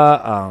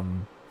Balmora,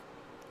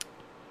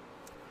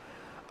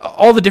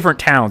 all the different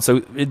towns.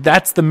 So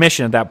that's the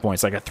mission at that point.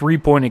 It's like a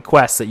 3-pointed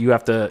quest that you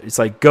have to, it's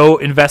like, go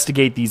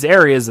investigate these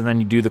areas, and then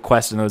you do the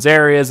quest in those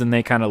areas, and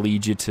they kind of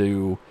lead you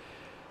to,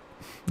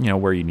 you know,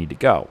 where you need to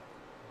go.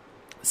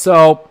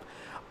 So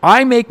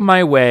I make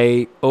my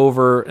way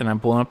over, and I'm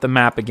pulling up the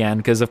map again,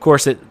 because of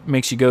course it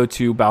makes you go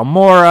to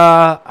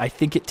Balmora. I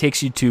think it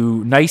takes you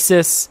to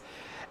Nisus,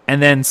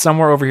 and then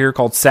somewhere over here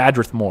called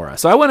Sadrith Mora.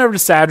 So I went over to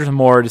Sadrith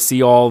Mora to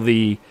see all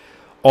the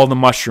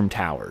mushroom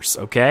towers,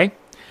 okay?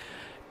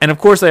 And of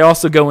course I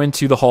also go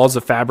into the Halls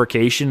of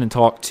Fabrication and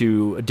talk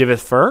to Divith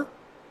Fur,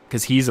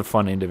 because he's a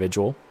fun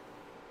individual.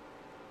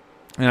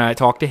 And I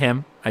talk to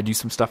him. I do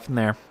some stuff in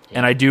there.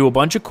 And I do a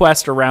bunch of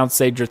quests around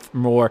Sadrith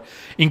Mora,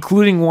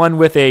 including one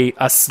with a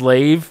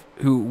slave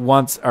who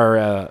wants, or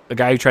a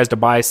guy who tries to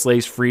buy a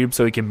slave's freedom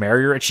so he can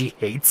marry her, and she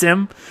hates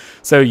him.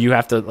 So you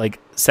have to like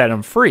set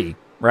him free,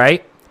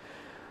 right?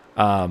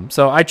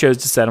 So I chose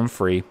to set him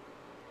free.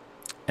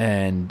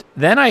 And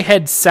then I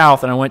head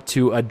south, and I went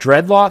to a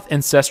Dreadloth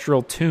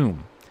ancestral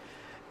tomb.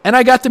 And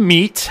I got to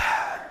meet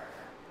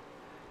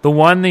the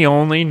one, the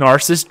only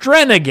Narsis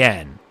Dren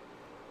again.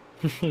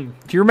 Do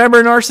you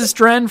remember Narsis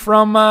Dren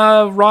from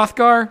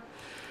Hrothgar?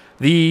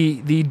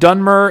 The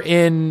Dunmer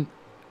in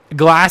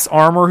glass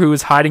armor who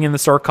is hiding in the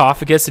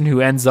sarcophagus and who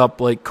ends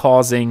up like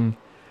causing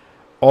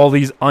all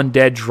these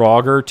undead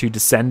Draugr to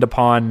descend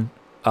upon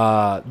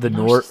the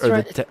north.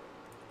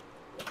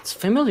 It's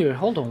familiar.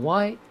 Hold on.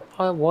 Why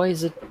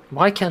is it?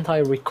 Why can't I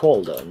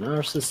recall the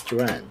Narsis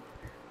Dren?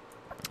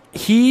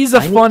 He's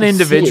a fun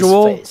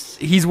individual.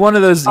 He's one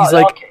of those. He's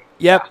like, okay.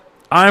 Yep.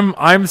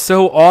 I'm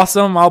so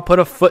awesome. I'll put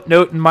a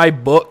footnote in my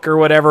book or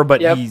whatever.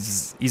 But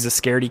he's a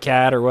scaredy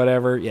cat or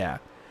whatever. Yeah.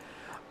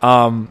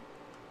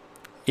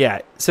 Yeah.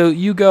 So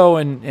you go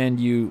and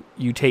you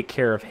take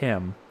care of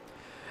him,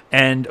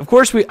 and of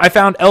course I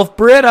found Elf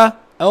Britta,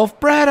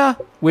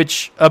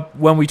 which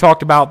when we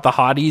talked about the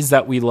hotties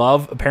that we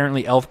love,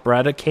 apparently Elf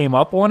Britta came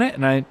up on it,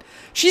 and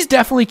she's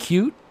definitely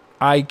cute.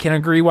 I can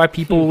agree why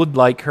people would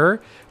like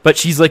her, but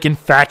she's like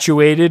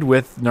infatuated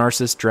with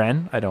Narsis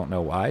Dren. I don't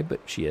know why, but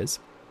she is.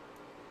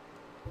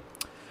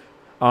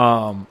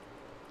 So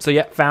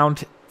yeah,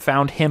 found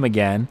him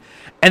again,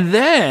 and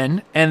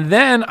then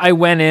I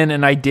went in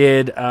and I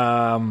did.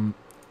 Hold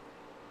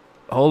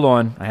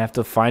on, I have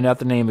to find out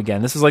the name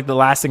again. This is like the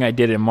last thing I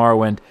did in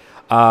Morrowind.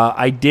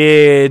 I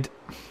did.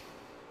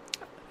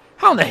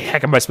 How in the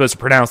heck am I supposed to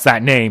pronounce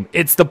that name?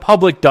 It's the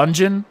public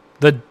dungeon,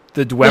 the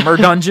Dwemer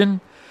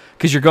dungeon,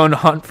 because you're going to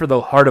hunt for the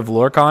Heart of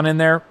Lorkhan in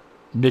there.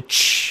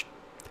 Nich.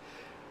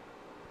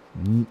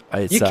 You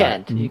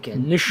can.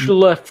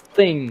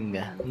 Nushlefthing,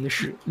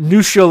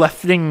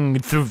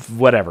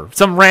 whatever.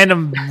 Some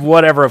random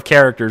whatever of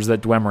characters that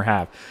Dwemer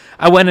have.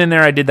 I went in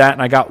there, I did that,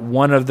 and I got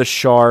one of the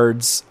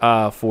shards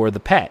for the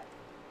pet.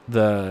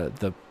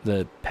 The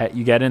pet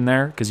you get in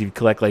there, because you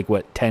collect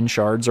 10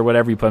 shards or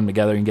whatever, you put them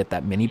together and get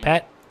that mini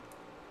pet.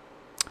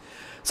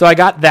 So I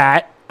got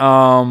that.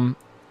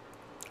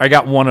 I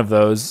got one of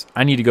those.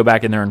 I need to go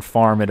back in there and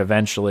farm it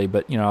eventually,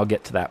 but I'll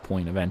get to that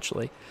point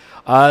eventually.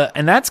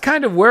 And that's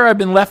kind of where I've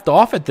been left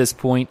off at this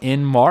point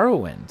in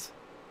Morrowind.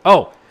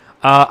 Oh,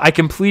 I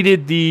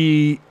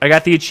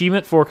got the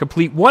achievement for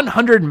complete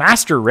 100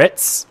 Master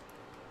Writs.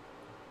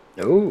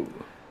 Oh.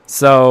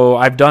 So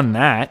I've done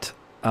that.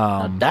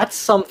 Now that's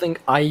something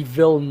I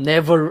will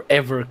never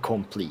ever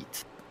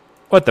complete.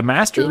 What, the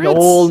Master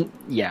Writs?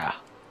 Yeah.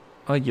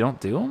 Oh, you don't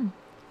do them?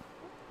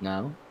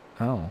 No.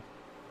 Oh.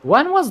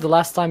 When was the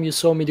last time you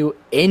saw me do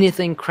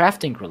anything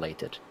crafting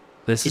related?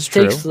 This is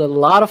true. It takes a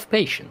lot of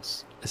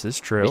patience. This is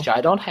true. Which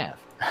I don't have.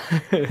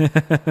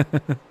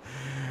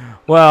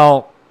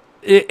 Well,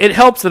 it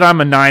helps that I'm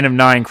a 9 of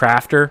 9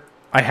 crafter.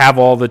 I have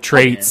all the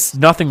traits.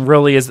 Okay. Nothing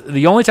really is.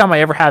 The only time I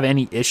ever have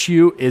any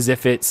issue is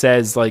if it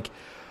says, like,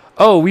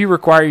 oh, we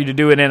require you to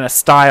do it in a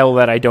style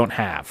that I don't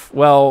have.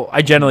 Well,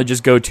 I generally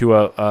just go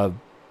to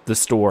the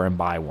store and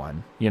buy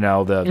one.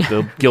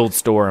 The guild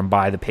store and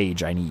buy the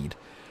page I need.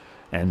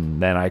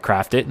 And then I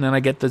craft it, and then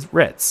I get the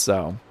writs.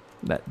 So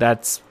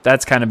that's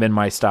kind of been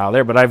my style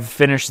there. But I've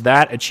finished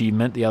that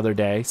achievement the other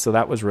day, so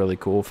that was really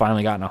cool.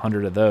 Finally gotten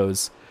 100 of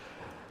those.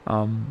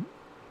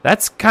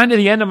 That's kind of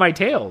the end of my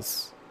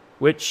tales,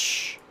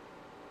 which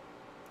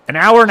an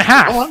hour and a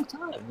half. A long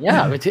time.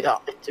 Yeah, it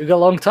took a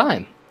long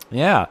time.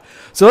 Yeah.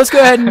 So let's go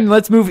ahead and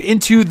let's move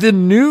into the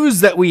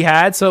news that we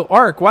had. So,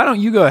 Ark, why don't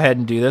you go ahead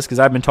and do this? Because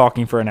I've been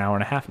talking for an hour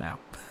and a half now.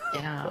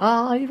 Yeah,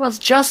 I was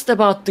just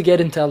about to get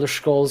into Elder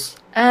Scrolls,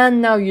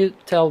 and now you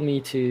tell me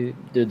to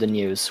do the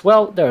news.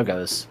 Well, there it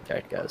goes.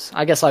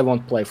 I guess I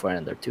won't play for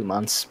another 2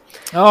 months.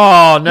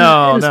 Oh,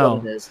 no.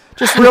 What it is.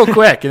 Just real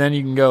quick, and then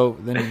you can go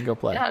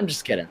play. Yeah, I'm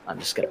just kidding.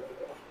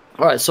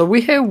 All right, so we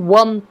have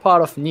one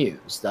part of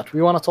news that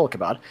we want to talk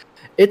about.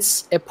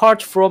 It's a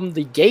part from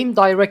the Game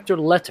Director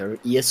Letter,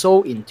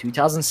 ESO, in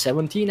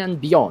 2017 and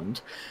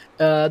beyond.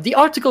 The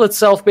article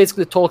itself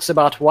basically talks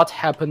about what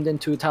happened in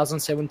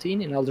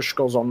 2017 in Elder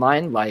Scrolls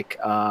Online, like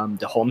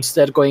the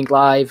Homestead going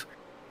live,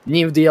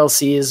 new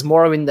DLCs,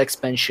 Morrowind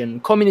expansion,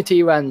 community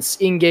events,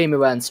 in-game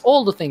events,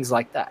 all the things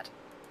like that.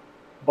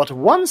 But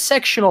one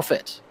section of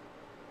it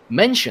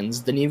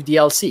mentions the new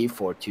DLC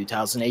for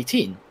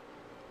 2018.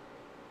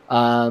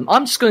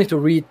 I'm just going to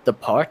read the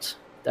part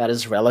that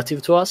is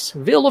relative to us.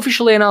 Will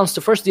officially announced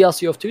the first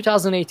DLC of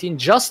 2018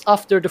 just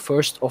after the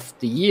first of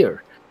the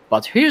year.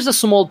 But here's a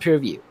small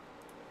preview.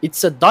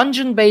 It's a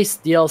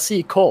dungeon-based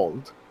DLC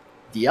called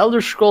The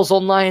Elder Scrolls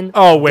Online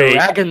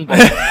Dragon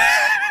Bones.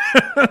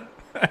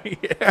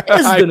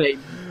 As the name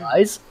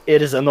implies,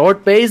 it is a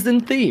North-based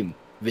in theme,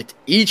 with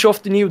each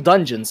of the new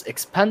dungeons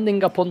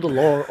expanding upon the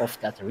lore of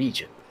that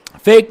region.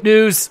 Fake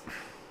news.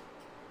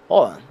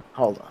 Hold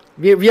on.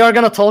 We are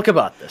going to talk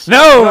about this.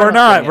 No, we're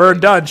not. We're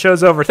done.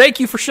 Show's over.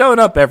 Thank you for showing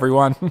up,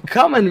 everyone.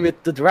 Coming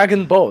with the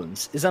Dragon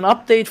Bones is an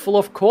update full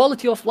of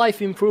quality of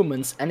life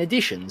improvements and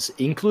additions,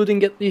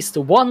 including at least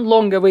one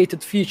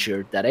long-awaited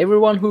feature that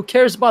everyone who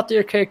cares about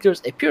their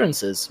characters'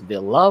 appearances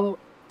will love,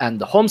 and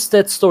the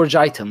Homestead storage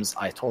items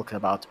I talked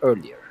about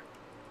earlier.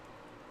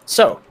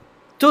 So,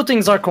 two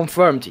things are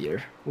confirmed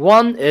here.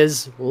 One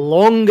is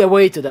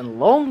long-awaited and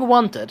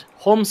long-wanted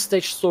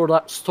Homestead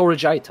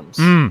storage items.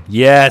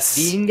 Yes.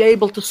 Being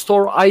able to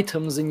store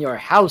items in your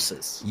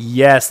houses.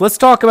 Yes, let's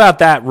talk about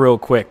that real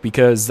quick,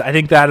 because I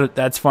think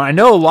that's fun. I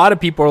know a lot of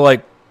people are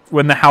like,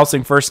 when the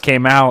housing first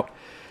came out,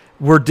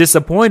 were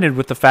disappointed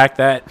with the fact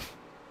that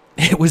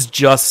it was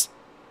just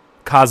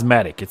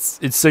cosmetic. It's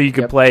so you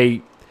could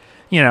play,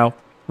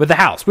 with the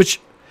house,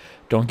 which,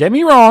 don't get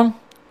me wrong,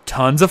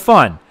 tons of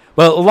fun.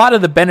 But a lot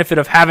of the benefit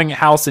of having a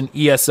house in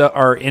ESO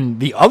or in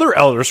the other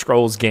Elder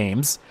Scrolls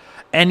games,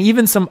 and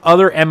even some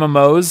other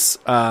MMOs,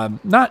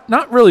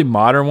 not really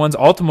modern ones.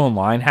 Ultima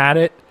Online had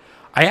it.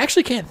 I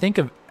actually can't think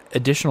of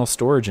additional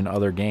storage in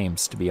other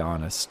games, to be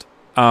honest.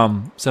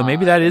 So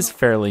maybe that is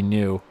fairly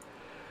new.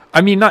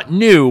 I mean, not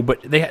new,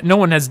 but no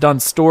one has done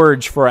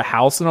storage for a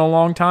house in a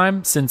long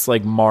time since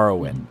like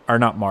Morrowind, or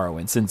not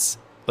Morrowind, since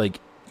like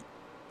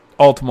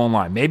Ultima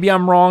Online. Maybe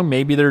I'm wrong.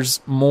 Maybe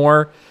there's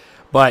more,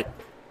 but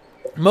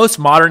most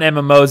modern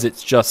MMOs,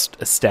 it's just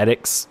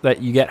aesthetics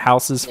that you get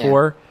houses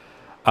for.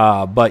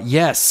 But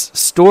yes,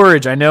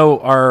 storage. I know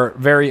our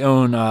very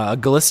own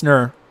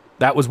Glistener,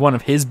 that was one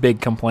of his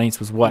big complaints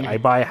was I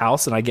buy a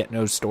house and I get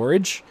no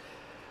storage.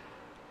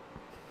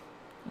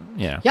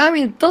 Yeah. Yeah, I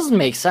mean, it doesn't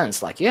make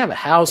sense. Like, you have a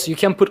house, you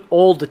can put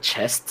all the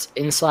chests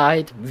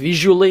inside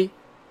visually,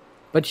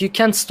 but you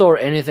can't store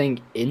anything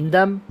in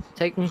them,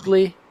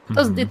 technically.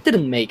 It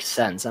didn't make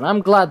sense, and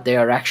I'm glad they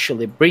are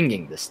actually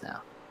bringing this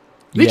now.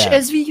 Which,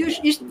 as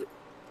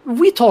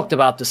we talked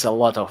about this a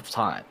lot of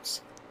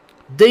times.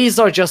 These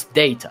are just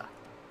data.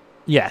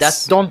 Yes.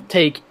 That don't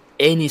take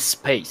any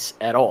space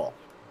at all.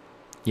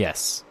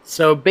 Yes.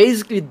 So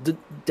basically,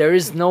 there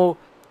is no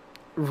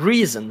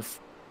reason,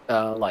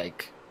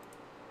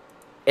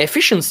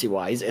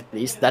 efficiency-wise at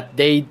least, that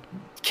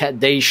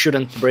they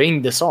shouldn't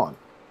bring this on.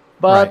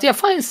 But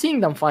seeing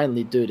them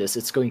finally do this,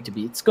 it's going to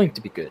be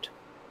good.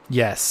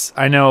 Yes,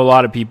 I know a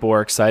lot of people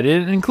are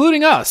excited,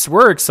 including us.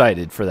 We're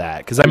excited for that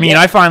because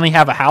I finally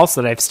have a house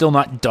that I've still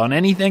not done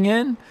anything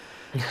in.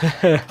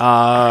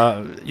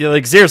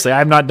 Like seriously,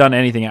 I've not done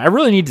anything. I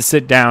really need to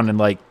sit down and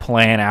like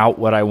plan out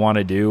what I want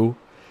to do.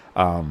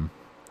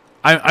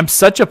 I'm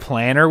such a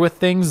planner with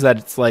things that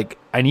it's like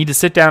I need to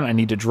sit down. I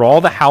need to draw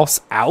the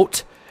house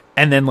out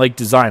and then like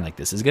design like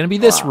this is going to be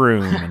this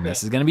room and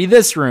this is going to be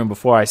this room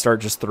before I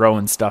start just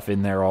throwing stuff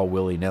in there all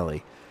willy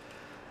nilly.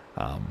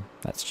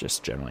 That's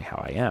just generally how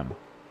I am.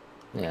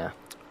 Yeah.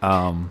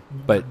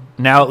 But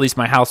now at least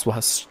my house will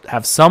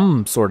have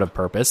some sort of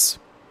purpose.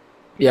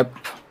 Yep.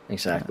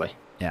 Exactly.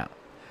 Yeah.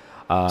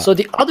 So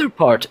the other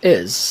part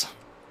is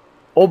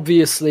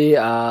obviously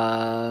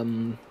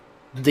the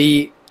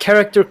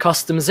character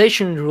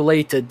customization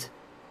related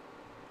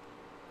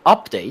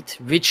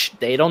update, which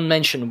they don't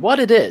mention what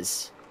it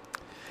is.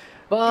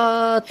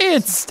 But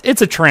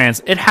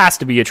it has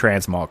to be a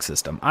transmog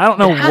system. I don't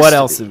know what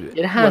else.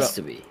 It has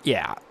to be.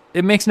 Yeah.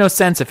 It makes no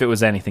sense if it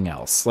was anything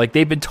else. Like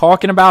they've been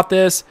talking about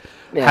this,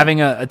 having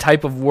a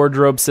type of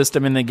wardrobe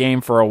system in the game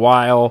for a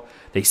while.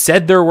 They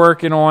said they're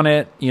working on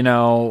it. You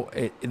know,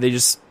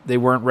 they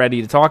weren't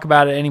ready to talk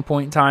about it at any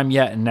point in time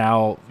yet. And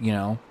now, you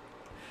know,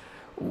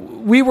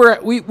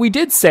 we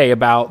did say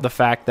about the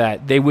fact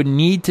that they would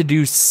need to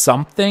do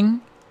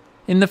something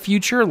in the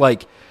future.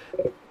 Like,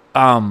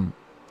 when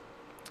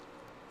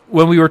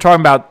we were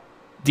talking about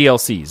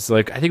DLCs,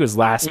 like I think it was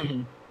last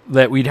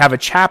that we'd have a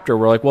chapter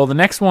where like, well, the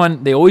next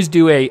one, they always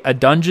do a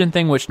dungeon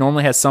thing, which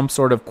normally has some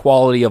sort of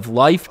quality of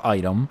life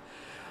item,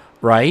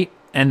 right?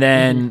 And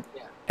then,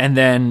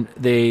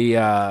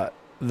 the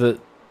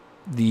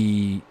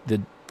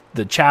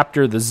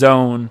chapter, the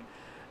zone,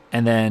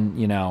 and then,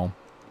 you know,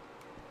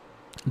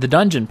 the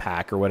dungeon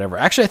pack or whatever.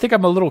 Actually, I think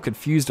I'm a little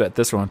confused at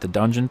this one with the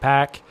dungeon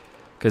pack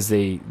because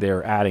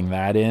they're adding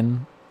that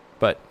in.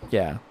 But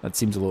yeah, that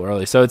seems a little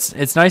early. So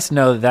it's nice to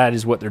know that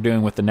is what they're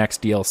doing with the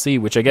next DLC,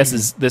 which I guess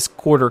is this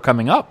quarter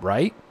coming up,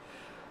 right?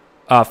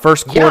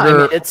 First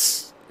quarter.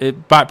 Yeah,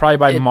 probably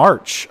by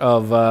March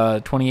of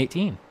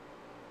 2018.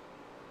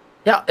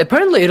 Yeah,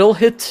 apparently it'll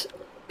hit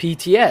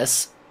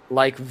PTS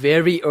like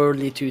very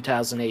early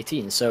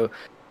 2018. So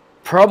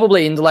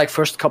probably in the like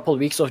first couple of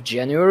weeks of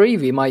January,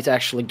 we might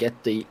actually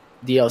get the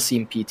DLC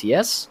in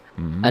PTS,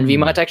 and we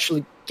might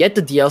actually get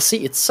the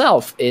DLC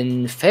itself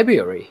in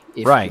February if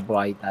you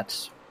by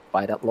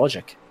that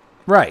logic.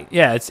 Right.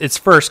 Yeah, it's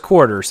first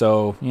quarter,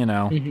 so you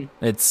know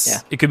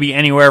it could be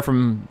anywhere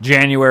from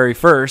January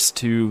 1st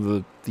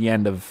to the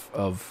end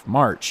of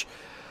March.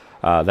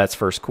 That's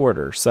first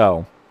quarter.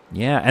 So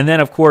yeah, and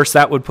then of course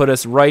that would put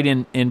us right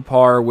in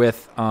par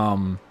with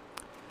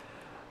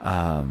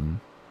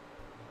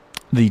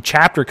the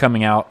chapter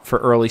coming out for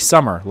early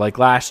summer, like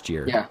last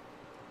year. Yeah.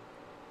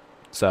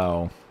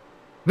 So,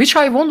 which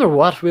I wonder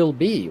what will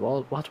be.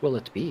 Well, what will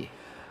it be?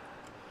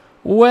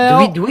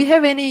 Well, do we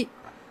have any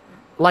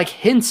like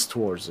hints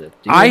towards it?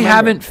 I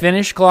haven't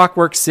finished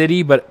Clockwork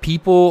City, but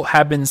people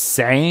have been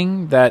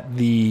saying that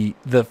the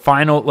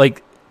final,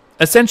 like,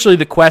 essentially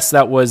the quest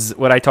that was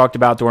what I talked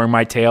about during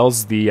my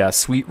tales, the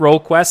Sweet Roll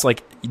quest,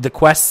 like the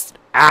quest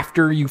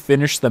after you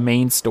finish the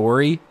main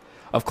story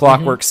of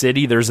Clockwork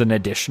City, there's an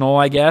additional,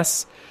 I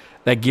guess,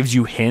 that gives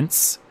you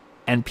hints,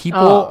 and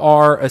people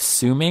are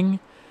assuming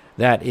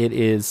that it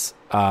is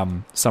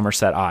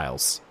Somerset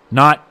Isles.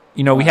 Not,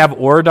 you know, we have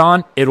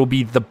Auradon, it'll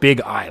be the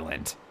big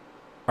island,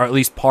 or at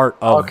least part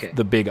of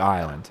the big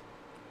island.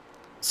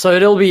 So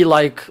it'll be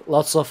like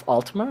lots of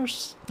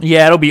Altmers?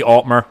 Yeah, it'll be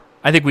Altmer.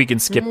 I think we can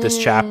skip this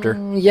chapter.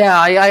 Yeah,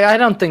 I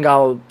don't think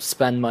I'll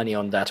spend money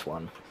on that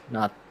one.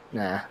 Nah.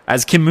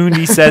 As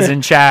Kimundi says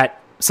in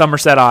chat,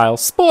 Somerset Isles.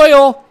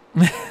 Spoil!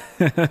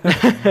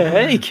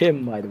 Hey,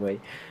 Kim, by the way.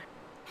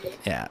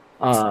 Yeah.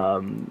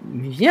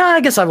 Yeah,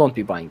 I guess I won't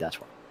be buying that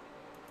one.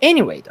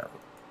 Anyway, though.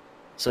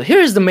 So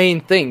here's the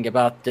main thing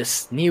about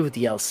this new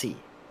DLC.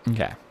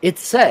 Okay. It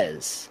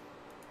says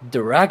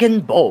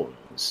Dragon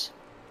Bones.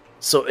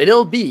 So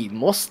it'll be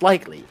most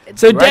likely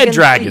dead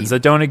dragons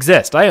that don't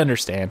exist. I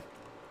understand.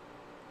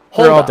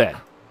 They're all dead.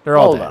 They're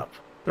all dead.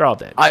 They're all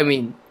dead. I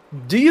mean,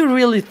 do you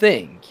really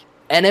think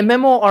an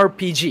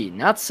MMORPG,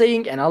 not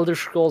saying an Elder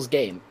Scrolls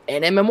game,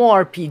 an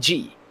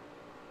MMORPG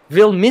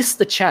will miss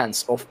the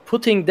chance of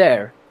putting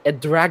there a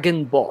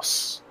dragon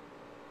boss?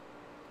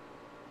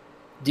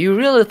 Do you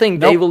really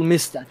think they will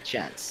miss that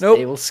chance? Nope.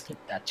 They will skip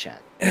that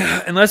chance.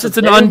 Unless it's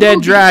an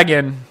undead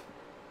dragon,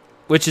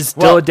 which is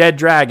still a dead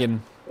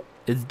dragon.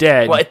 It's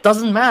dead. Well, it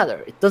doesn't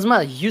matter. It doesn't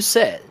matter. You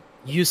say.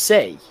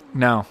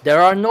 No.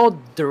 There are no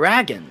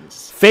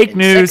dragons. Fake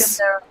news.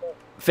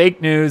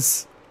 Fake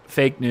news.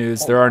 Fake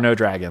news. There are no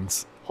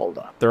dragons. Hold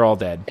up. They're all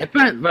dead.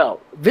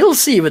 Well, we'll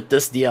see with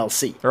this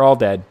DLC. They're all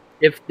dead.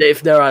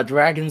 If there are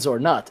dragons or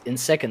not in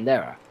Second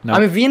Era. No.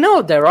 I mean, we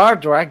know there are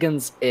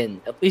dragons in,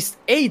 at least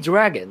a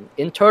dragon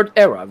in Third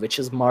Era, which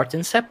is Martin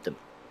Septim.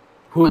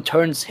 who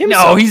turns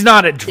himself. No, he's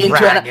not a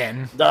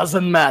dragon.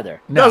 Doesn't matter.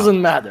 No.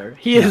 Doesn't matter.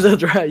 He is a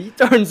dragon. He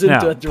turns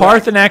into a dragon.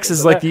 Parthenax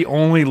is like the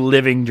only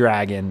living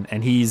dragon,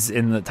 and he's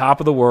in the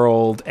top of the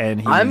world, and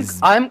he's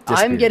I'm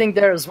disappeared. getting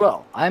there as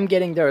well. I'm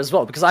getting there as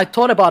well because I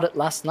thought about it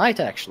last night.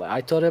 Actually,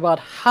 I thought about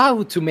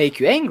how to make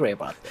you angry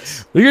about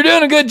this. Well, you're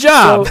doing a good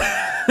job. So,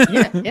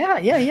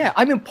 yeah.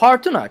 I mean,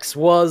 Parthenax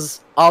was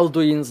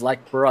Alduin's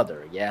like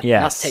brother. Yeah,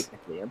 Yes. not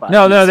technically. But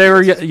No, they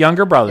were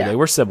younger brother. Yeah. They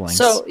were siblings.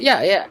 So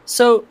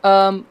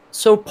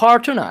So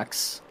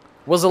Parthenax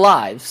was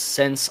alive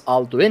since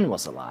Alduin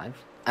was alive,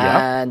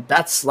 and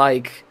that's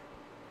like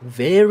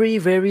very,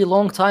 very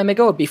long time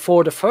ago,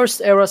 before the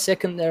first era,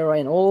 second era,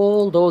 and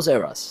all those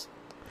eras.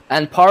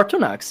 And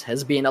Parthenax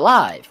has been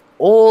alive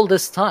all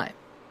this time,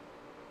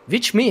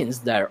 which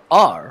means there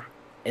are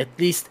at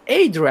least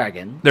a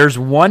dragon. There's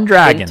one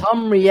dragon. In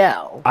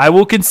Tamriel. I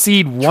will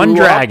concede one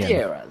throughout dragon. the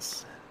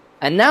eras.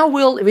 And now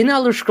in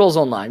Elder Scrolls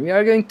Online, we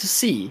are going to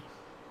see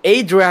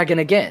a dragon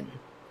again.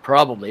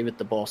 Probably with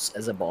the boss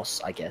as a boss,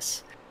 I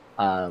guess.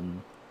 But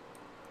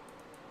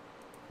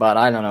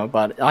I don't know.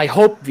 But I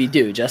hope we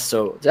do, just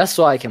so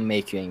I can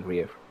make you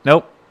angrier.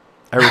 Nope.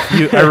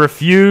 I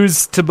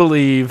refuse to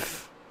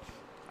believe.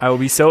 I will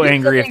be so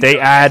angry if they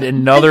add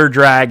another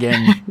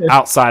dragon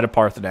outside of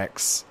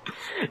Parthenax.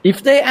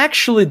 If they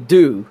actually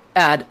do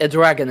add a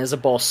dragon as a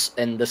boss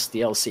in this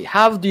DLC,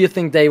 how do you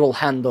think they will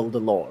handle the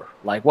lore?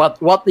 Like,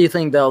 what do you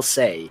think they'll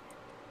say?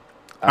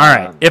 All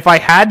right. If I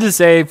had to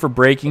say for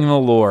breaking the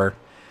lore,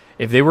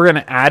 if they were going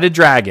to add a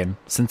dragon,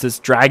 since it's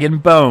dragon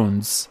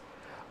bones,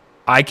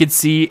 I could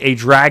see a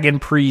dragon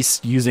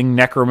priest using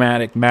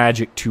necromantic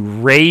magic to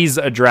raise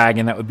a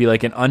dragon that would be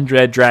like an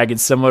undead dragon,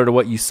 similar to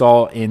what you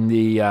saw in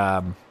the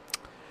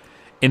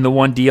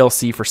one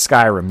DLC for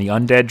Skyrim, the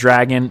undead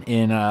dragon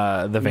in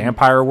the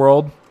vampire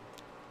world,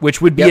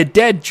 which would be a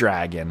dead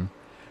dragon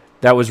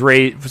that was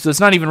raised. So it's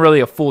not even really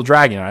a full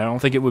dragon. I don't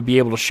think it would be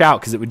able to shout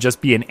because it would just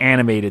be an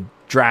animated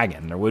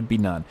dragon. There would be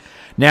none.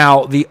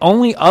 Now, the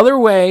only other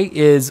way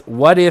is,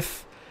 what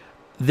if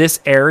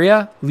this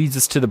area leads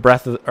us to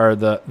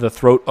the the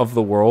throat of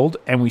the world,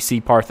 and we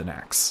see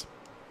Parthenax?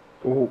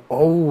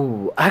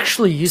 Oh,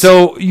 actually,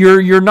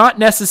 you're not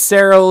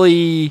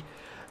necessarily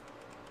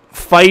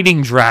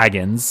fighting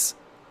dragons.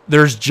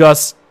 There's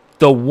just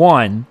the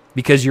one,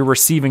 because you're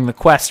receiving the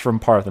quest from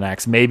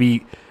Parthenax.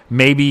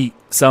 Maybe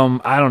some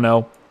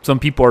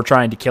people are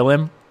trying to kill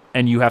him,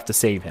 and you have to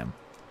save him.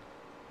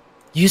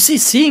 You see,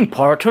 seeing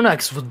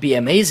Parthenax would be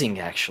amazing,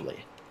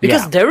 actually,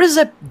 because there is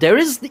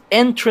the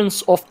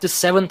entrance of the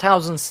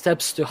 7,000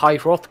 steps to High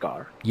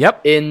Hrothgar.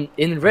 Yep. In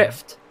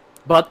Rift,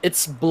 but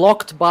it's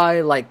blocked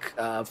by like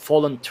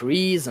fallen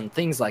trees and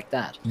things like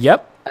that.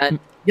 Yep. And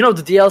the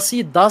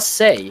DLC does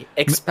say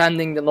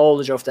expanding the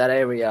knowledge of that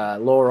area,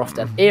 lore of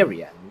that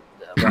area, and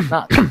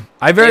whatnot.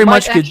 I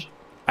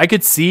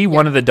could see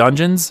one of the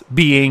dungeons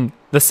being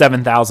the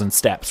 7,000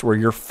 steps, where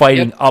you're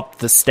fighting up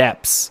the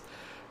steps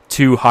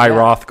to High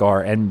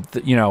Hrothgar, and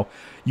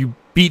you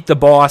beat the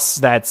boss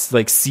that's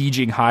like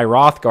sieging High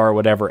Hrothgar or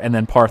whatever, and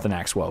then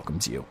Parthenax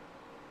welcomes you.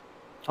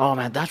 Oh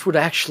man, that would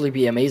actually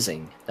be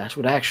amazing.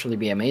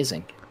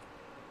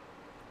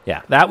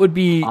 Yeah, that would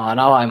be...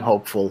 now I'm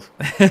hopeful.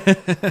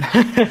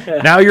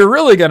 Now you're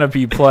really going to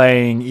be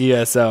playing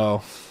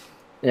ESO.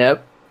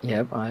 Yep,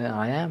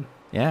 I am.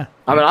 Yeah.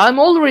 I mean, I'm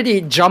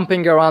already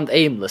jumping around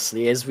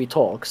aimlessly as we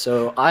talk,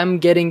 so I'm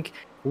getting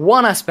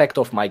one aspect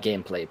of my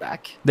gameplay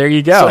back. There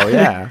you go,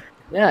 yeah.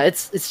 Yeah,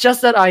 it's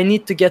just that I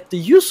need to get the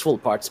useful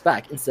parts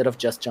back instead of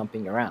just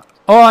jumping around.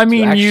 Oh, I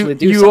mean,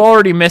 you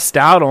already missed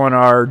out on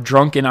our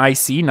drunken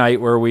IC night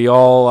where we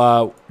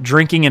all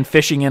drinking and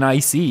fishing in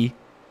IC.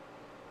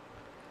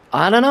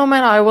 I don't know,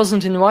 man. I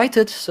wasn't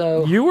invited,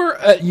 so you were.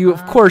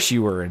 Of course,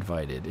 you were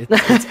invited.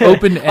 It's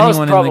open to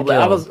anyone in the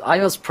guild. I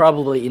was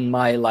probably in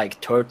my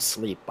third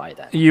sleep by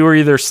then. You were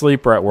either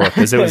asleep or at work,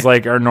 because it was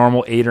like our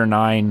normal 8 or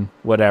 9,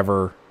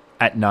 whatever,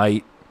 at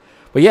night.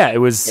 But yeah, it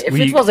was. If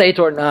it was 8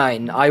 or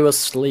 9, I was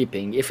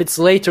sleeping. If it's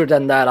later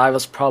than that, I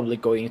was probably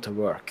going to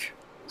work.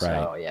 Right.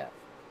 So yeah.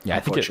 Yeah, I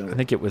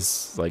think it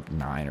was like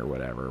 9 or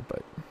whatever.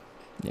 But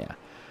yeah.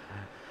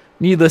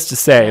 Needless to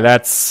say,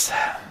 that's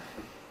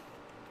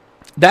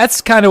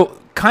kind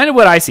of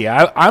what I see.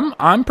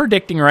 I'm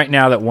predicting right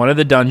now that one of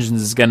the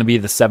dungeons is going to be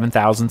the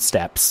 7,000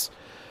 steps.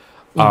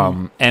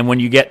 And when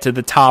you get to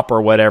the top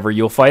or whatever,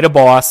 you'll fight a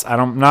boss.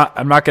 I'm not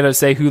going to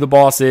say who the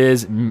boss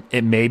is.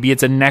 Maybe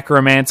it's a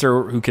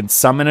necromancer who can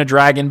summon a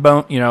dragon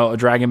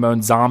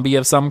bone zombie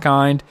of some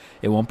kind.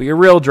 It won't be a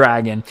real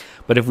dragon,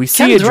 but if we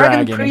see a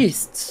dragon,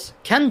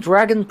 can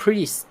dragon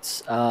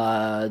priests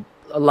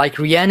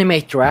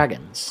reanimate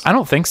dragons? I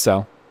don't think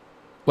so.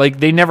 Like,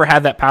 they never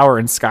had that power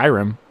in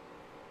Skyrim.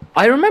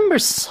 I remember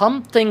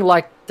something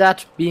like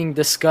that being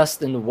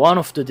discussed in one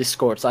of the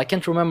Discords. I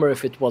can't remember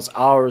if it was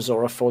ours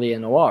or a Folie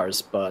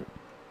Noir's, but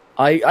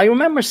I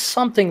remember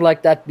something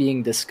like that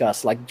being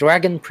discussed. Like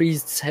dragon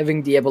priests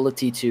having the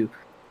ability to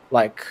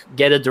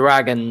get a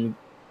dragon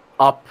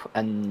up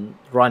and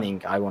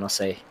running, I want to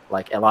say.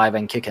 Like alive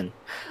and kicking.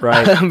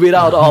 Right.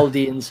 Without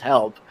Aldine's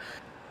help.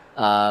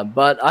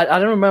 But I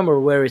don't remember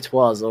where it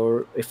was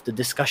or if the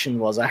discussion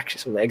was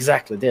actually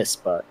exactly this.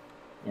 But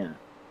yeah.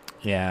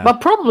 Yeah.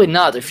 But probably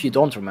not if you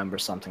don't remember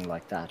something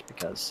like that,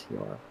 because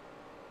you're...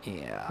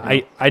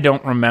 Yeah, I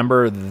don't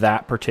remember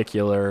that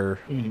particular.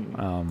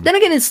 Then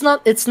again, it's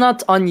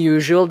not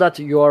unusual that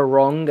you are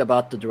wrong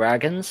about the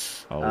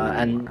dragons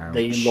and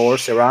the lore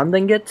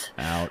surrounding it.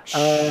 Ouch.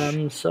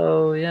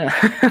 So yeah.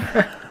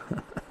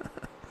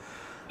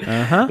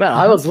 Uh-huh. Man,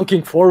 I was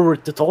looking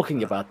forward to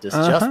talking about this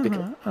just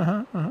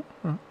because.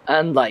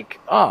 And like,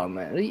 oh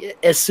man,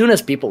 as soon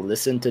as people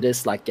listen to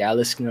this, like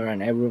Galiskner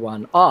and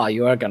everyone,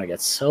 you are gonna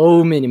get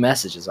so many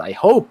messages. I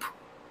hope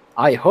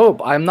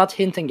I'm not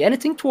hinting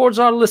anything towards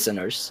our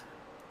listeners.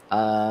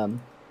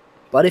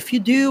 But if you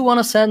do want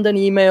to send an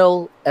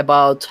email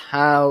about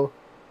how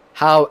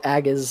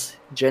Ag is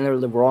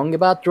generally wrong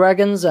about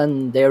dragons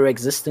and their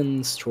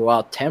existence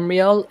throughout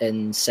Tamriel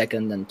in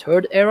 2nd and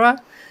 3rd era,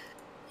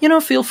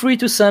 feel free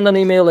to send an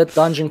email at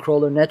Dungeon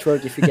Crawler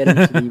Network. If you get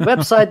into the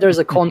website, there's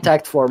a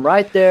contact form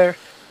right there.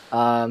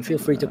 Feel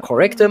free to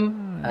correct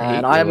them,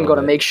 and I'm going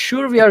to make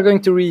sure we are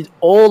going to read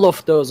all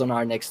of those on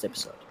our next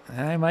episode.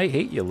 I might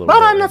hate you a little bit.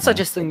 But I'm right not now.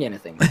 suggesting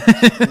anything.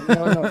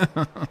 No.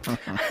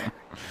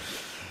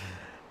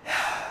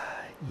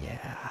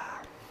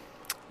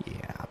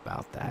 Yeah,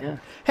 about that. Yeah.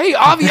 Hey,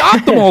 Avi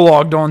Optimal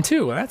logged on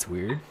too. That's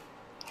weird.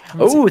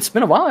 Oh, it's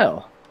been a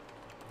while.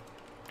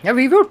 Yeah,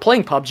 we were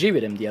playing PUBG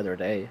with him the other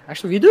day.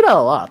 Actually, we do that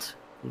a lot.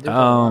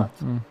 Yeah.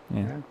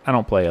 I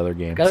don't play other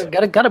games.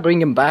 Gotta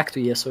bring him back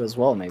to ESO as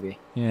well, maybe.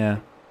 Yeah.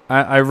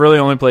 I really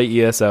only play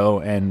ESO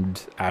and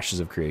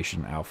Ashes of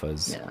Creation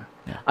alphas. Yeah.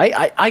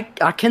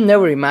 I can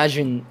never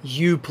imagine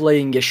you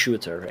playing a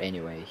shooter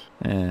anyway.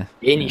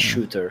 Any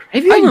shooter.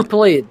 Have you ever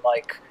played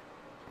like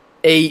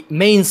a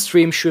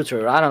mainstream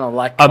shooter? I don't know,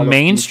 like a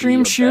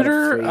mainstream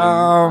shooter?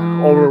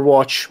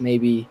 Overwatch,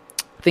 maybe.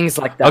 Things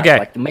like that. Okay.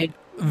 Like the main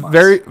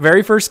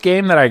very first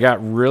game that I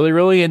got really,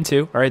 really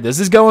into. All right, this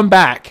is going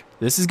back,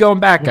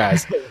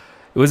 guys. It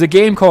was a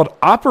game called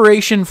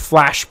Operation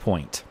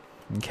Flashpoint.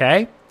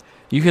 Okay?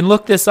 You can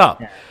look this up.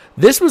 Yeah.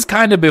 This was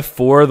kind of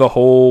before the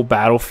whole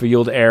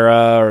Battlefield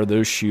era or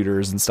those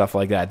shooters and stuff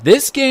like that.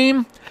 This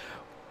game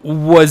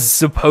was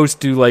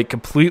supposed to like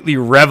completely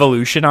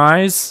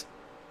revolutionize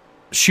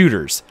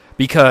shooters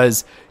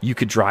because you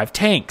could drive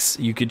tanks,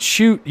 you could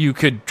shoot, you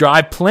could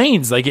drive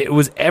planes. Like it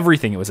was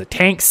everything. It was a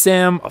tank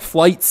sim, a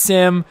flight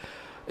sim,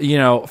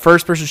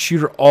 first person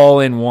shooter all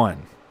in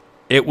one.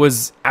 It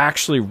was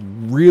actually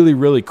really,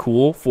 really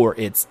cool for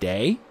its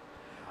day.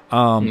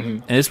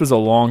 And this was a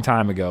long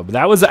time ago, but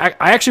that was,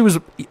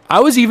 I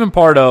was even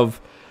part of,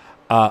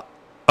 a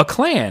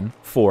clan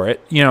for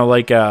it,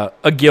 like a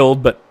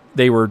guild, but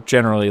they were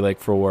generally like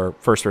for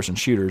first person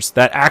shooters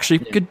that actually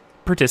could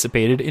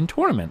participated in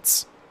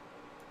tournaments.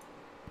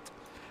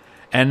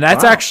 And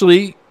that's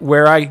actually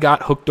where I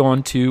got hooked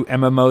on to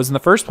MMOs in the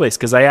first place.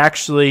 Cause I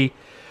actually,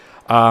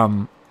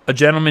 a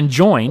gentleman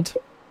joined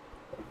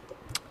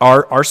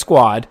our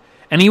squad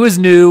and he was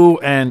new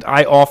and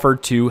I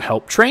offered to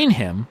help train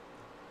him.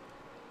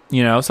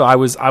 So I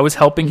was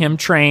helping him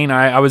train.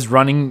 I was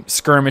running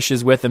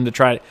skirmishes with him to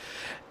try.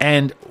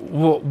 And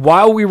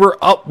while we were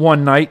up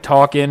one night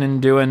talking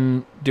and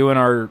doing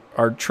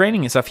our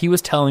training and stuff, he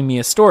was telling me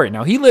a story.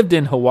 Now he lived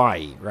in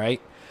Hawaii,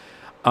 right?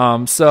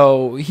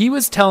 So he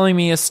was telling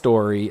me a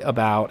story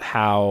about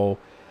how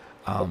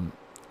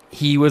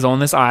he was on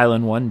this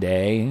island one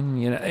day, and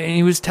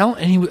he was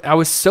I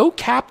was so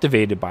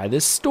captivated by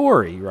this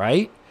story,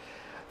 right?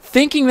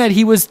 Thinking that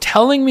he was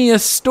telling me a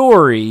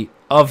story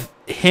of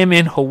him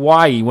in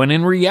Hawaii, when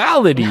in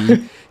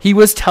reality he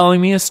was telling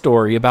me a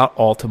story about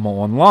Ultima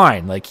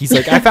Online. Like he's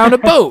like, I found a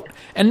boat,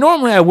 and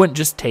normally I wouldn't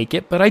just take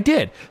it, but I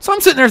did. So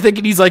I'm sitting there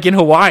thinking he's like in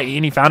Hawaii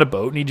and he found a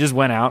boat and he just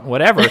went out and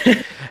whatever.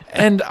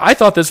 And I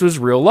thought this was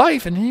real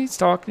life, and he's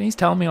talking, he's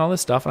telling me all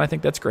this stuff, and I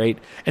think that's great.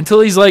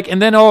 Until he's like,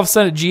 and then all of a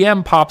sudden a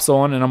GM pops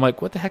on, and I'm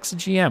like, what the heck's a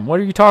GM? What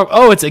are you talking?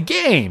 Oh, it's a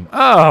game.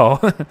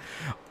 Oh.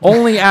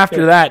 Only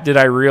after that did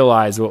I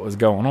realize what was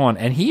going on,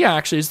 and he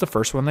actually is the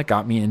first one that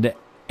got me into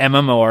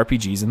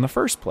MMORPGs in the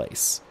first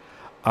place,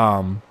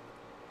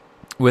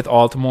 with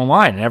Ultima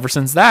Online. And ever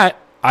since that,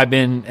 I've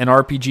been an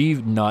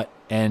RPG nut,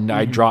 and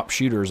I dropped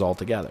shooters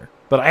altogether.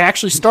 But I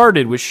actually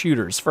started with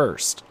shooters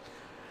first.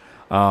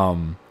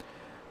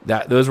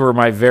 Those were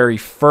my very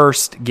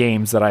first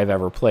games that I've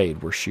ever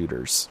played were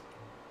shooters.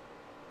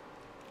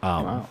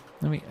 Wow.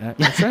 I'm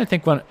trying to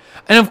think one.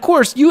 And of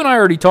course, you and I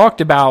already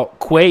talked about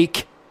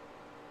Quake.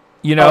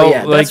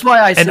 That's why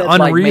I said Unreal,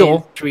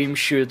 like mainstream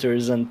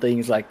shooters and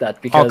things like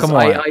that. Because come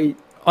on.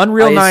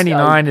 Unreal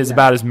 99 is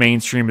about as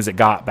mainstream as it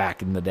got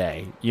back in the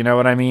day. You know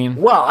what I mean?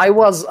 Well, I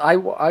was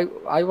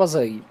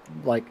a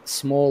like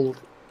small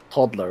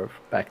toddler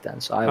back then,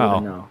 so I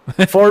wouldn't know.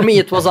 For me,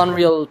 it was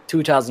Unreal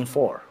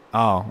 2004.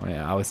 Oh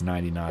yeah, I was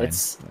 99.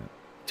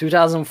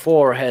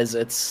 2004 has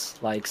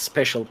its like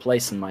special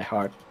place in my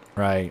heart.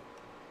 Right.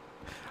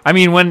 I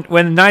mean, when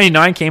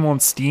 99 came on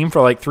Steam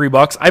for like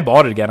 $3, I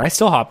bought it again. I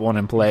still hop on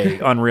and play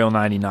Unreal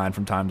 99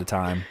 from time to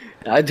time.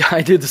 I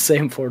did the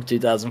same for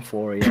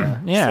 2004. Yeah.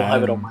 Yeah. Still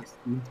have it on my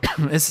Steam.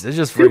 It's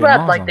just Too freaking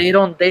bad, awesome. like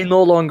they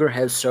no longer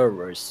have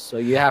servers, so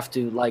you have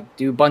to like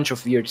do a bunch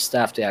of weird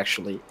stuff to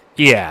actually.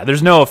 Yeah,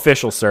 there's no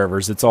official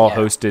servers. It's all Yeah.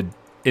 hosted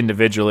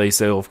individually.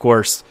 So of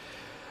course,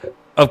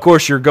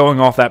 you're going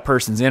off that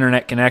person's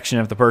internet connection.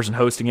 If the person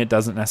hosting it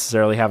doesn't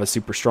necessarily have a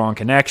super strong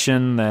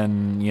connection,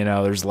 then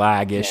there's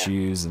lag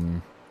issues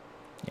and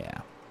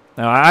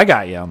No, I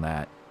got you on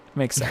that.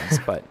 Makes sense,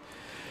 but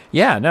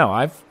yeah,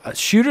 no,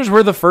 shooters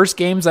were the first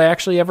games I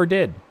actually ever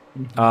did.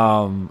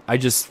 I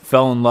just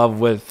fell in love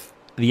with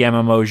the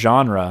MMO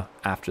genre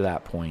after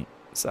that point.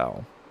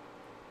 So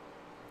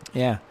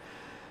yeah.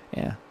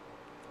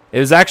 It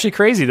was actually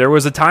crazy. There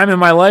was a time in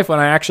my life when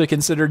I actually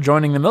considered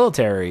joining the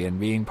military and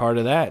being part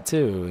of that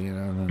too.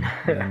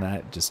 And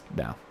that just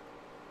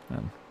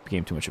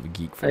became too much of a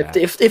geek for that.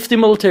 If the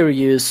military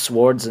used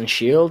swords and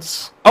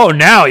shields. Oh,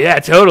 now, yeah,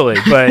 totally.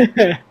 But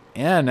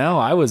yeah, no,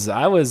 I was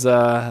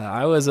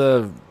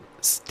a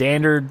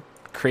standard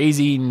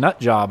crazy nut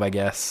job, I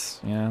guess.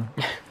 Yeah,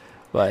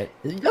 but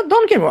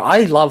Don't get me wrong.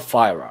 I love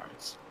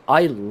firearms.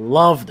 I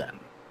love them,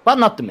 but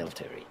not the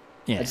military.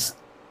 yeah,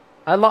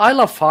 I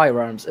love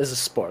firearms as a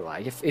sport.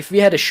 Like if we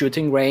had a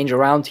shooting range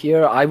around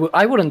here,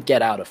 I wouldn't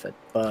get out of it.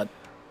 But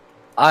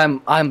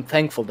I'm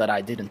thankful that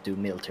I didn't do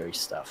military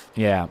stuff.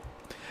 yeah.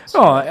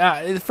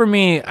 Oh, for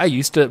me, I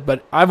used to,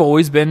 but I've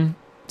always been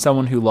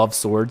someone who loves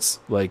swords.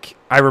 Like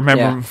I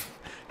remember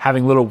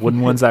having little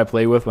wooden ones I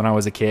played with when I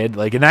was a kid.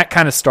 Like, and that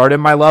kind of started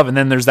my love. And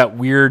then there's that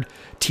weird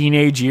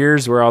teenage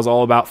years where I was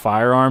all about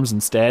firearms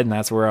instead, and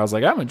that's where I was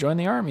like, I'm gonna join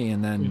the army.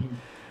 And then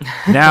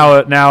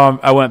now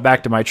I went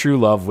back to my true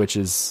love, which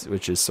is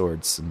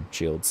swords and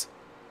shields.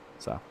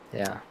 So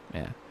Yeah.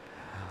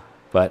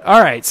 But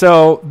all right,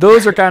 so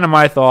those are kind of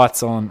my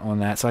thoughts on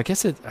that. So I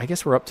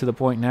guess we're up to the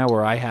point now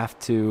where I have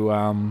to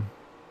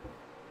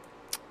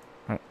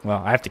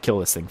I have to kill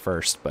this thing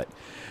first, but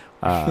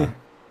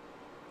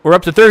we're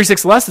up to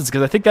 36 lessons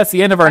because I think that's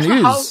the end of our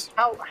news.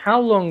 How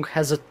long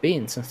has it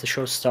been since the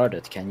show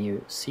started? Can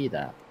you see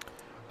that?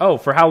 Oh,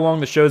 for how long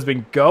the show's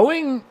been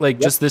going? Like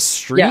just this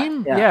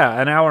stream?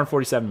 Yeah. An hour and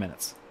 47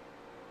 minutes.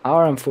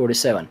 Hour and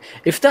 47.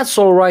 If that's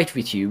all right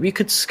with you, we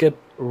could skip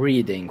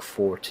reading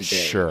for today.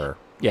 Sure.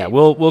 Yeah,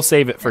 we'll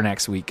save it for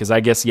next week because I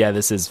guess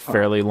this is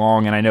fairly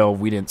long, and I know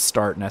we didn't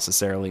start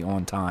necessarily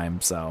on time,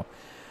 so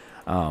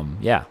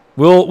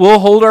we'll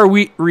hold our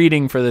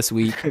reading for this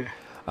week.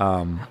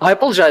 I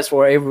apologize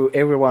for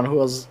everyone who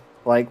was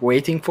like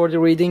waiting for the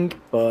reading,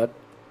 but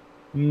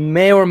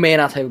may or may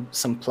not have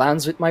some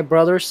plans with my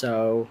brother,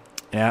 so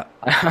yeah,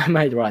 I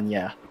might run.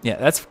 Yeah,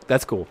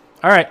 that's cool.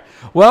 All right,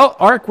 well,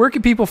 Ark, where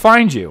can people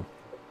find you?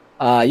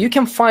 You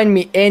can find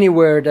me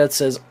anywhere that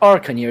says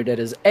Arkanir. That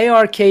is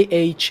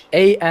ARKHANIIR.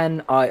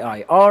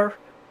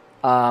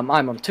 I'm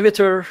on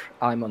Twitter.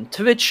 I'm on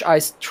Twitch. I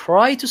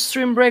try to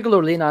stream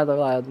regularly now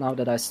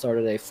that I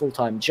started a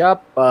full-time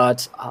job.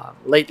 But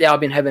lately I've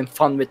been having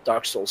fun with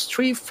Dark Souls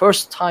 3.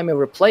 First time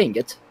ever playing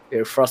it.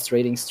 Very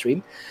frustrating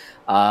stream.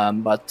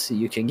 But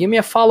you can give me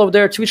a follow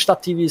there.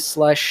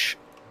 Twitch.tv/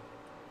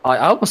 I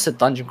almost said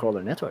Dungeon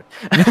Crawler Network.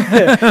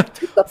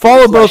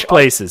 Follow both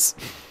places.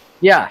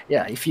 Yeah.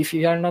 If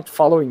you are not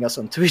following us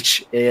on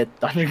Twitch at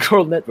Dungeon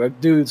Crawl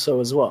Network, do so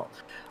as well.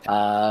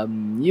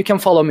 You can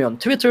follow me on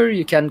Twitter.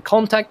 You can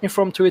contact me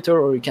from Twitter,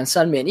 or you can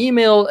send me an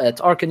email at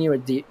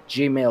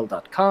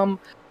arkanir@gmail.com.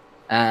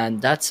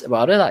 And that's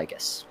about it, I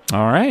guess.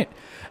 All right.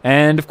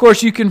 And, of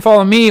course, you can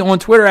follow me on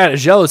Twitter at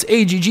Aggelos,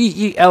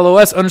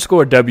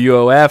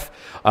 AGGELOS_WOF.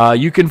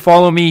 You can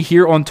follow me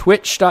here on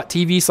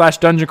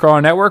twitch.tv/Dungeon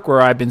Crawler Network,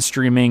 where I've been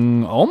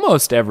streaming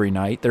almost every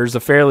night. There's a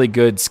fairly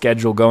good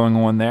schedule going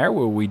on there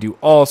where we do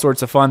all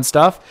sorts of fun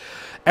stuff.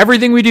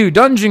 Everything we do,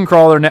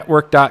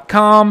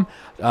 DungeonCrawlerNetwork.com,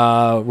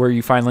 where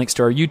you find links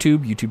to our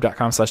YouTube,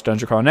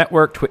 youtube.com/Dungeon Crawler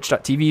Network,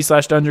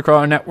 twitch.tv/Dungeon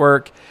Crawler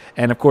Network,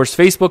 and, of course,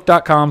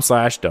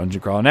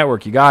 facebook.com/Dungeon Crawler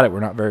Network. You got it. We're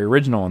not very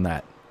original in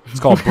that. It's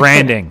called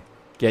branding.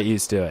 Get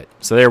used to it.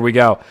 So there we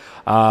go.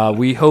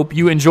 We hope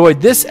you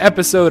enjoyed this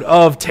episode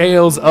of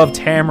Tales of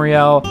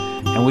Tamriel,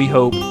 and we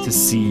hope to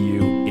see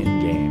you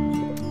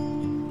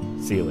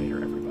in-game. See you later,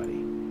 everybody.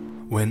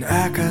 When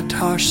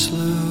Akatosh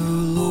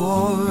slew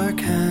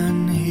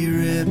Lorkhan, he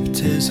ripped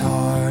his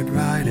heart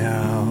right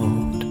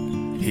out.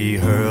 He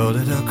hurled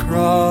it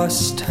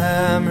across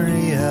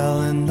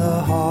Tamriel, and the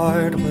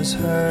heart was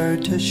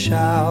heard to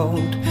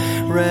shout,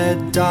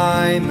 red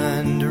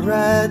diamond,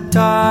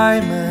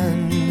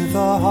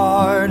 the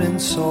heart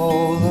and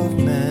soul of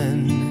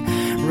men.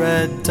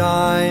 Red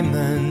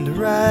diamond,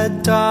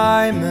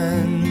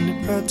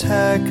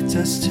 protect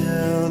us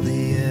till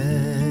the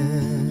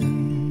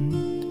end.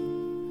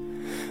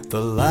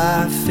 The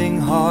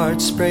laughing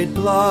heart sprayed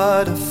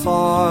blood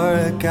afar,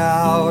 a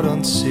gout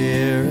on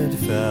Cyrod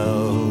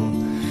fell,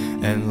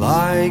 and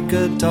like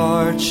a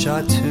dart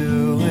shot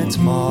to its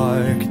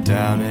mark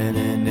down in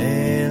an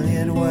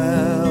alien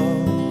well.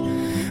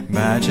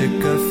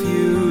 Magicka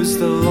fused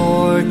the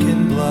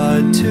Lorkhan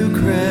blood to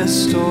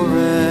crystal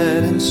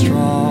red and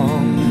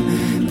strong.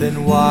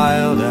 Then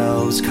wild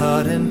elves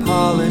cut and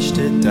polished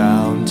it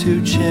down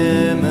to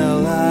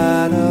chimel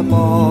at a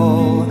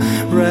ball.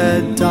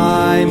 Red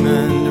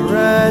diamond,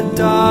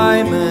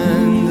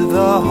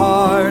 the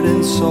heart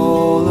and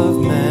soul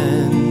of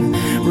men.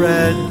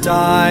 Red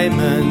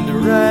diamond,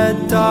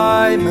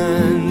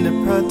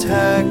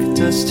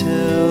 protect us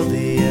till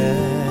the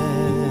end.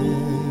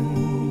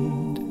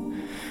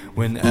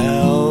 When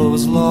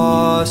elves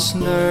lost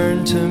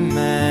Nirn to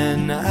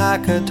men,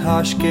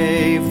 Akatosh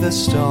gave the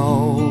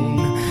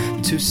stone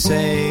to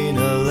Saint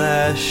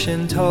Alesh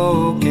in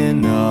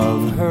token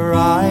of her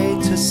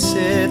right to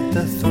sit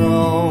the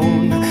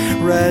throne.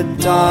 Red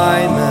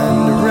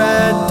diamond,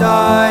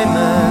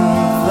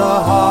 the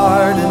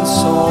heart and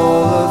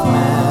soul of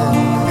men.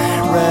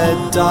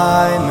 Red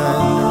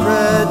diamond,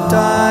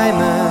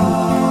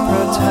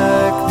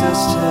 protect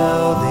us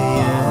till the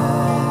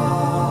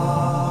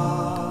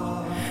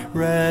end.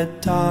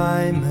 Red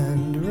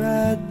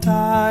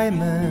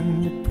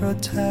diamond,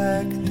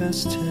 protect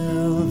us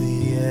till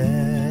the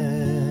end.